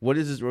 what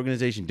is this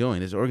organization doing?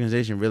 This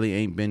organization really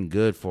ain't been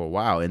good for a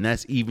while, and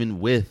that's even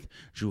with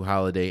Jrue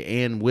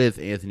Holiday and with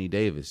Anthony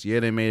Davis. Yeah,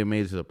 they made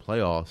it to the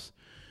playoffs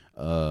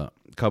a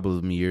couple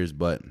of years,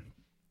 but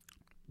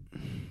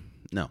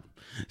no.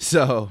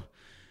 So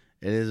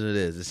it is what it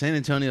is. The San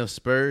Antonio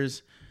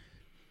Spurs,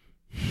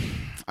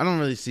 I don't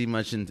really see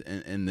much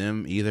in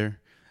them either.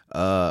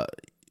 I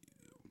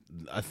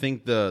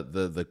think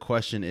the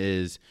question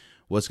is,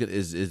 what's good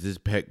is this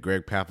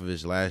Greg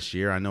Popovich last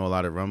year? I know a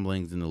lot of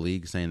rumblings in the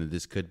league saying that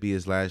this could be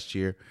his last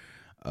year.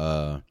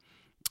 I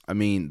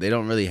mean, they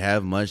don't really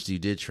have much. You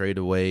did trade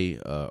away,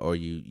 or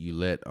you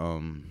let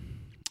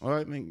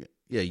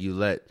you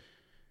let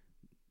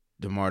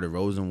DeMar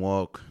DeRozan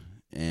walk,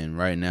 and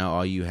right now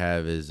all you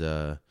have is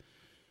who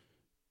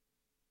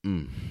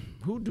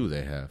do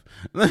they have?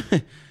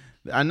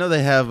 I know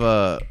they have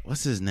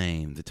what's his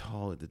name?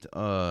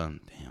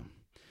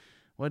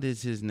 What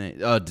is his name?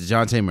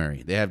 DeJounte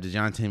Murray. They have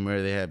DeJounte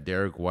Murray. They have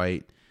Derek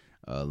White,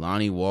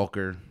 Lonnie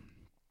Walker.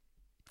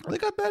 They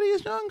got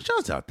Thaddeus Young.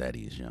 Shouts out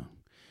Thaddeus Young.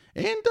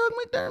 And Doug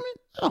McDermott.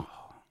 Oh.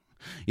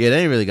 Yeah,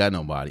 they ain't really got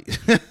nobody.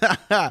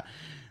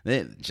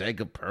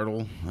 Jacob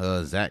Pirtle,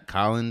 Zach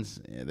Collins.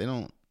 Yeah, they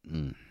don't.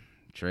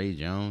 Trey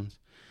Jones.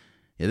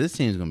 yeah, this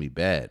team's gonna be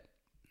bad.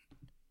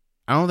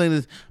 I don't think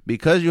this,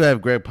 because you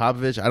have Greg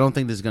Popovich, I don't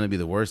think this is gonna be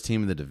the worst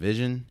team in the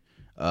division.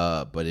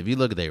 But if you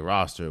look at their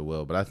roster, it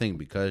will. But I think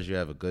because you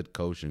have a good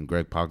coach in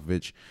Greg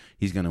Popovich,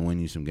 he's gonna win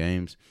you some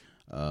games.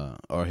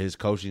 Or his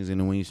coaching is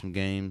gonna win you some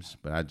games.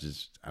 But I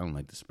don't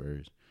like the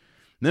Spurs.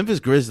 Memphis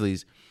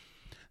Grizzlies,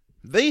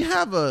 they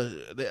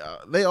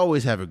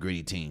always have a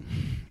gritty team.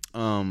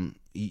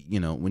 You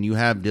know, when you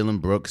have Dylan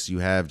Brooks, you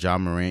have Ja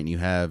Morant, you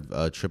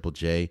have Triple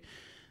J,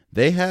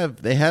 they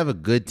have a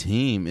good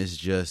team. It's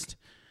just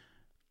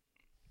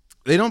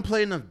they don't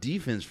play enough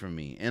defense for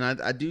me. And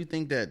I do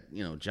think that,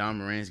 you know, Ja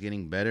Morant's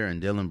getting better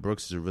and Dylan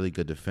Brooks is a really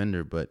good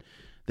defender, but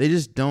they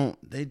just don't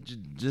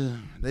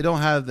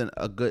have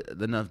a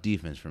good enough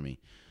defense for me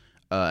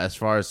as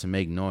far as to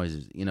make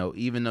noises. You know,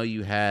 even though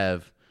you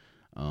have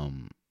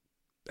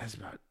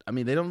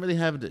they don't really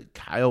have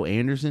Kyle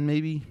Anderson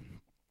maybe.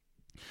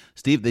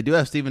 They do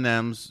have Steven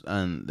Adams,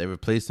 and they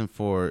replaced him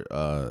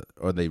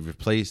they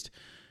replaced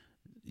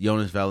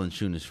Jonas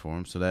Valanciunas for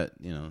him, so that,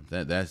 you know,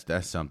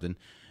 that's something.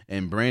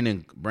 And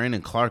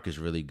Brandon Clark is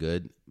really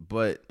good,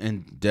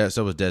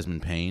 so was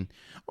Desmond Payne.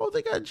 Oh,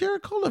 they got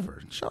Jared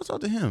Culver. Shouts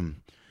out to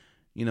him.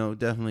 You know,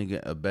 definitely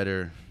get a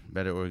better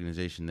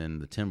organization than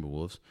the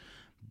Timberwolves.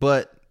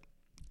 But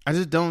I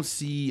just don't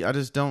see.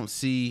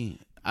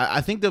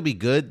 I think they'll be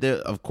good. They're,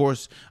 of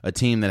course, a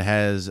team that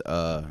has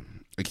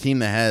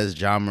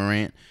Ja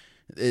Morant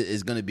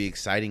is going to be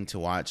exciting to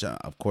watch.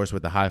 Of course,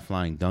 with the high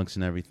flying dunks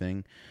and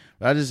everything.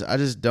 But I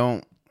just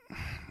don't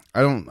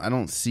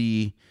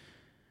see.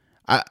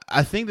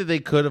 I think that they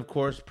could, of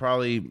course,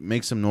 probably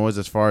make some noise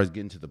as far as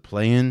getting to the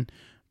play-in,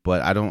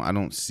 but I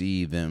don't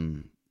see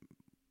them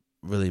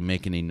really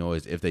making any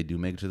noise if they do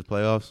make it to the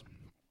playoffs.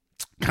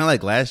 Kind of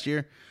like last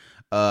year,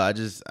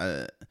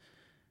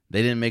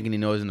 they didn't make any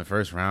noise in the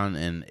first round,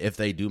 and if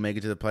they do make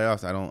it to the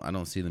playoffs, I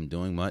don't see them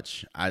doing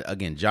much.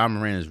 Ja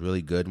Morant is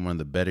really good, one of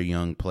the better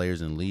young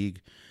players in the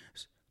league,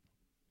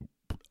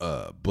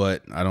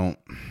 but I don't,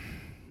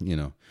 you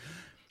know.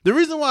 The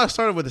reason why I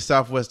started with the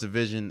Southwest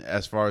Division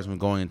as far as when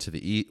going into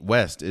the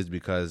West is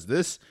because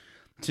this,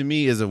 to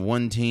me, is I'm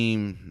not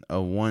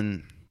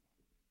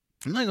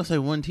going to say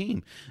one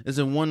team. It's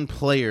a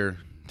one-player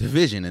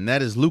division, and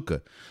that is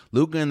Luka.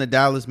 Luka and the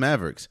Dallas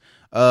Mavericks.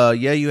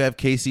 You have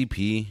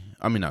KCP.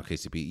 I mean, not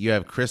KCP. You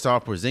have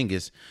Kristaps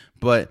Porzingis,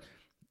 but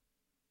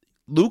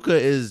Luka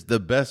is the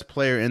best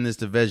player in this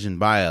division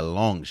by a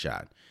long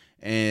shot.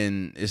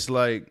 And it's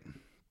like,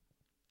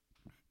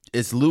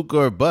 it's Luka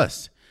or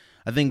bust.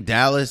 I think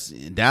Dallas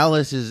is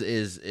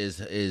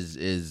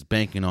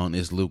banking on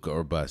is Luka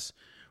or bust.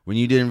 When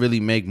you didn't really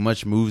make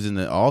much moves in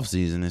the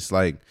offseason, it's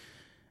like,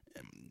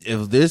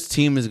 if this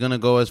team is going to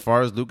go as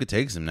far as Luka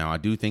takes them now, I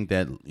do think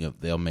that, you know,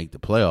 they'll make the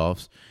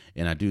playoffs,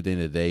 and I do think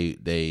that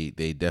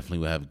they definitely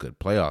will have a good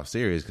playoff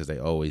series because they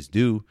always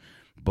do.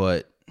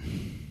 But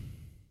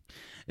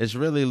it's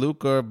really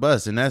Luka or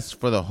bust, and that's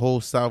for the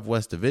whole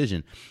Southwest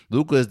Division.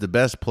 Luka is the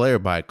best player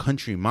by a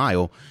country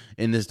mile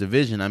in this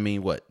division. I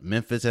mean, what?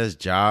 Memphis has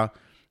Ja.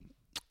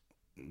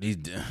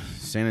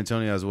 San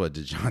Antonio has what?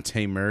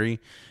 DeJounte Murray.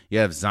 You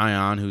have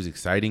Zion, who's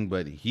exciting,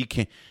 but he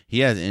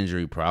has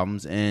injury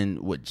problems. And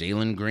what,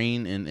 Jalen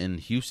Green in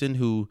Houston,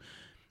 who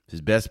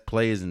his best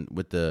play is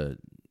with the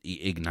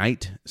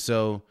Ignite.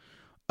 So,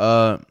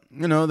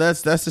 you know,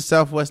 that's the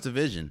Southwest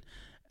Division.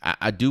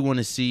 I do want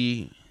to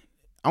see.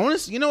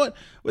 You know what?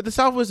 With the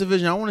Southwest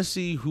Division, I want to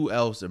see who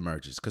else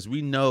emerges, because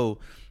we know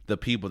the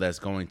people that's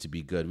going to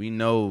be good. We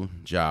know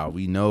Ja.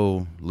 We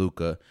know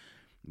Luka.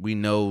 We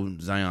know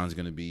Zion's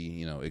going to be,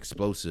 you know,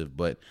 explosive.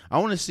 But I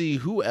want to see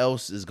who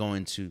else is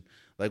going to,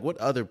 like, what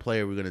other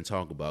player we're going to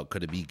talk about.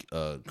 Could it be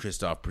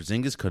Kristaps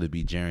Porzingis? Could it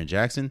be Jaren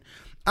Jackson?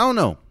 I don't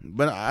know,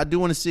 but I do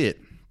want to see it.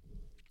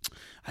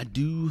 I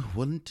do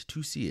want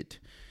to see it.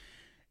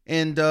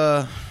 And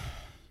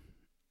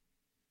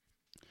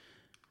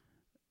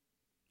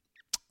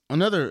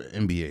another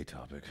NBA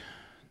topic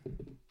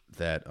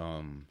that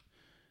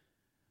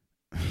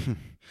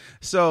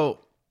so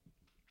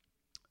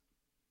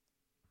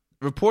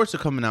reports are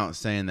coming out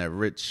saying that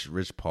Rich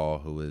Paul,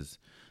 who is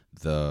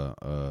the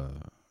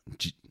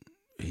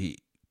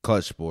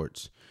Clutch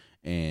Sports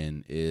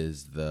and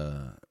is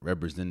the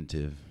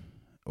representative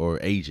or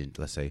agent,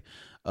 let's say,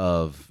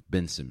 of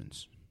Ben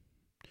Simmons.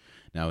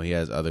 Now he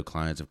has other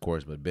clients, of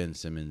course, but Ben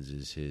Simmons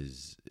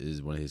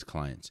is one of his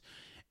clients,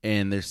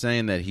 and they're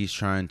saying that he's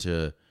trying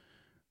to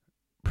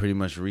pretty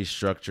much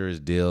restructure his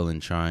deal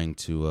and trying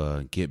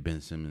to get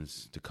Ben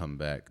Simmons to come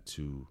back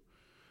to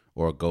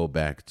or go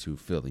back to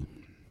Philly.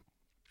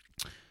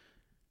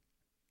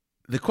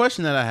 The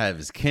question that I have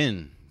is,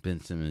 can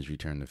Ben Simmons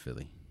return to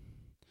Philly?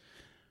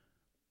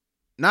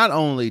 Not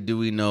only do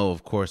we know,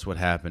 of course, what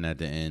happened at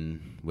the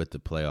end with the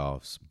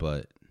playoffs,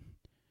 but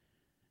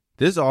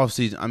this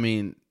offseason, I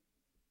mean,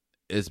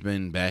 it's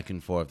been back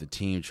and forth. The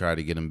team tried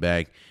to get him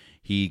back.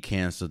 He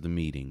canceled the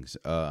meetings.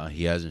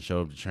 He hasn't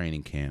showed up to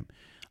training camp.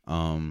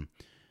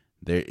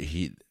 There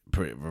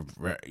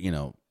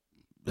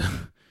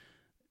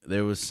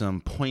was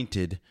some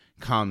pointed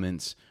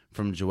comments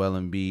from Joel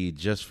Embiid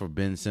just for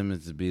Ben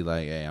Simmons to be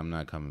like, hey, I'm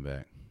not coming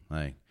back.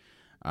 Like,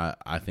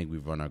 I think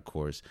we've run our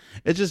course.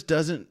 It just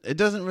doesn't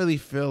really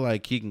feel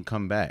like he can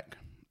come back.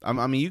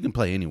 I mean, you can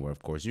play anywhere,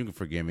 of course. You can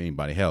forgive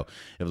anybody. Hell,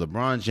 if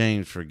LeBron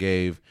James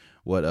forgave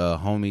what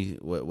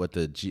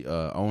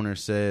the owner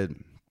said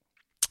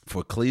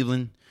for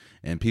Cleveland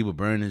and people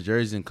burn his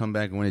jersey and come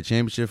back and win a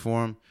championship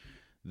for him,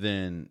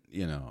 then,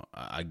 you know,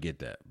 I get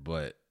that.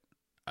 But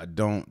I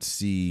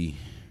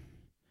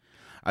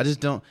just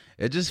don't.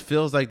 It just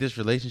feels like this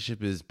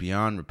relationship is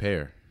beyond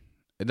repair.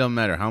 It doesn't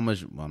matter how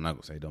much. Well, I'm not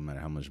gonna say it don't matter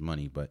how much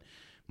money, but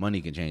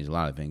money can change a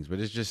lot of things. But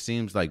it just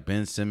seems like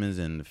Ben Simmons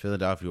and the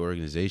Philadelphia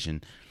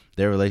organization,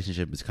 their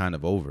relationship is kind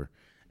of over.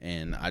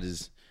 And I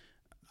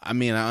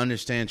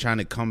understand trying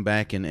to come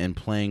back and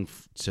playing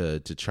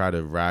to try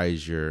to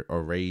raise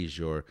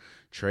your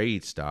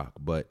trade stock,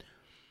 but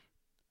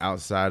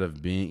outside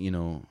of being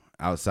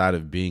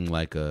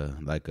like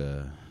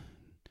a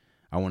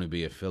I want to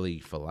be a Philly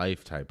for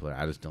life type player,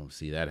 I just don't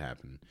see that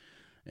happen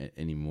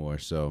anymore.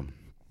 So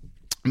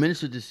I'm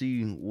interested to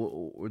see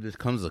where this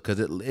comes, because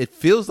it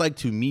feels like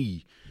to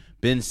me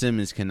Ben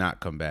Simmons cannot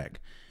come back,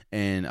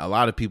 and a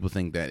lot of people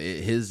think that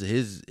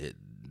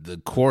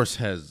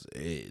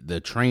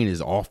the train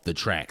is off the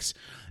tracks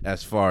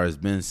as far as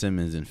Ben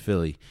Simmons and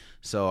Philly.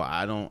 So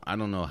I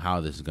don't know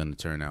how this is going to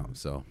turn out.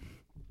 So,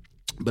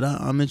 but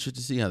I'm interested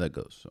to see how that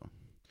goes. So.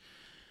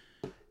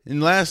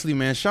 And lastly,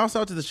 man, shouts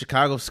out to the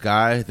Chicago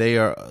Sky.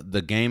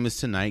 The game is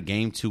tonight.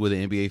 Game 2 of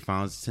the NBA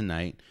Finals is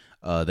tonight.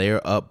 They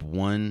are up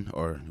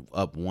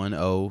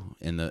 1-0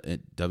 in the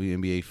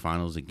WNBA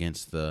Finals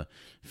against the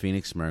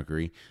Phoenix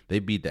Mercury. They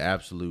beat the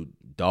absolute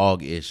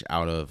dog-ish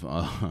out of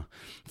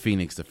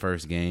Phoenix the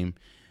first game.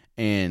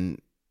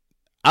 And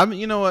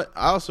you know what?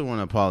 I also want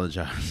to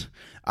apologize.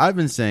 I've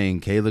been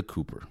saying Kayla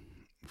Cooper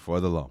for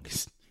the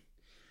longest.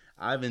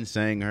 I've been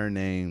saying her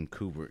name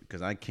Cooper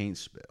because I can't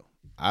spell.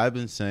 I've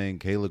been saying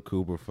Kayla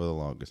Cooper for the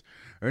longest.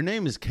 Her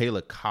name is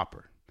Kayla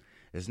Copper.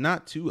 It's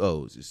not 2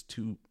 O's. It's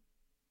 2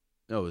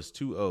 O's.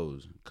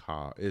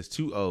 It's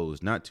 2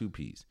 O's, not 2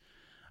 P's.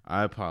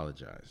 I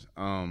apologize.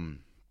 But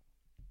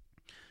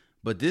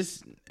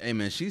this, hey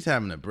man, she's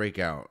having a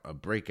breakout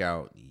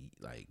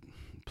like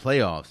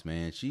playoffs,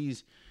 man. She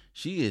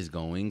is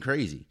going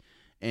crazy.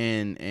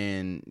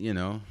 And you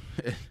know,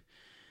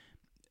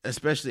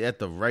 especially at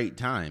the right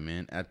time,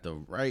 man. At the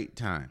right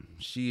time.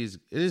 It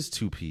is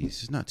 2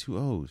 P's. It's not 2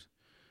 O's.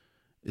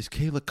 It's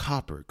Kayla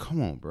Copper.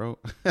 Come on, bro.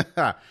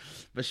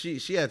 But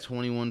she had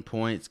 21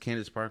 points.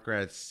 Candace Parker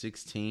had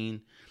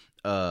 16.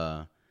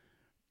 Alay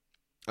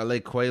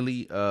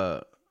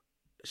Quayle,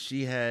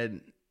 she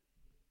had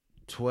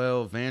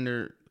 12.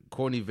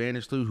 Courtney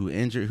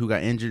Vandersloot, who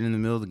got injured in the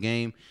middle of the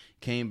game,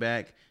 came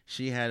back.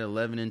 She had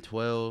 11 and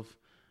 12.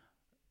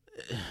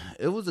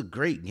 It was a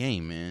great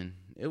game, man.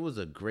 It was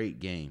a great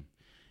game.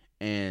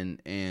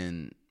 And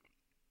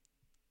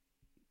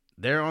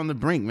they're on the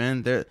brink,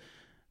 man. They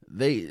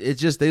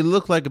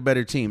look like a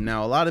better team.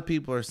 Now, a lot of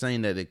people are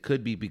saying that it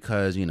could be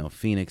because, you know,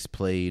 Phoenix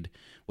played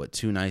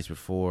 2 nights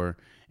before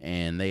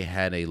and they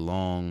had a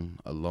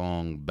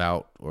long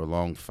bout or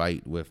long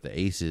fight with the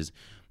Aces,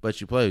 but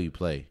you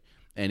play.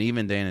 And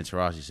even Diana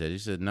Taurasi he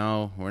said,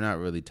 no, we're not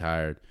really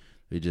tired.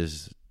 We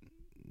just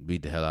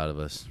beat the hell out of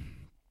us.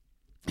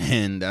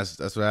 And that's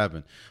what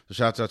happened. So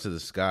shouts out to the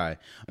Sky.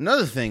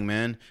 Another thing,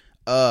 man,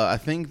 I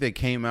think they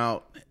came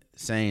out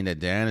saying that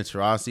Diana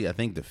Taurasi, I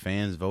think the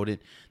fans voted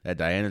that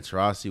Diana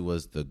Taurasi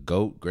was the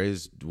GOAT,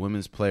 greatest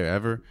women's player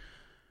ever.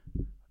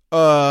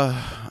 Okay.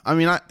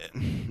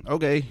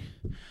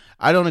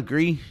 I don't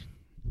agree.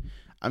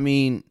 I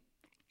mean,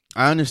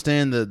 I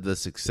understand the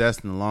success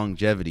and the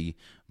longevity,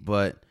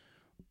 but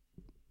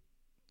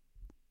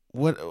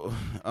there's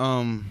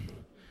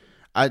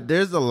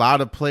a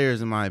lot of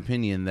players, in my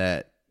opinion,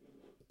 that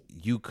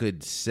you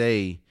could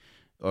say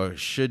or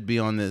should be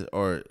on this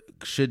or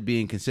should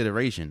be in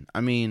consideration.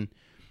 I mean,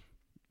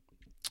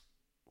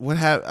 what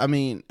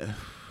happened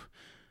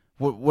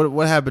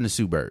to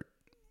Sue Bird?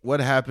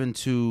 What happened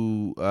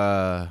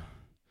to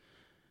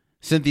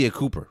Cynthia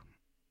Cooper?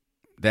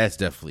 That's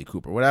definitely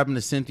Cooper. What happened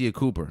to Cynthia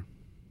Cooper?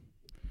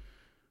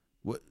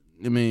 What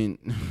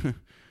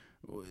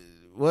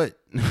what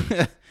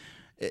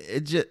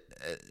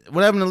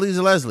happened to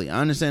Lisa Leslie?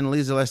 I understand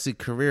Lisa Leslie's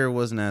career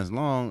wasn't as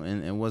long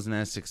and wasn't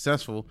as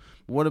successful.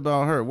 But what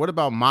about her? What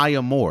about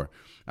Maya Moore?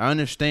 I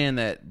understand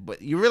that,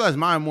 but you realize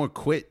Maya Moore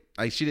quit.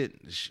 Like she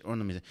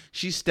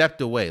stepped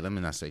away. Let me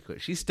not say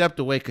quit. She stepped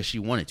away because she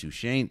wanted to.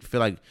 She ain't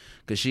feel like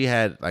because she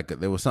had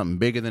there was something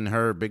bigger than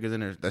her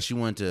that she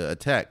wanted to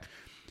attack.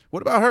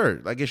 What about her?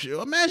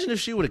 Imagine if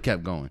she would have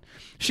kept going.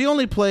 She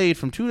only played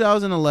from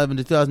 2011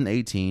 to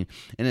 2018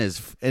 and is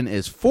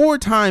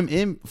four-time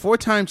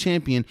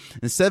champion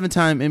and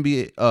 7-time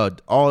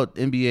NBA All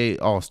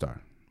NBA All-Star.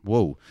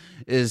 Whoa,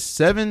 is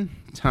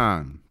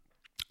 7-time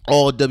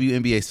All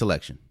WNBA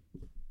selection.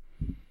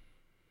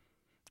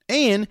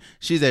 And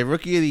she's a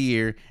Rookie of the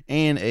Year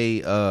and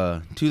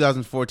a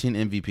 2014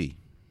 MVP.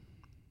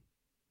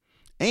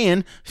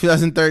 And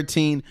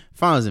 2013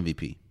 Finals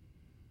MVP.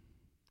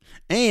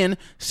 and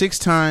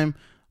 6-time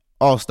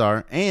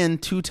All-Star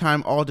and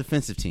 2-time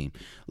All-Defensive Team.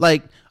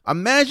 Like,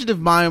 imagine if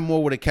Maya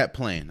Moore would have kept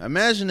playing.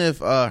 Imagine if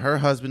her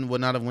husband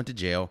would not have went to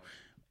jail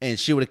and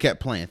she would have kept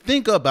playing.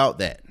 Think about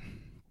that.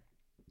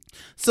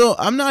 So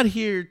I'm not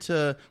here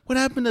to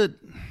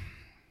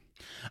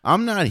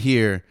I'm not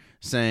here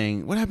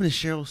saying what happened to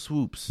Cheryl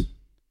Swoops,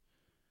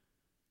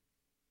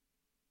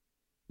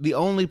 the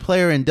only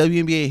player in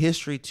WNBA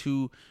history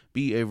to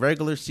be a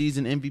regular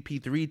season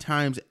MVP 3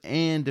 times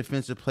and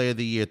Defensive Player of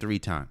the Year 3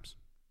 times.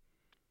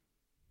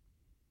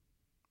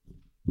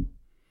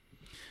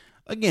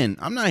 Again,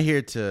 I'm not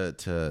here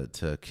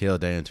to kill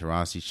Diana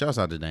Taurasi. Shouts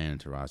out to Diana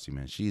Taurasi,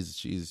 man.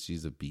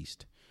 She's a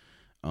beast.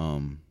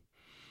 And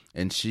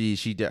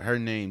her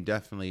name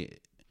definitely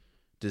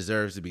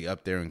deserves to be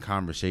up there in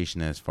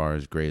conversation as far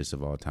as greatest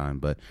of all time.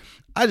 But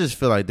I just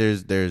feel like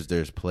there's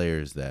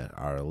players that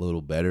are a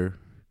little better.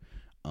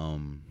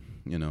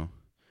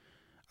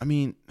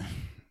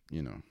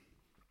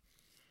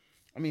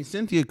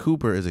 Cynthia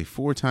Cooper is a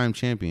 4-time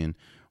champion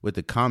with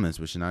the Comets,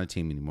 which is not a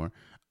team anymore.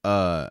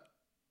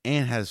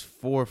 And has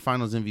 4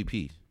 Finals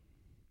MVPs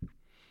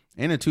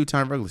and a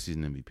 2-time regular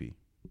season MVP.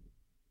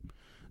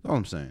 That's all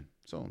I'm saying.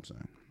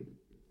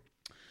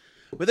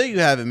 But there you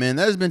have it, man.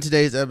 That has been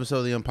today's episode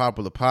of the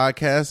Unpopular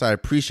Podcast. I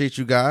appreciate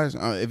you guys.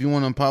 If you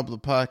want an Unpopular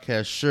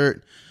Podcast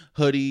shirt,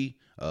 hoodie,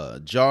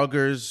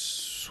 joggers,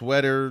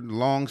 sweater,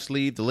 long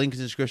sleeve, the link in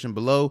the description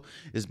below.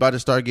 It's about to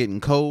start getting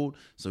cold,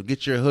 so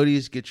get your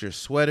hoodies, get your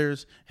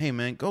sweaters. Hey,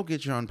 man, go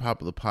get your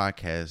Unpopular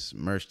Podcast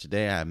merch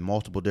today. I have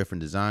multiple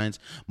different designs,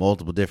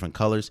 multiple different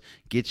colors.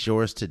 Get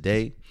yours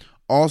today.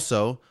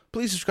 Also,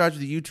 please subscribe to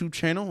the YouTube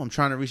channel. I'm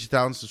trying to reach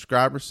 1,000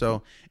 subscribers,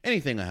 so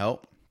anything will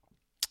help.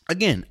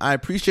 Again, I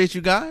appreciate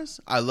you guys.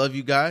 I love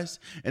you guys.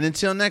 And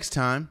until next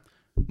time,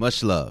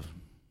 much love.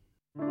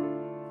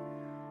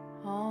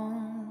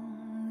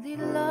 Only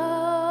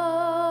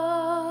love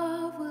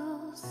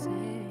will save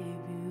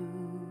you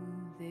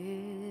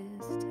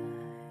this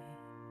time.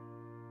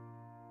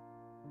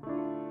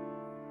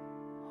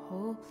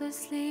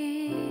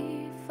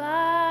 Hopelessly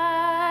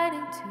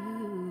fighting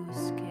to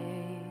escape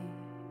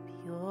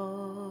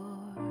your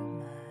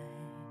mind,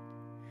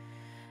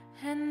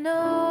 and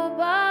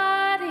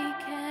nobody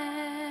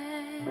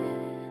can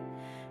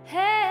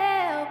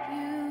help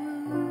you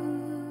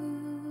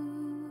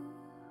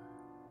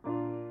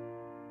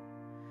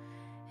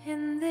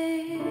in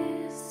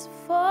this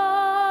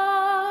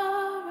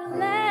foreign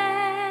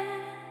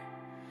land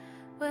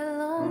where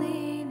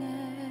loneliness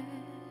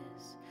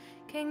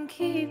can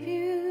keep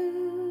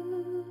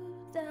you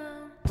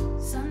down.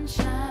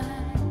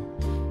 Sunshine,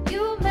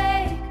 you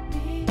make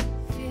me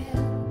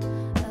feel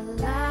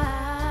alive.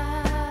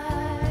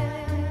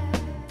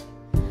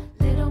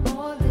 Little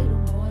more,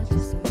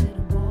 just a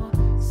little more.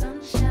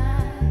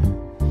 Sunshine,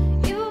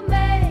 you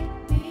make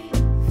me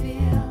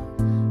feel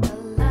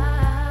alive.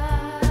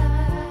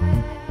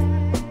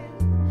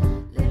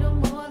 Little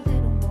more,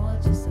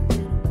 just a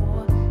little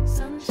more.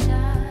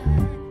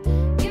 Sunshine,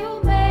 you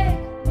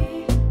make me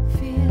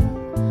feel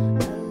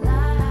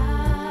alive.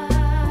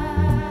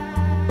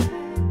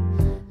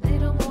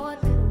 Little more,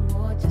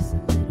 just a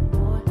little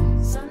more.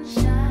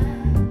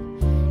 Sunshine,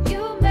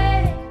 you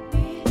make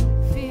me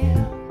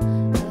feel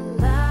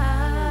alive.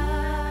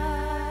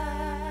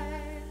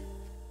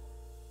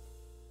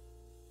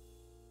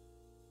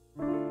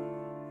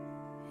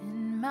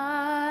 In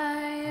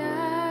my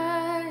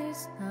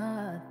eyes,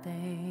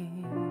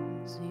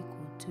 nothing's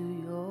equal to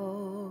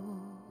your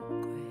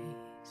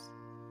grace.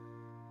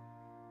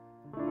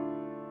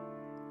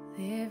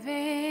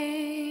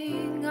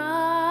 Living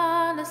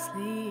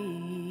honestly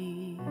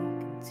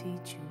can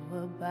teach you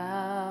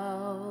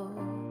about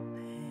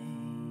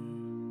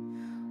pain.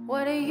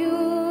 What are you